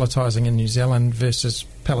disadvantages of pelletizing in New Zealand versus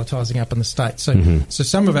pelletizing up in the States. So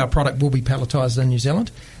some of our product will be pelletized in New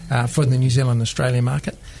Zealand for the New Zealand Australia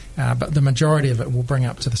market, but the majority of it will bring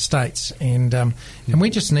up to the States, and we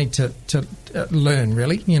just need to learn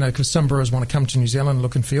really, because some brewers want to come to New Zealand,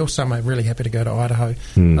 look and feel. Some are really happy to go to Idaho.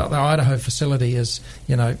 The Idaho facility is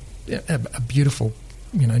a beautiful,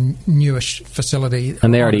 newish facility,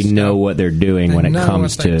 and they already know what they're doing when it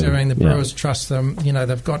comes to. The brewers trust them.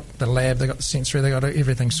 They've got the lab, they've got the sensory, they've got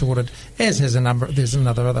everything sorted. As has there's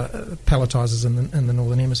other pelletizers in the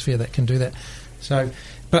northern hemisphere that can do that. So,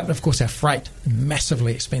 but of course our freight is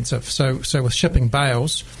massively expensive. So with shipping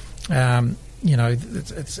bales. It's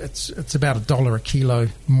about $1 a kilo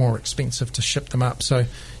more expensive to ship them up. So,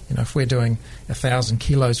 if we're doing 1,000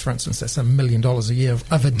 kilos, for instance, that's $1 million a year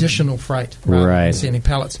of additional freight rather than sending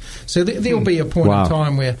pallets. So there'll be a point in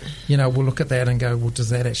time where we'll look at that and go, well, does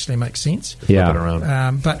that actually make sense?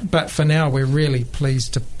 Yeah. But for now, we're really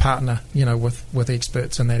pleased to partner, with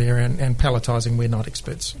experts in that area, and pelletizing, we're not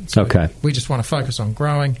experts. So we just want to focus on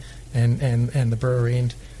growing and the brewery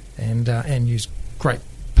end and use great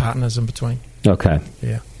partners in between. Okay.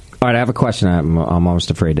 Yeah. All right, I have a question I'm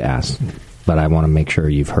almost afraid to ask, but I want to make sure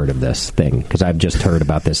you've heard of this thing, because I've just heard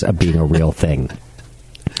about this being a real thing.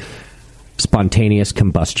 Spontaneous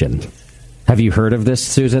combustion. Have you heard of this,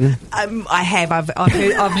 Susan? I have. I've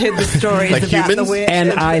heard the stories like about humans? the weird.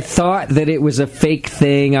 And I thought that it was a fake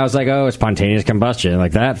thing. I was like, oh, spontaneous combustion.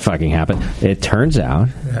 Like, that fucking happened. It turns out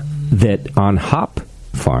that on hop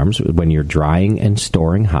farms, when you're drying and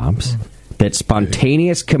storing hops, that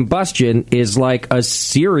spontaneous combustion is like a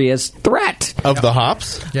serious threat of the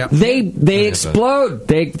hops. Yeah, they explode.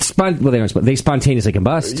 They don't explode. They spontaneously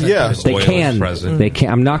combust. Yeah, they can. They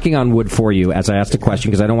can. I'm knocking on wood for you as I ask the question,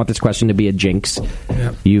 because I don't want this question to be a jinx.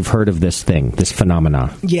 Yeah. You've heard of this thing, this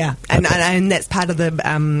phenomena. Yeah, and that's part of the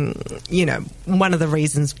one of the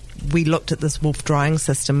reasons we looked at this wolf drying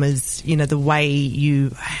system is, the way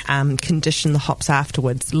you condition the hops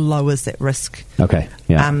afterwards lowers that risk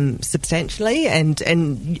substantially. And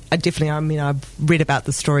definitely, I've read about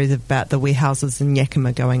the stories about the warehouses in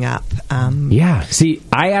Yakima going up. See,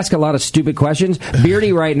 I ask a lot of stupid questions.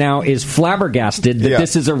 Beardy right now is flabbergasted that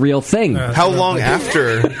this is a real thing. How long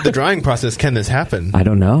after the drying process can this happen? I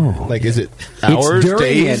don't know. Like, is it hours,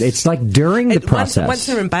 days? It's like during the process. Once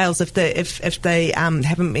they're in bales, if they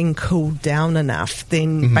haven't been cooled down enough,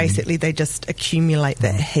 then basically they just accumulate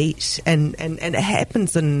that heat, and it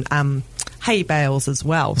happens in hay bales as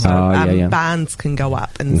well. So barns can go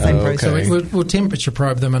up in the same process. So we'll temperature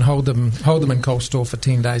probe them and hold them in cold store for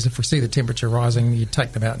 10 days. If we see the temperature rising, you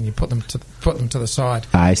take them out and you put them to the side.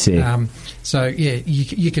 I see. So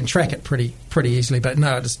you can track it pretty easily. But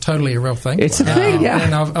no, it's totally a real thing. It's a thing, yeah.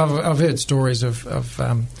 And I've heard stories of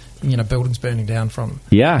buildings burning down from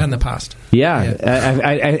in the past.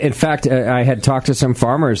 In fact, I had talked to some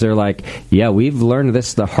farmers. They're like, we've learned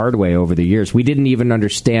this the hard way over the years. We didn't even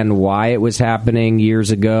understand why it was happening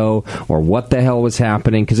years ago or what the hell was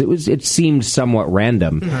happening, because it seemed somewhat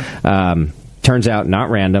random. Turns out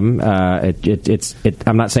not random.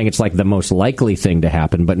 I'm not saying it's like the most likely thing to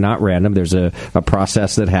happen, but not random. There's a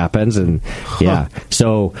process that happens, and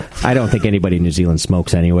So I don't think anybody in New Zealand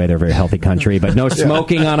smokes anyway. They're a very healthy country, but no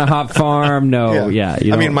smoking on a hop farm. No,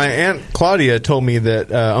 my Aunt Claudia told me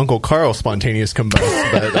that Uncle Carl spontaneous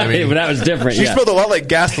combust, but but that was different. She smelled a lot like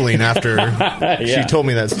gasoline after she told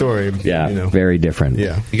me that story. Very different.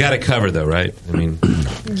 You got it covered though, right? You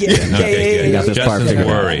got this part figured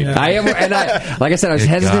out. Worried. I am, and like I said, I was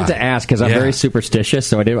hesitant to ask because I'm very superstitious,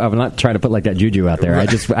 so I'm not trying to put like that juju out there.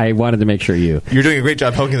 I wanted to make sure you're doing a great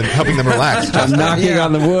job helping them relax. I'm knocking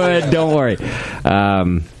on the wood. Don't worry.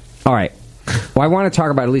 All right. Well, I want to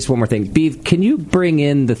talk about at least one more thing. Beef, can you bring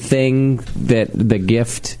in the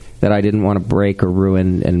gift that I didn't want to break or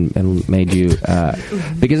ruin and made you...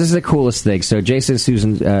 because this is the coolest thing. So Jason and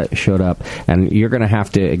Susan showed up, and you're going to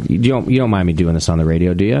have to... You don't mind me doing this on the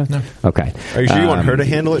radio, do you? No. Okay. Are you sure you want her to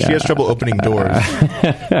handle it? She has trouble opening doors.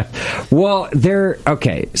 Well,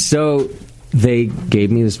 okay, so... They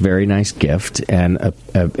gave me this very nice gift, and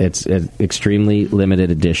it's an extremely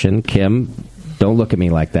limited edition. Kim, don't look at me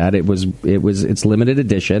like that. It's limited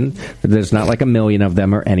edition. There's not like a million of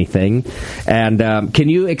them or anything. And can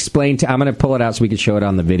you explain I'm going to pull it out so we can show it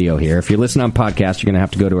on the video here. If you're listening on podcast, you're going to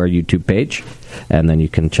have to go to our YouTube page, and then you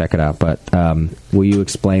can check it out. But will you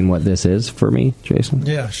explain what this is for me, Jason?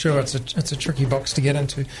 Yeah, sure. It's a tricky box to get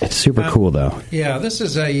into. It's super cool, though. Yeah, this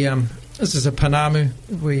is a Panamu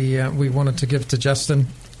we wanted to give to Justin,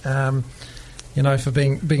 for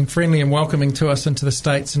being friendly and welcoming to us into the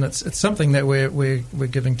States, and it's something that we're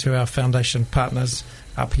giving to our foundation partners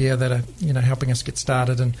up here that are helping us get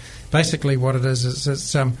started. And basically, what it is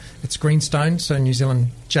it's greenstone, so New Zealand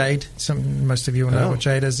jade. Most of you will know what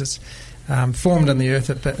jade is. It's formed in the earth,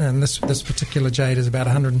 and this particular jade is about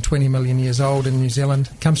 120 million years old in New Zealand.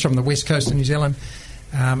 It comes from the west coast of New Zealand,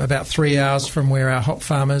 about 3 hours from where our hop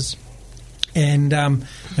farm is. And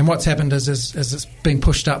what's happened is it's been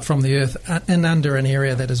pushed up from the earth and under an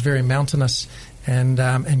area that is very mountainous and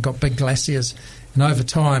got big glaciers. And over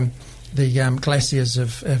time, the glaciers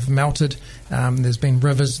have melted. There's been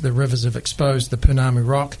rivers. The rivers have exposed the Panamu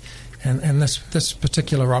rock, and this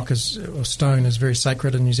particular rock or stone is very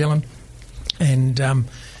sacred in New Zealand. And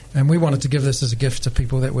we wanted to give this as a gift to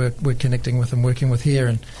people that we're connecting with and working with here.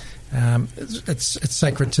 And it's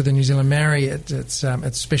sacred to the New Zealand Maori. It's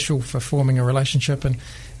special for forming a relationship, and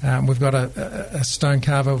we've got a stone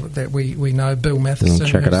carver that we know, Bill Matheson.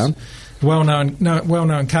 Check it out.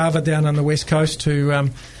 Well-known carver down on the west coast who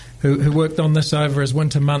worked on this over his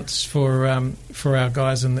winter months for our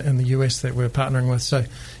guys in the US that we're partnering with. So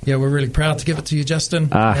we're really proud to give it to you,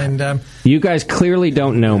 Justin. And you guys clearly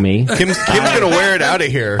don't know me. Kim's going to wear it out of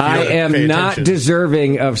here. I am not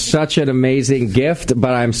deserving of such an amazing gift,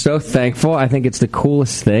 but I'm so thankful. I think it's the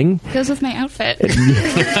coolest thing. Goes with my outfit.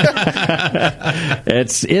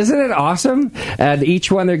 Isn't it awesome? And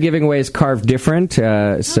each one they're giving away is carved different.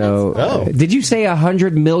 Did you say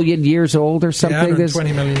 100 million years old or something?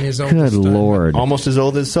 120 million years old. Good Lord. Almost as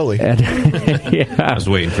old as Sully. I was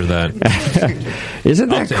waiting for that. Isn't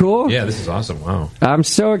that cool? Yeah, this is awesome. Wow. I'm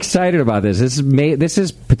so excited about this. This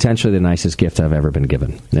is potentially the nicest gift I've ever been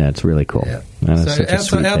given. Yeah, it's really cool. Yeah.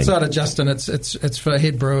 So outside of Justin, it's for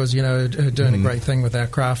head brewers, who are doing a great thing with our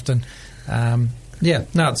craft, and Yeah,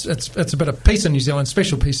 no, it's a bit of peace in New Zealand,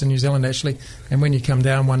 special peace in New Zealand actually. And when you come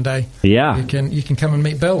down one day, yeah, you can come and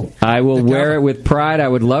meet Bill. I will wear it with pride. I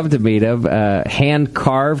would love to meet him. Hand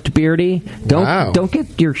carved beardy. Don't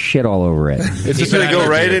get your shit all over it. It's just going to go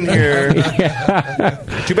right in here.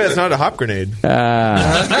 Too bad it's not a hop grenade.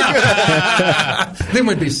 Then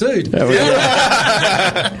we'd be sued. There'd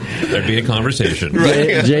be a conversation.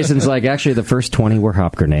 Right. Jason's like, actually, the first 20 were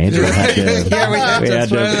hop grenades. We had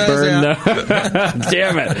to burn them.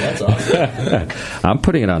 Damn it. That's awesome. I'm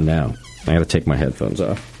putting it on now. I got to take my headphones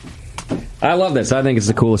off. I love this. I think it's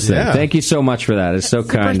the coolest thing. Thank you so much for that. It's so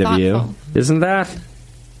kind of you. Isn't that?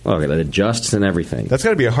 Look, it adjusts and everything. That's got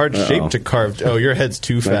to be a hard shape to carve. Oh, your head's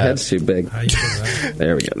too fat. My head's too big.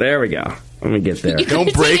 There we go. There we go. Let me get there.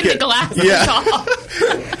 Don't break it. The glasses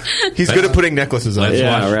off. He's good at putting necklaces on.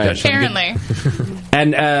 Yeah, right. Apparently.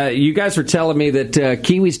 And you guys were telling me that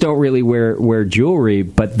Kiwis don't really wear jewelry,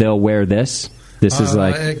 but they'll wear this. This is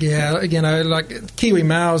like like Kiwi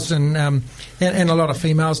males and a lot of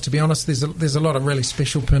females. To be honest, there's a lot of really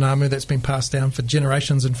special pounamu that's been passed down for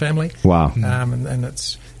generations in family. Wow. And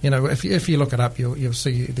it's if you look it up, you'll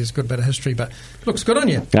see there's a good bit of history. But it looks good on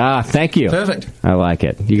you. Thank you. Perfect. I like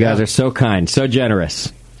it. You guys are so kind, so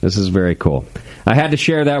generous. This is very cool. I had to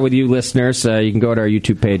share that with you listeners. You can go to our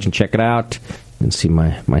YouTube page and check it out and see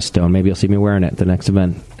my stone. Maybe you'll see me wearing it at the next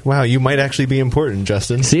event. Wow, you might actually be important,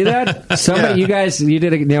 Justin. See that? Somebody, you guys, you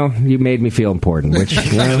did it. You made me feel important. Which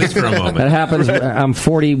at least for a moment. That happens. I'm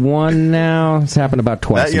 41 now. It's happened about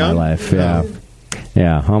twice in my life. Yeah.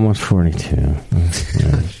 Yeah, almost 42.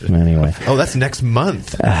 Anyway. Oh, that's next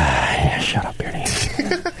month. Shut up, Beardy.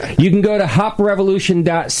 You can go to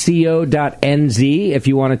hoprevolution.co.nz if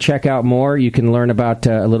you want to check out more. You can learn about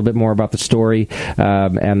a little bit more about the story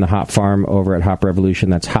and the hop farm over at Hop Revolution.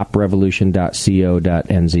 That's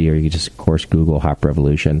hoprevolution.co.nz, or you can just, of course, Google Hop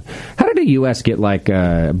Revolution. How did the U.S. get like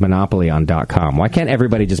a monopoly on .com? Why can't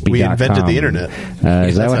everybody just be We .com? invented the internet.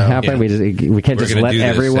 Is that what happened? Yeah. We can't just let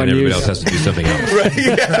everyone use. Everybody else has to do something else. Right,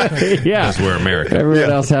 yeah. Because we're America.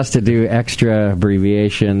 Everyone else has to do extra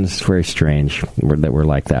abbreviations. It's very strange that we're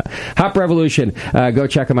like that. Hop Revolution. Go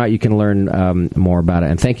check them out. You can learn more about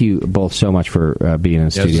it. And thank you both so much for being in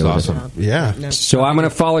the studio. That's awesome. Yeah. So I'm going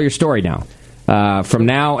to follow your story now. From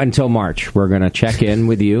now until March, we're going to check in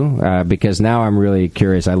with you because now I'm really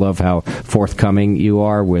curious. I love how forthcoming you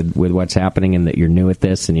are with what's happening and that you're new at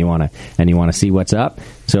this and you want to see what's up.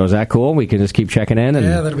 So is that cool? We can just keep checking in. And,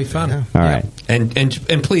 that'll be fun. All right.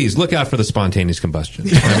 And please look out for the spontaneous combustion.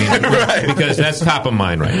 I mean, right. Because that's top of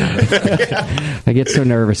mind right now. I get so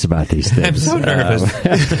nervous about these things. I'm so nervous.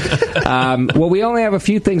 Well, we only have a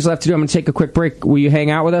few things left to do. I'm going to take a quick break. Will you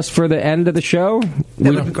hang out with us for the end of the show?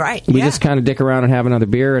 That would be great. We just kind of dick around and have another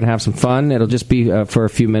beer and have some fun. It'll just be for a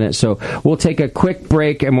few minutes. So we'll take a quick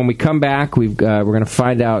break, and when we come back, we're going to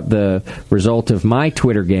find out the result of my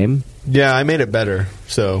Twitter game. Yeah, I made it better.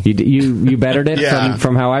 So you bettered it yeah.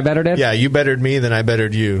 from how I bettered it? Yeah, you bettered me, then I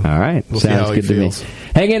bettered you. All right. We'll Sounds see how good to me.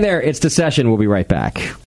 Hang in there. It's The Session. We'll be right back.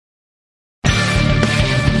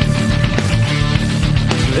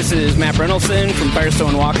 This is Matt Brynolfson from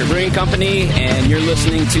Firestone Walker Brewing Company, and you're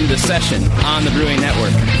listening to The Session on the Brewing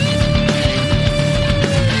Network.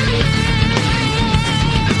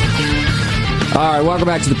 All right, welcome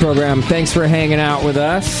back to the program. Thanks for hanging out with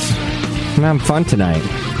us. I'm having fun tonight.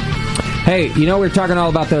 Hey, we were talking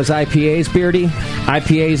all about those IPAs, Beardy?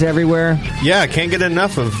 IPAs everywhere? Yeah, can't get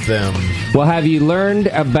enough of them. Well, have you learned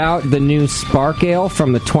about the new Spark Ale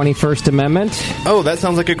from the 21st Amendment? Oh, that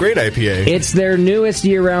sounds like a great IPA. It's their newest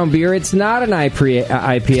year-round beer. It's not an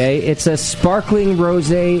IPA. It's a sparkling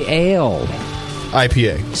rosé ale.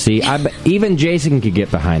 IPA. See, even Jason could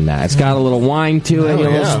get behind that. It's got a little wine to it, a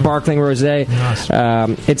little sparkling rosé.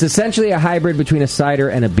 It's essentially a hybrid between a cider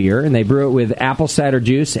and a beer, and they brew it with apple cider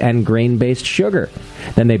juice and grain-based sugar.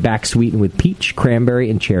 Then they back sweeten with peach, cranberry,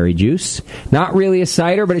 and cherry juice. Not really a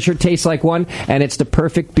cider, but it sure tastes like one, and it's the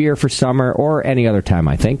perfect beer for summer or any other time,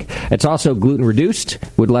 I think. It's also gluten-reduced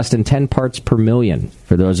with less than 10 parts per million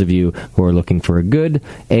for those of you who are looking for a good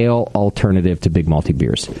ale alternative to big malty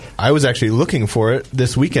beers. I was actually looking for it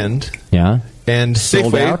this weekend. Yeah? And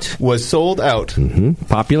Sold Safeway out? was sold out. Mm-hmm.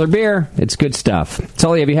 Popular beer. It's good stuff.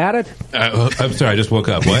 Tully, have you had it? I'm sorry, I just woke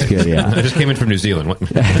up. What? It's good, yeah. I just came in from New Zealand. What? Go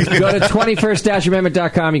to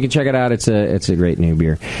 21st-amendment.com. You can check it out. It's a great new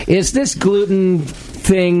beer. Is this gluten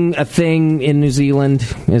thing a thing in New Zealand?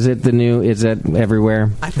 Is it is it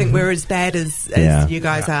everywhere? I think we're as bad as you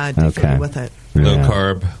guys are definitely with it. Low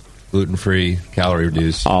carb, gluten-free, calorie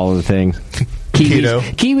reduced. All of the things.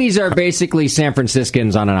 Kiwis are basically San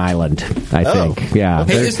Franciscans on an island, I think. Yeah.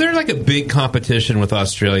 Hey, is there like a big competition with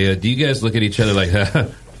Australia? Do you guys look at each other like,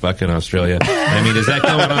 fucking Australia? I mean, is that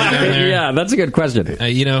going on down there? Yeah, that's a good question.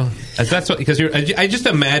 That's what, because I just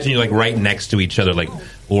imagine you're like right next to each other, like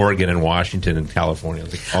Oregon and Washington and California,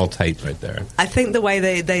 like all tight right there. I think the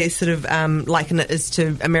way they sort of liken it is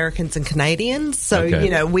to Americans and Canadians. So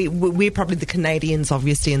we're probably the Canadians,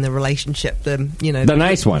 obviously, in the relationship. The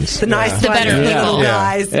nice ones, the nice, the better people,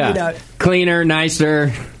 guys. Yeah. Cleaner,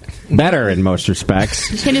 nicer. Better in most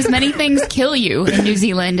respects. Can as many things kill you in New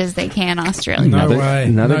Zealand as they can Australia? No way.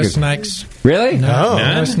 No snakes. Really?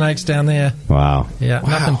 No snakes down there. Wow. Yeah,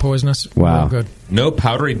 nothing poisonous. Wow. All good. No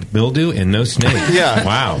powdery mildew and no snakes. Yeah.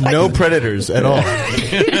 Wow. No predators at all.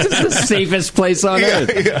 It's the safest place on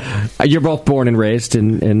earth. You're both born and raised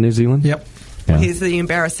in New Zealand? Yep. Yeah. Here's the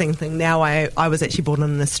embarrassing thing. Now I was actually born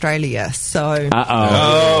in Australia, so...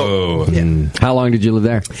 How long did you live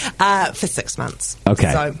there? For 6 months.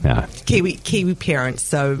 Okay. So Kiwi parents,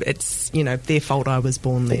 so it's their fault I was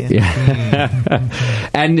born there. Yeah.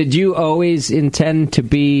 And did you always intend to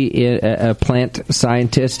be a plant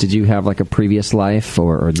scientist? Did you have like a previous life,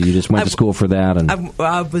 or you just went to school for that? And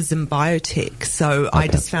I was in biotech, so I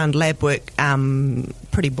just found lab work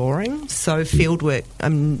pretty boring. So field work,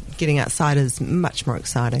 getting outside is much more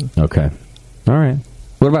exciting. Okay. All right.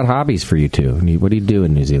 What about hobbies for you two? What do you do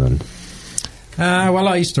in New Zealand? Well,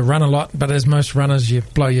 I used to run a lot, but as most runners, you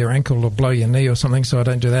blow your ankle or blow your knee or something, so I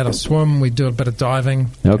don't do that. I swim. We do a bit of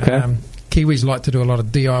diving. Okay. Kiwis like to do a lot of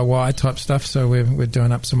DIY type stuff, so we're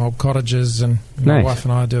doing up some old cottages, and my wife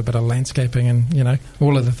and I do a bit of landscaping and,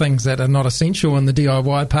 all of the things that are not essential in the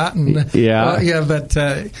DIY part. And,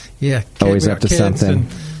 always up to something. And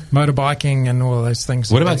motorbiking and all of those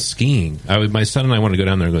things. What about skiing? My son and I want to go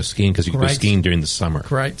down there and go skiing because you can go skiing during the summer.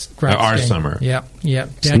 Great our skiing. summer. Yeah.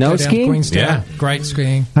 Snow skiing? Queenstown. Yeah. Great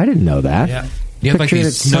skiing. I didn't know that. Yeah. You have like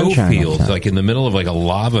these snow fields, like in the middle of like a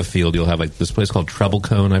lava field. You'll have like this place called Treble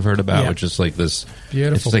Cone I've heard about, which is like this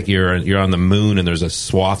beautiful. It's like you're on the moon and there's a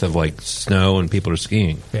swath of like snow and people are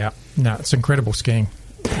skiing. Yeah, no, it's incredible skiing.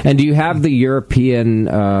 And do you have the European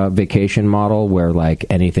vacation model where like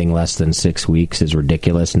anything less than 6 weeks is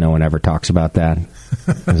ridiculous? No one ever talks about that.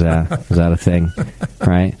 Is that a thing?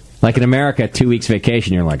 Right. Like in America, 2 weeks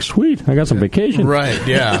vacation, you're like, sweet, I got some vacation. Right,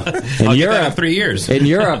 yeah. In Europe, 3 years. In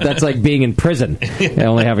Europe, that's like being in prison and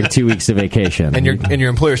only having 2 weeks of vacation. And your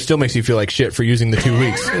employer still makes you feel like shit for using the 2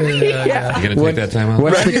 weeks. Yeah. You going to take that time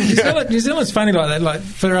out? New Zealand's funny like that. Like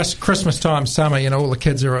for us, Christmas time, summer, all the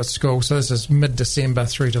kids are at school, so this is mid-December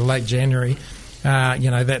through to late January.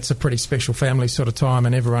 That's a pretty special family sort of time,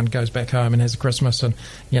 and everyone goes back home and has a Christmas, and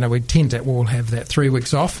we tend to all have that 3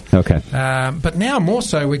 weeks off. Okay. But now more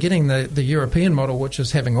so, we're getting the European model, which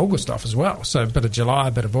is having August off as well. So a bit of July,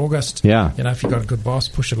 a bit of August. Yeah. If you've got a good boss,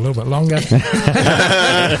 push it a little bit longer.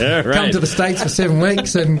 Come to the States for 7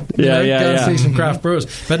 weeks and go and see some craft brewers.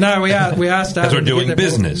 But no, we are starting. Because we're doing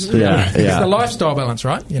business. It's the lifestyle balance,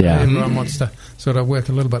 right? Everyone wants to sort of work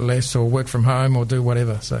a little bit less or work from home or do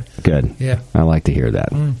whatever. So good. Yeah. I like to hear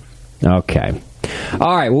that. Okay.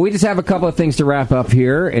 All right. Well, we just have a couple of things to wrap up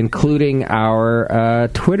here, including our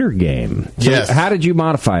Twitter game. So yes. How did you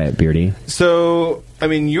modify it, Beardy? So,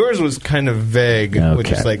 yours was kind of vague,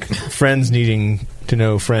 which is like friends needing to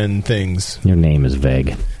know friend things. Your name is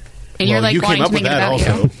vague. And you're like you came up with that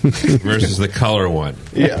also. Versus the color one.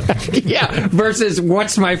 Yeah. Yeah. Versus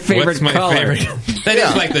what's my favorite color? That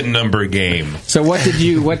is like the number game. So what did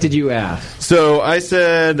you ask? So I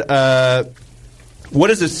said, what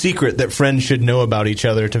is a secret that friends should know about each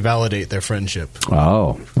other to validate their friendship?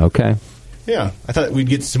 Oh, okay. Yeah, I thought we'd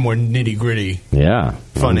get some more nitty-gritty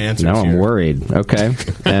fun answers Now I'm here. worried. Okay.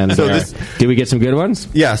 And so did we get some good ones?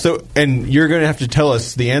 Yeah, and you're going to have to tell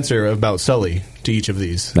us the answer about Sully to each of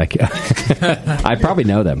these. I probably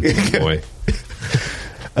know them. Boy.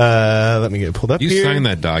 Let me get it pulled up You here. signed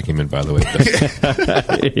that document, by the way.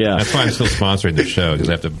 Yeah. That's why I'm still sponsoring the show, because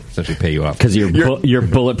I have to essentially pay you off. Because your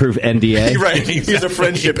bulletproof NDA? Right. He's a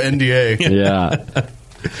friendship NDA.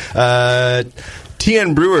 Yeah.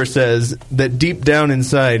 TN Brewer says that deep down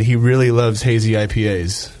inside, he really loves hazy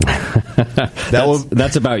IPAs.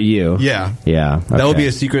 That's about you. Yeah. Yeah. Okay. That will be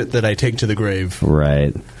a secret that I take to the grave.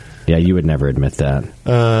 Right. Yeah, you would never admit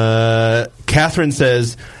that. Catherine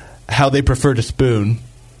says how they prefer to spoon.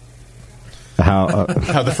 How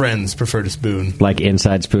the friends prefer to spoon. Like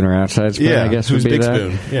inside spoon or outside spoon, I guess who's would be big that.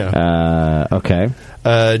 spoon. Yeah. Okay.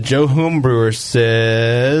 Joe Homebrewer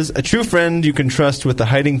says, a true friend you can trust with the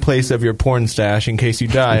hiding place of your porn stash in case you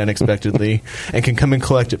die unexpectedly and can come and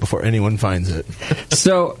collect it before anyone finds it.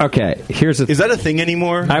 So, okay, is that a thing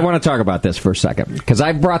anymore? I want to talk about this for a second because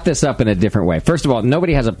I brought this up in a different way. First of all,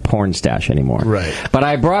 nobody has a porn stash anymore. Right. But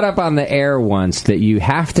I brought up on the air once that you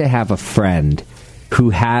have to have a friend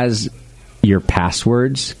who has your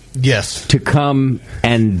passwords. Yes. To come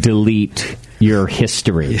and delete your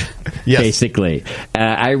history, basically.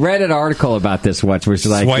 I read an article about this once where it's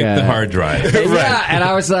like... Swipe the hard drive. Yeah, and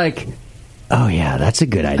I was like... Oh yeah, that's a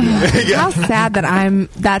good idea. How sad that I'm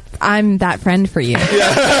that friend for you.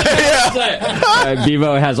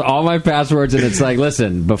 Bevo has all my passwords, and it's like,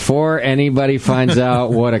 listen, before anybody finds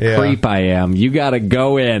out what a creep I am, you got to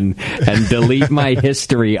go in and delete my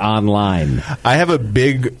history online. I have a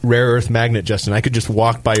big rare earth magnet, Justin. I could just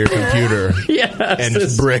walk by your computer and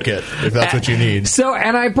just brick it if that's what you need. So,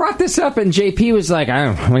 and I brought this up, and JP was like,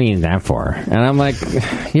 what do you need that for? And I'm like,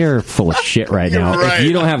 you're full of shit right now. Right. If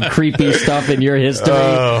you don't have creepy stuff in your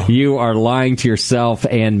history, you are lying to yourself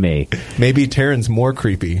and me. Maybe Taryn's more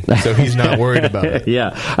creepy, so he's not worried about it. Yeah.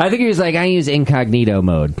 I think he was like, I use incognito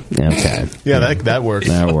mode. Okay. Yeah, that works.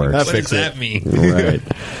 That works. That What does that mean? Right.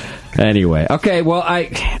 Anyway. Okay, well,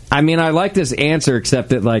 I mean, I like this answer, except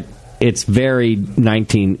that, like, it's very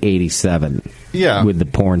 1987. Yeah. With the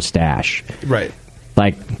porn stash. Right.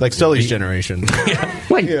 Like Sully's generation.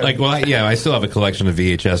 I still have a collection of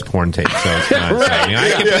VHS porn tapes, so it's not I mean,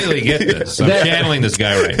 I completely get this. I'm channeling this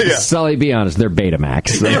guy right now. Sully, be honest, they're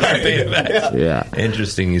Betamax. Betamax. Yeah.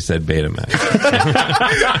 Interesting you said Betamax.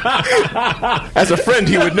 As a friend,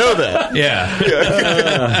 he would know that.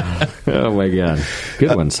 Yeah. Oh, my God.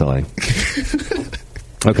 Good one, Sully.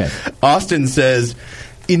 Okay. Austin says...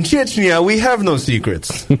 In Chechnya, we have no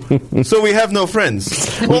secrets, so we have no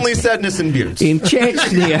friends. Only sadness and beards. In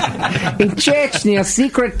Chechnya,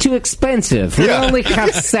 secret too expensive. We only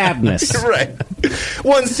have sadness. Right.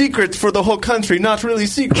 One secret for the whole country, not really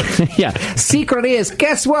secret. Yeah. Secret is,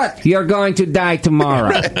 guess what? You're going to die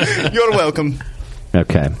tomorrow. Right. You're welcome.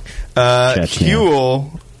 Okay.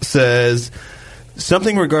 Huel says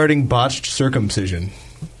something regarding botched circumcision.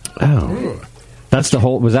 Oh. That's the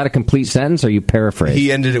whole... Was that a complete sentence, or you paraphrased?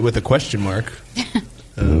 He ended it with a question mark.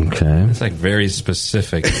 Okay. It's like very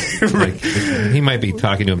specific. Like, he might be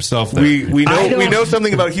talking to himself there. We know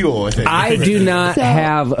something about Huel, I think. I do not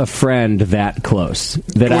have a friend that close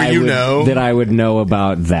that I would know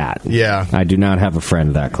about that. Yeah. I do not have a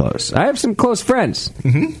friend that close. I have some close friends.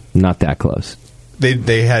 Mm-hmm. Not that close.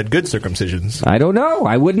 They had good circumcisions. I don't know.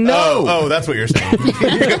 I wouldn't know. Oh, that's what you're saying.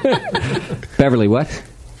 Beverly, what?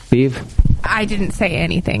 Beav? I didn't say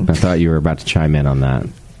anything. I thought you were about to chime in on that.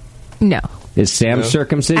 No. Is Sam's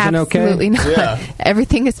circumcision okay? Absolutely not. Yeah.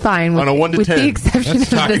 Everything is fine with, on a 1 to with 10. the exception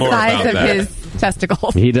Let's of talk the more size about of that. his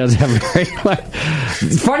testicles. He does have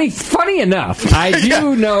very funny enough. I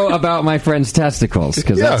do know about my friend's testicles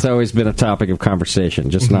because that's always been a topic of conversation,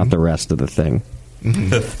 just not the rest of the thing.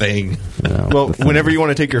 The thing. Well, whenever you want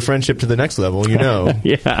to take your friendship to the next level, you know.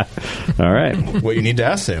 Yeah. All right. What you need to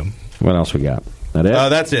ask Sam. What else we got? That it?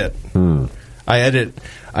 That's it. I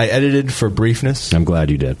edited for briefness. I'm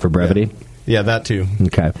glad you did. For brevity? Yeah, that too.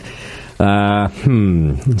 Okay.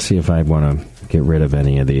 Let's see if I want to get rid of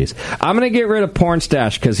any of these. I'm going to get rid of porn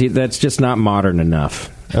stash because that's just not modern enough.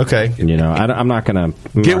 Okay. You know, I'm not going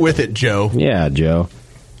to... Get with it, Joe. Yeah, Joe.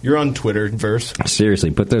 You're on Twitterverse.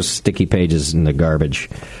 Seriously, put those sticky pages in the garbage.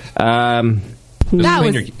 That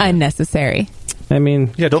was unnecessary. I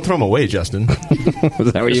mean... Yeah, don't throw them away, Justin.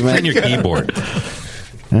 Was that what you meant? Clean your keyboard.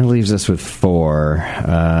 That leaves us with 4.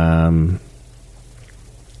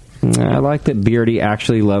 I like that Beardy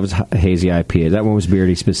actually loves hazy IPA. That one was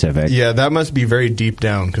Beardy specific. Yeah, that must be very deep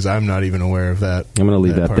down because I'm not even aware of that. I'm going to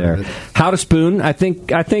leave that there. How to spoon? I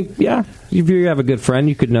think, yeah. If you have a good friend,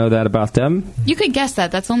 you could know that about them. You could guess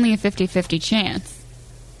that. That's only a 50-50 chance.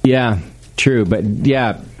 Yeah, true. But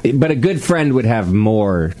a good friend would have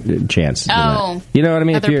more chance. Oh. You know what I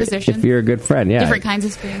mean? Other If you're a good friend, yeah. Different kinds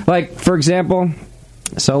of spoon. Like, for example,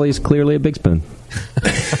 Sully's clearly a big spoon.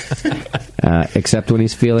 Except when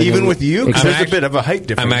he's feeling... Even with you? Because there's a bit of a height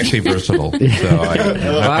difference. I'm actually versatile. So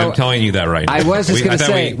I'm telling you that right now. I was just going to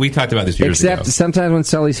say... We talked about this years ago. Except sometimes when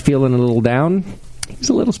Sully's feeling a little down, he's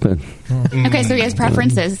a little spoon. Okay, so he has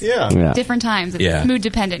preferences. Yeah. Different times. It's mood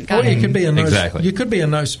dependent. Got Or it. you could be a no, Exactly. You could be a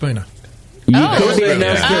no spooner. You could be a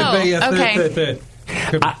no Could be a okay. third.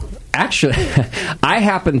 Actually, I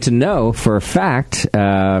happen to know for a fact,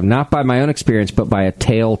 not by my own experience, but by a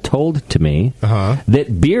tale told to me,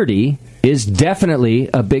 that Beardy is definitely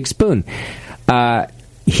a big spoon.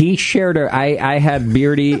 he shared I had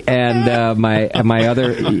Beardy and my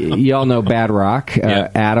other, y'all know Bad Rock,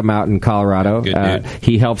 Adam out in Colorado. Good dude.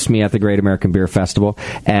 He helps me at the Great American Beer Festival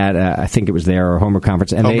at I think it was there or Homebrew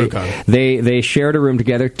Conference, and they shared a room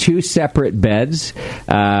together, 2 separate beds,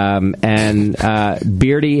 and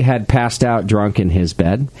Beardy had passed out drunk in his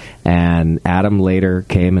bed, and Adam later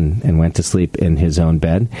came and went to sleep in his own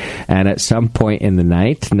bed, and at some point in the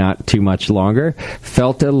night, not too much longer,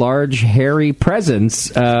 felt a large hairy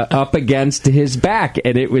presence up against his back,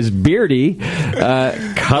 and it was Beardy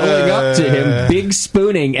cuddling up to him, big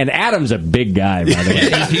spooning, and Adam's a big guy, by the way.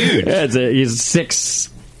 Yeah, he's huge. He's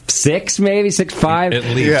 6'6", maybe 6'5", at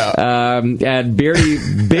least. And Beardy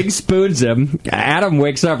big spoons him. Adam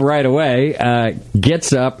wakes up right away,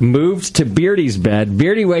 gets up, moves to Beardy's bed.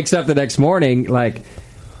 Beardy wakes up the next morning like,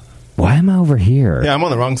 why am I over here? Yeah, I'm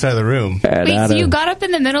on the wrong side of the room. Wait, so you got up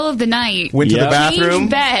in the middle of the night, went to the bathroom,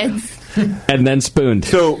 changed beds, and then spooned.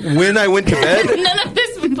 So when I went to bed, none of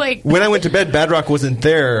this was like. When I went to bed, Bad Rock wasn't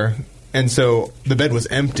there, and so the bed was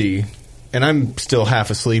empty, and I'm still half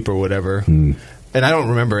asleep or whatever. And I don't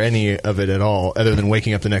remember any of it at all, other than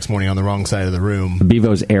waking up the next morning on the wrong side of the room.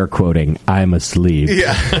 Bevo's air quoting, "I'm asleep."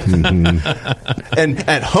 Yeah. And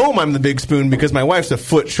at home, I'm the big spoon because my wife's a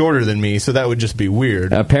foot shorter than me, so that would just be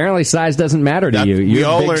weird. Apparently, size doesn't matter to you. We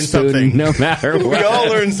all learned something. No matter what. We all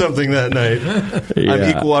learned something that night. Yeah. I'm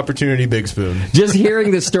equal opportunity big spoon. Just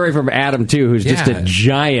hearing this story from Adam, too, who's just a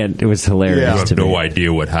giant, it was hilarious. You have to no me.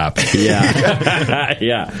 idea what happened. Yeah.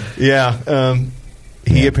 Yeah.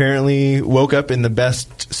 He apparently woke up in the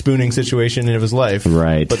best spooning situation of his life.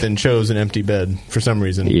 Right. But then chose an empty bed for some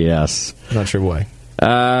reason. Yes. Not sure why.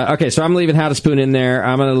 Okay, so I'm leaving How to Spoon in there.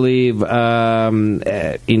 I'm going to leave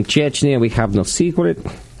in Chechnya, we have no secret.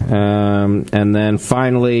 And then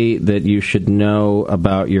finally, that you should know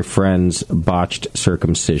about your friend's botched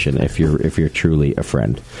circumcision if you're truly a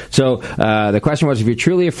friend. So the question was, if you're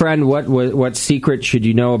truly a friend, what secret should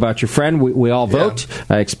you know about your friend? We all vote.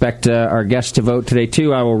 I expect our guests to vote today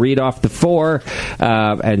too. I will read off the 4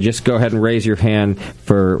 and just go ahead and raise your hand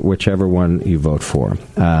for whichever one you vote for.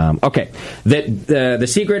 Okay, the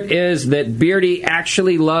secret is that Beardy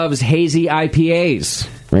actually loves hazy IPAs.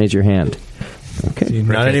 Raise your hand. Okay.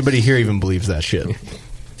 Not anybody here even believes that shit.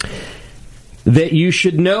 That you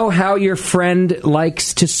should know how your friend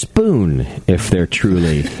likes to spoon if they're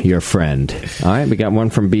truly your friend. All right, we got one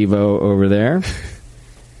from Bevo over there.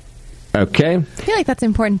 Okay. I feel like that's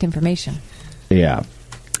important information. Yeah.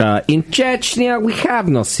 In Chechnya, we have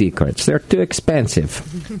no secrets. They're too expensive.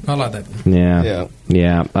 I like that.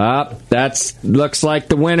 Yeah. That's looks like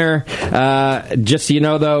the winner. Just so you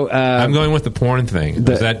know, though, I'm going with the porn thing.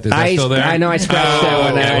 Is that still there? I know I scratched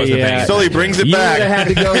that one out. Yeah. So he brings it you back. You would have had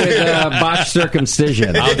to go with botched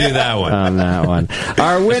circumcision. I'll do that one. On that one.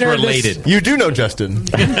 Our winner. Related. You do know Justin.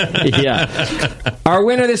 Yeah. Our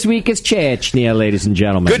winner this week is Chechnya, ladies and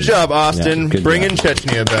gentlemen. Good job, Austin. Yeah, good Bringing job.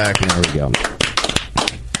 Chechnya back. There we go.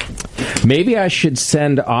 Maybe I should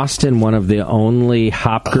send Austin one of the only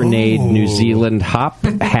Hop Grenade New Zealand hop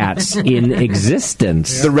hats in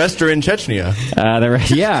existence. The rest are in Chechnya.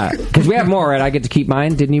 Yeah, because we have more, right? I get to keep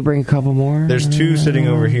mine. Didn't you bring a couple more? There's 2 sitting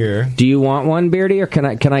over here. Do you want one, Beardy, or can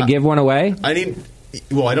I give one away? I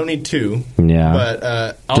don't need 2. Yeah.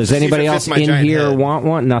 But does anybody else in here want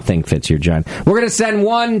one? Nothing fits your giant. We're going to send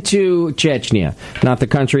one to Chechnya, not the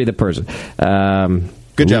country, the person.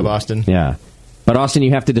 Good job, Austin. Yeah. But, Austin, you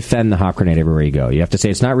have to defend the Hop Grenade everywhere you go. You have to say,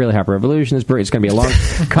 it's not really Hop Revolution. It's going to be a long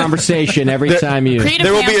conversation every time you...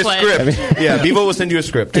 There will be a script. Yeah, Bevo will send you a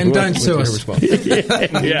script. And don't sue us.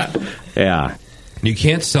 Yeah. You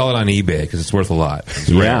can't sell it on eBay because it's worth a lot.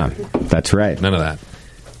 Yeah, that's right. None of that.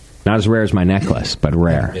 Not as rare as my necklace, but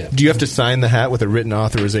rare. Yeah. Do you have to sign the hat with a written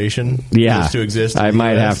authorization? Yeah. To exist? I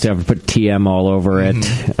might have to put TM all over it.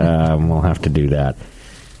 We'll have to do that.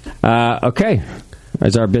 Okay.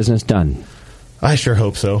 Is our business done? I sure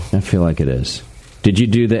hope so. I feel like it is. Did you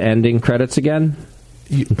do the ending credits again?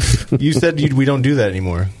 You said we don't do that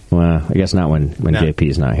anymore. Well, I guess not when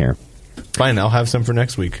JP's not here. Fine, I'll have some for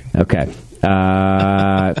next week. Okay.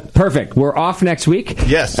 Perfect. We're off next week.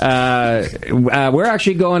 Yes. We're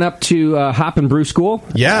actually going up to Hop and Brew School.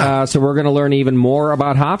 Yeah. So we're going to learn even more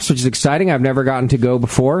about hops, which is exciting. I've never gotten to go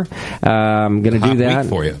before. I'm going to do that week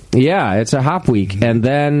for you. Yeah, it's a hop week, and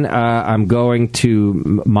then I'm going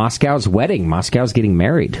to Moscow's wedding. Moscow's getting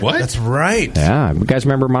married. What? That's right. Yeah. You guys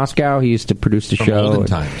remember Moscow? He used to produce the show. Olden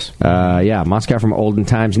Times. Yeah, Moscow from Olden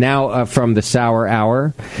Times. Now from the Sour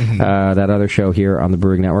Hour, that other show here on the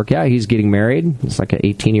Brewing Network. Yeah, he's getting married. It's like an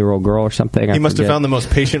 18-year-old girl or something. He must have found the most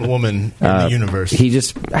patient woman in the universe.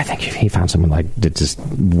 I think he found someone that just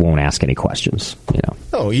won't ask any questions.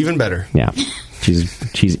 Oh, even better. Yeah.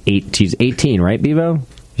 She's 18, right, Bevo?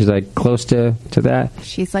 She's like close to that.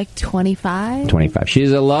 She's like 25. 25.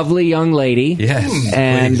 She's a lovely young lady. Yes.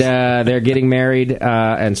 And they're getting married.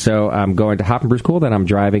 And so I'm going to Hop and Brew School. Then I'm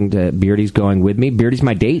driving to Beardy's going with me. Beardy's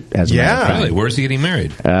my date. As a matter of fact. Really? Where's he getting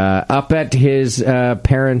married? Up at his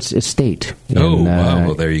parents' estate. Wow.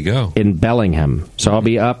 Well, there you go. In Bellingham. So I'll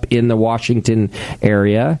be up in the Washington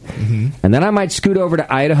area. Mm-hmm. And then I might scoot over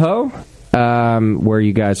to Idaho. Where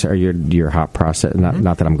you guys are your hop process.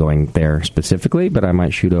 Not that I'm going there specifically, but I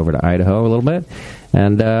might shoot over to Idaho a little bit,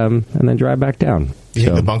 and then drive back down. You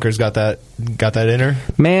think the bunker's got that in her?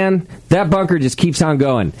 Man, that bunker just keeps on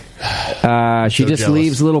going. She just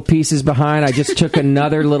leaves little pieces behind. I just took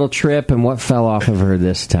another little trip, and what fell off of her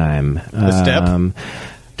this time? The step?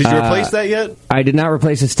 Did you replace that yet? I did not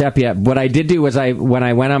replace a step yet. What I did do was when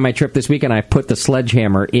I went on my trip this weekend, I put the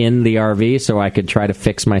sledgehammer in the RV so I could try to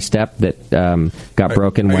fix my step that got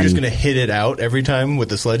broken. Are you just going to hit it out every time with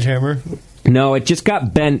the sledgehammer? No, it just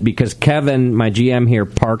got bent because Kevin, my GM here,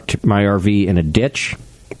 parked my RV in a ditch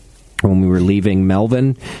when we were leaving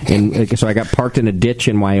Melvin. So I got parked in a ditch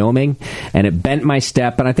in Wyoming, and it bent my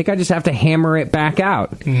step, and I think I just have to hammer it back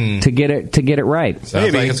out to get it right.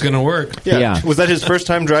 Sounds like it's going to work. Yeah. Was that his first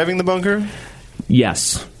time driving the bunker?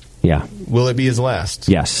 Yes. Yeah. Will it be his last?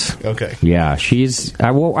 Yes. Okay. Yeah, I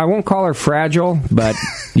won't call her fragile, but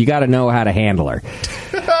you got to know how to handle her.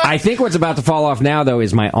 I think what's about to fall off now, though,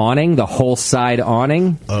 is my awning, the whole side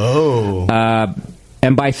awning. Oh.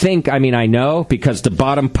 And by think, I mean I know, because the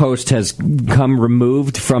bottom post has come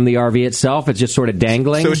removed from the RV itself. It's just sort of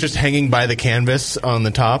dangling. So it's just hanging by the canvas on the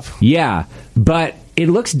top? Yeah, but it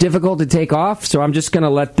looks difficult to take off, so I'm just going to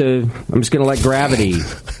let gravity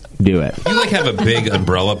do it. You have a big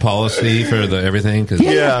umbrella policy for everything?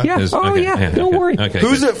 Yeah. Don't worry. Okay,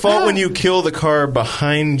 Who's at fault when you kill the car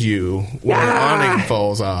behind you when the awning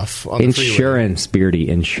falls off on the freeway? Insurance, Beardy,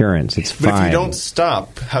 insurance. It's fine. But if you don't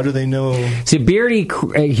stop, how do they know? See, Beardy,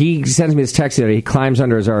 he sends me this text the other day. He climbs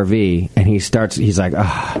under his RV, and he's like,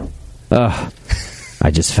 I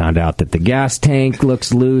just found out that the gas tank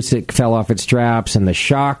looks loose. It fell off its straps, and the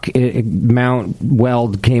shock mount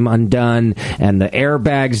weld came undone, and the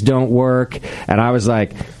airbags don't work. And I was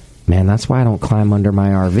like, man, that's why I don't climb under my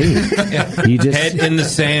RV. You just head in the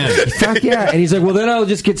sand. Fuck yeah. And he's like, well, then I'll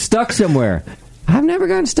just get stuck somewhere. I've never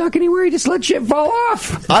gotten stuck anywhere. You just let shit fall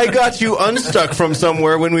off. I got you unstuck from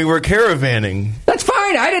somewhere when we were caravanning. That's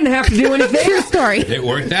fine. I didn't have to do anything. True story. It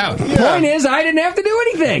worked out. Point is, I didn't have to do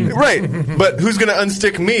anything. Right. But who's going to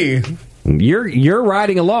unstick me? You're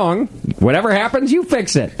riding along. Whatever happens, you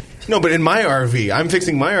fix it. No, but in my RV, I'm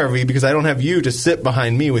fixing my RV because I don't have you to sit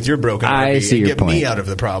behind me with your broken RV and get me out of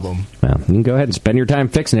the problem. Well, you can go ahead and spend your time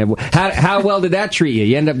fixing it. How well did that treat you?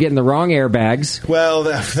 You end up getting the wrong airbags. Well,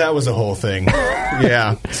 that was a whole thing.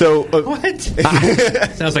 Yeah. So what?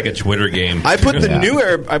 Sounds like a Twitter game. I put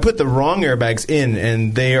the wrong airbags in,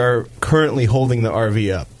 and they are currently holding the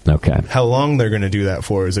RV up. Okay. How long they're going to do that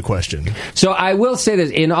for is a question. So I will say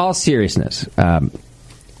this in all seriousness.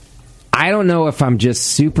 I don't know if I'm just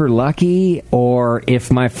super lucky or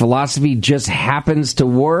if my philosophy just happens to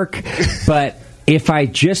work, but if I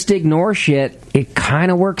just ignore shit, it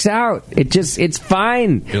kind of works out. It's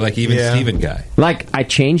fine. You're like even Steven guy. Like, I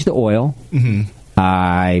change the oil. Mm-hmm.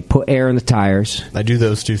 I put air in the tires. I do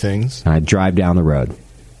those two things. And I drive down the road.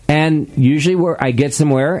 And usually where I get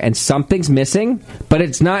somewhere and something's missing, but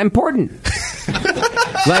it's not important.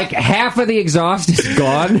 Like, half of the exhaust is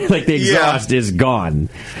gone. Like, the exhaust is gone.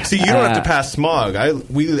 See, you don't have to pass smog. I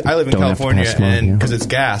live in California, and because it's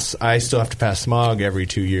gas, I still have to pass smog every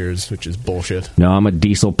 2 years, which is bullshit. No, I'm a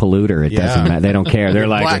diesel polluter. It doesn't matter. They don't care. They're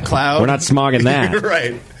like, Black cloud. We're not smogging that.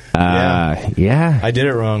 Right. Yeah. I did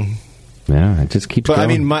it wrong. Yeah, it just keeps going. But, I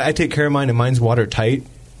mean, I take care of mine, and mine's watertight.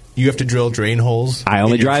 You have to drill drain holes. I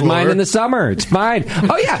only drive mine in the summer. It's fine.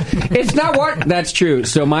 Oh, yeah. It's not water. That's true.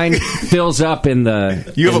 So mine fills up in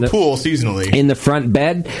the... You have a pool seasonally. In the front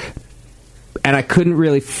bed. And I couldn't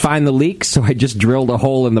really find the leak, so I just drilled a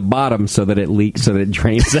hole in the bottom so that it leaks, so that it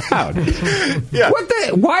drains out. Yeah.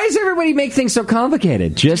 Why does everybody make things so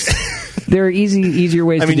complicated? There are easier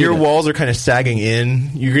ways to do it. Your walls are kind of sagging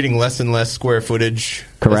in. You're getting less and less square footage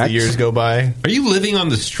as the years go by. Are you living on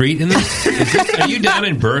the street in this? Are you down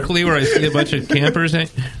in Berkeley where I see a bunch of campers?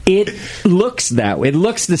 It looks that way. It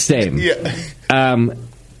looks the same. Yeah.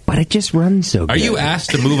 But it just runs so good. Are you asked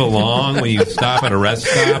to move along when you stop at a rest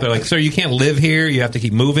stop? They're like, sir, you can't live here. You have to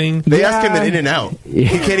keep moving. They ask him at In-N-Out. He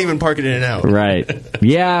can't even park it In-N-Out. Right.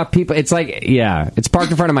 Yeah, people. It's like, it's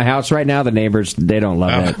parked in front of my house right now. The neighbors, they don't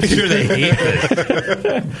love it. I'm sure they hate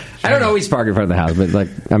it. I don't always park in front of the house, but like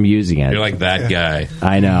I'm using it. You're like that guy.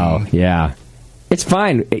 I know. Yeah. It's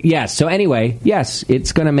fine. Yes. So anyway, yes,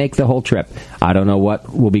 it's going to make the whole trip. I don't know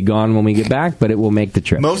what will be gone when we get back, but it will make the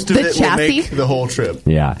trip. Most of it will make the whole trip.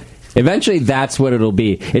 Yeah. Eventually, that's what it'll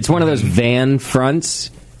be. It's one of those van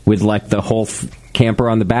fronts with like the whole camper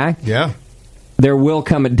on the back. Yeah. There will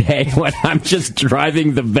come a day when I'm just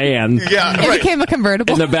driving the van. Yeah, It became a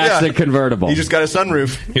convertible. In the back's a convertible. You just got a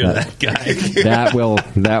sunroof. You're that guy. That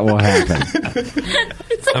will happen.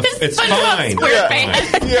 It's fine.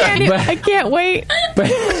 I can't wait.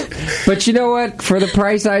 But you know what? For the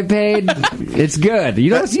price I paid, it's good.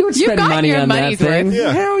 You would You've spend gotten money your on that money's thing. worth.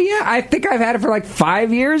 Yeah. Hell yeah! I think I've had it for like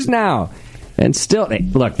 5 years now, and still,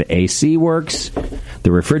 look, the AC works,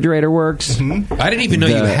 the refrigerator works. I didn't even know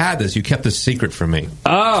you had this. You kept this secret from me.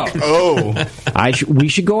 Oh, we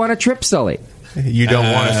should go on a trip, Sully. You don't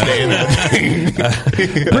want to stay in that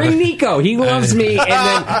thing. Bring Nico. He loves me, and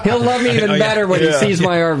then he'll love me even better when he sees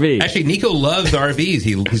my RV. Actually, Nico loves RVs.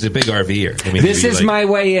 He's a big RVer. I mean, This is my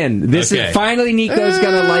way in. This is finally Nico's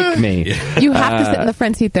going to like me. You have to sit in the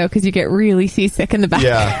front seat, though, because you get really seasick in the back.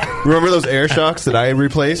 Yeah. Remember those air shocks that I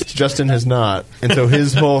replaced? Justin has not. And so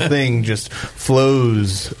his whole thing just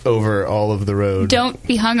flows over all of the road. Don't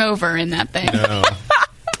be hungover in that thing. No.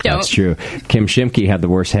 That's true. Kim Shimke had the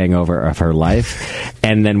worst hangover of her life,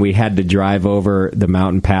 and then we had to drive over the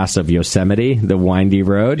mountain pass of Yosemite, the windy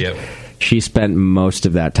road. Yep. She spent most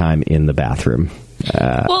of that time in the bathroom.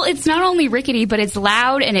 Well, it's not only rickety, but it's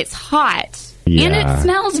loud and it's hot. Yeah. And it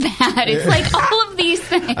smells bad. It's like all of these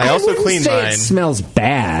things. I also clean say mine. It smells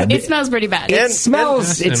bad. It smells pretty bad. It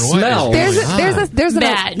smells. It smells. There's a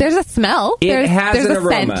smell. It has there's an a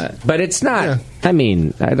aroma, scent. but it's not. Yeah. I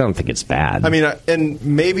mean, I don't think it's bad. I mean, and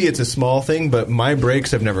maybe it's a small thing, but my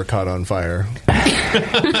brakes have never caught on fire.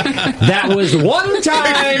 That was one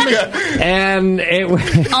time, and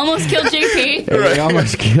it almost killed JP. It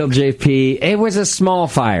almost killed JP. It was a small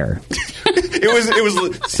fire. It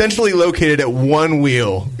was centrally located at one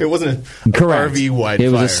wheel. It wasn't a Correct. RV-wide It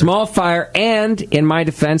was fire. a small fire, and in my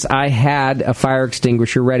defense, I had a fire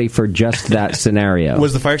extinguisher ready for just that scenario.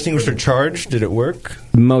 Was the fire extinguisher charged? Did it work?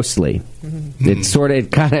 Mostly.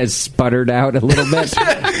 It kind of sputtered out a little bit,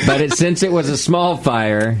 but since it was a small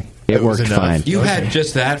fire, it worked fine. You had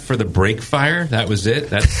just that for the brake fire? That was it?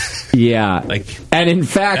 That's and in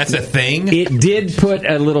fact, that's a thing? It did put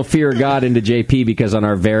a little fear of God into JP, because on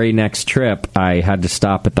our very next trip, I had to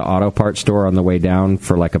stop at the auto parts store on the way down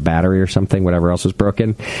for like a battery or something, whatever else was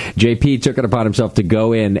broken. JP took it upon himself to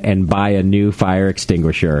go in and buy a new fire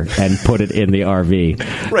extinguisher and put it in the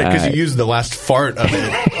RV. Right, because you used the last fart of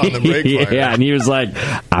it on the brake fire. Yeah, and he was like,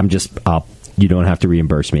 you don't have to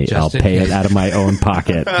reimburse me. I'll pay it out of my own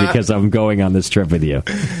pocket because I'm going on this trip with you.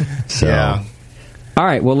 So, all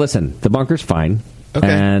right. Well, listen, the bunker's fine,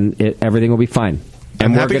 and everything will be fine.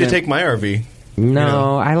 I'm And happy to take my RV.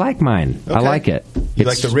 No, I like mine. I Okay. like it. You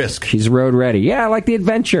like the risk. She's road ready. Yeah, I like the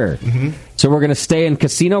adventure. Mm-hmm. So we're going to stay in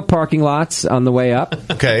casino parking lots on the way up.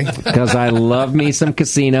 Okay. Because I love me some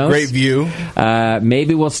casinos. Great view.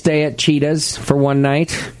 Maybe we'll stay at Cheetah's for one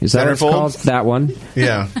night. Is that what it's Centerfold? called? That one?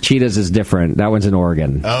 Yeah. Cheetah's is different. That one's in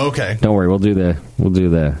Oregon. Oh, okay. Don't worry. We'll do the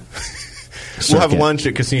We'll have circuit. lunch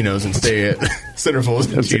at casinos and stay at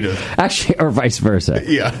Centerfolds and Cheetah. Actually, or vice versa.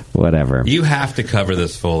 Yeah. Whatever. You have to cover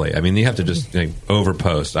this fully. I mean, you have to just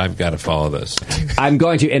overpost. I've got to follow this. I'm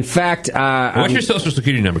going to. In fact, what's your social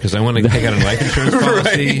security number? Because I want to take out a life insurance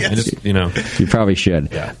policy. And just, You probably should.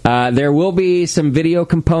 Yeah. There will be some video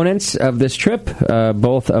components of this trip,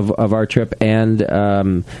 both of our trip and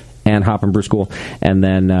Hop and Brew School, and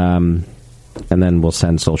then we'll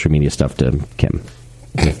send social media stuff to Kim.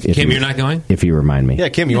 If Kim, you- you're not going? If you remind me. Yeah,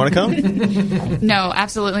 Kim, you want to come? No,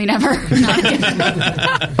 absolutely never. Are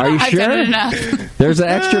you I've sure? done it enough. There's an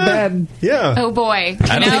extra bed. Yeah. Oh boy,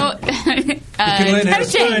 tempting.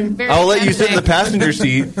 Very I'll let you sit in the tempting. passenger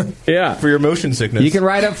seat. Yeah. For your motion sickness. You can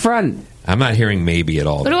ride up front. I'm not hearing maybe at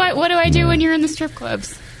all. What do I do when you're in the strip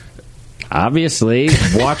clubs? Obviously,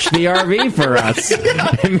 watch the RV for us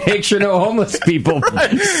and make sure no homeless people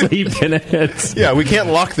sleep in it. Yeah, we can't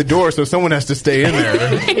lock the door, so someone has to stay in there.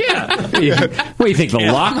 What do you think, the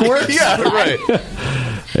lock works? Yeah, right.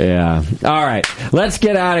 Yeah. All right. Let's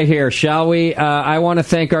get out of here, shall we? I want to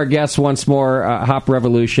thank our guests once more, Hop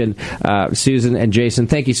Revolution, Susan and Jason.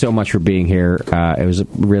 Thank you so much for being here. It was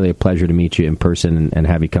really a pleasure to meet you in person and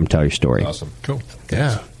have you come tell your story. Awesome. Cool.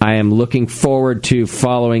 podcast. I am looking forward to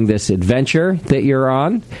following this adventure that you're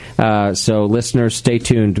on. So, listeners, stay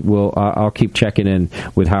tuned. I'll keep checking in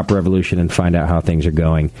with Hop Revolution and find out how things are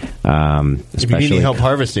going. If you need any help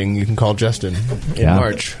harvesting, you can call Justin in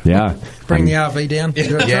March. Yeah. Bring the RV down.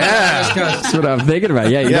 That's what I'm thinking about.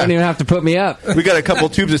 Yeah, you don't even have to put me up. We got a couple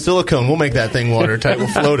tubes of silicone. We'll make that thing watertight. We'll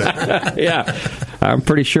float it. Yeah. I'm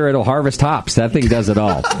pretty sure it'll harvest hops. That thing does it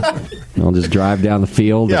all. I'll just drive down the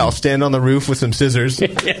field. Yeah, I'll stand on the roof with some scissors.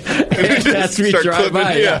 That's me drive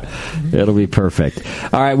by. Yeah. It'll be perfect.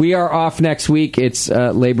 All right, we are off next week. It's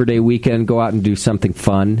Labor Day weekend. Go out and do something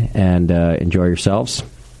fun and enjoy yourselves.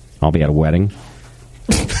 I'll be at a wedding.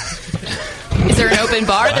 Is there an open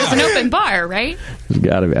bar? There's an open bar, right?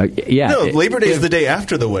 Gotta be. Yeah. No, Labor Day is the day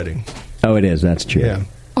after the wedding. Oh, it is. That's true. Yeah.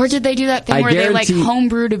 Or did they do that thing where they like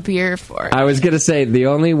homebrewed a beer for it? I was going to say the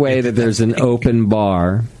only way that there's an open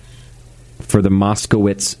bar for the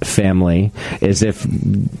Moskowitz family is if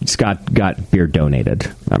Scott got beer donated,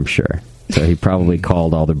 I'm sure. So he probably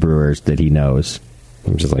called all the brewers that he knows.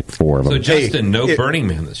 Which is like 4 of them. So, Justin, Burning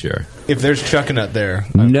Man this year. If there's Chuckanut there.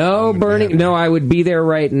 No, I would be there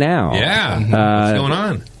right now. Yeah. What's going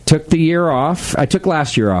on? Took the year off. I took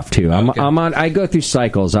last year off, too. Okay. I'm on. I go through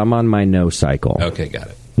cycles. I'm on my no cycle. Okay, got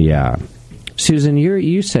it. Yeah. Susan,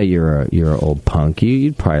 you say you're an old punk.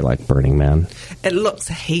 You'd probably like Burning Man. It looks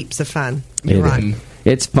heaps of fun. You're right.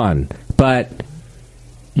 It's fun, but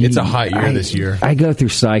it's a hot year this year. I go through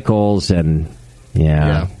cycles, and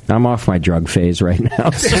yeah, I'm off my drug phase right now,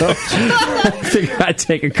 so I figure I'd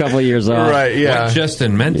take a couple of years off. Right? Yeah. What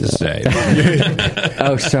Justin meant to say.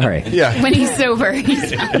 Oh, sorry. Yeah. When he's sober,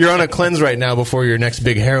 you're on a cleanse right now before your next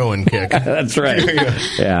big heroin kick. That's right.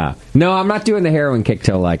 Yeah. No, I'm not doing the heroin kick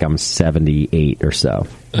till like I'm 78 or so.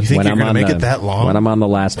 You think you're going to make it that long? When I'm on the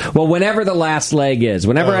last... Well, whenever the last leg is.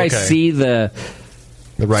 Whenever I see the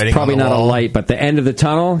writing probably on the not wall. a light, but the end of the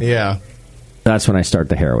tunnel. Yeah. That's when I start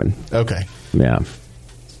the heroin. Okay. Yeah.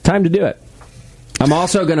 Time to do it. I'm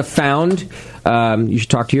also going to found... you should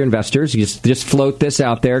talk to your investors. You just float this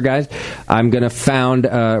out there, guys. I'm going to found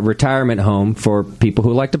a retirement home for people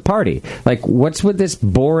who like to party. Like, what's with this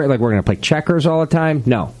boring... Like, we're going to play checkers all the time?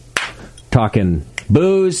 No. Talking...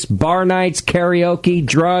 booze, bar nights, karaoke,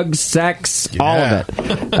 drugs, sex, all of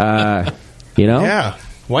it. You know? Yeah.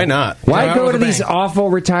 Why not? Why go to these awful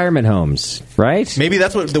retirement homes, right? Maybe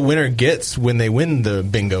that's what the winner gets when they win the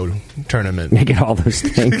bingo tournament. They get all those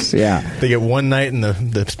things, yeah. They get one night in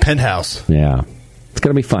the penthouse. Yeah. It's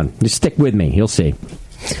going to be fun. Just stick with me. You'll see.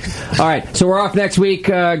 All right, so we're off next week.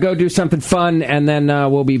 Go do something fun, and then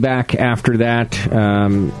we'll be back after that.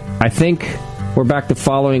 I think we're back the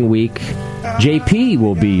following week. JP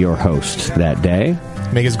will be your host that day.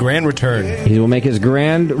 Make his grand return. He will make his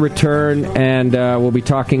grand return, and we'll be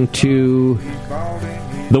talking to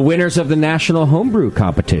the winners of the National Homebrew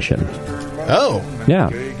Competition. Oh. Yeah.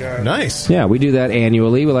 Nice. Yeah, we do that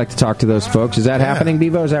annually. We like to talk to those folks. Is that happening,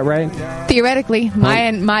 Bevo? Is that right? Theoretically.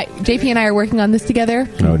 My JP and I are working on this together.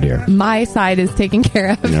 Oh, dear. My side is taken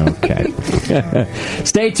care of. Okay.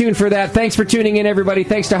 Stay tuned for that. Thanks for tuning in, everybody.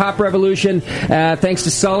 Thanks to Hop Revolution. Thanks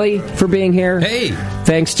to Sully for being here. Hey.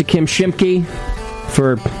 Thanks to Kim Shimke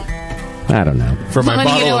for... I don't know. For my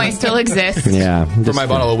letting bottle you know I still exist. Yeah. For my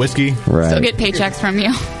bottle of whiskey. Right. Still get paychecks from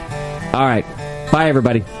you. All right. Bye,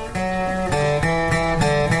 everybody.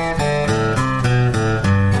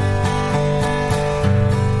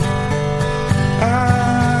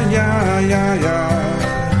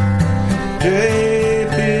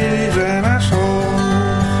 JP's an asshole.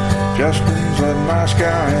 Justin's a nice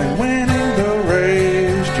guy and winning the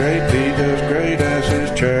race. JP does great as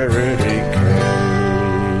his chair.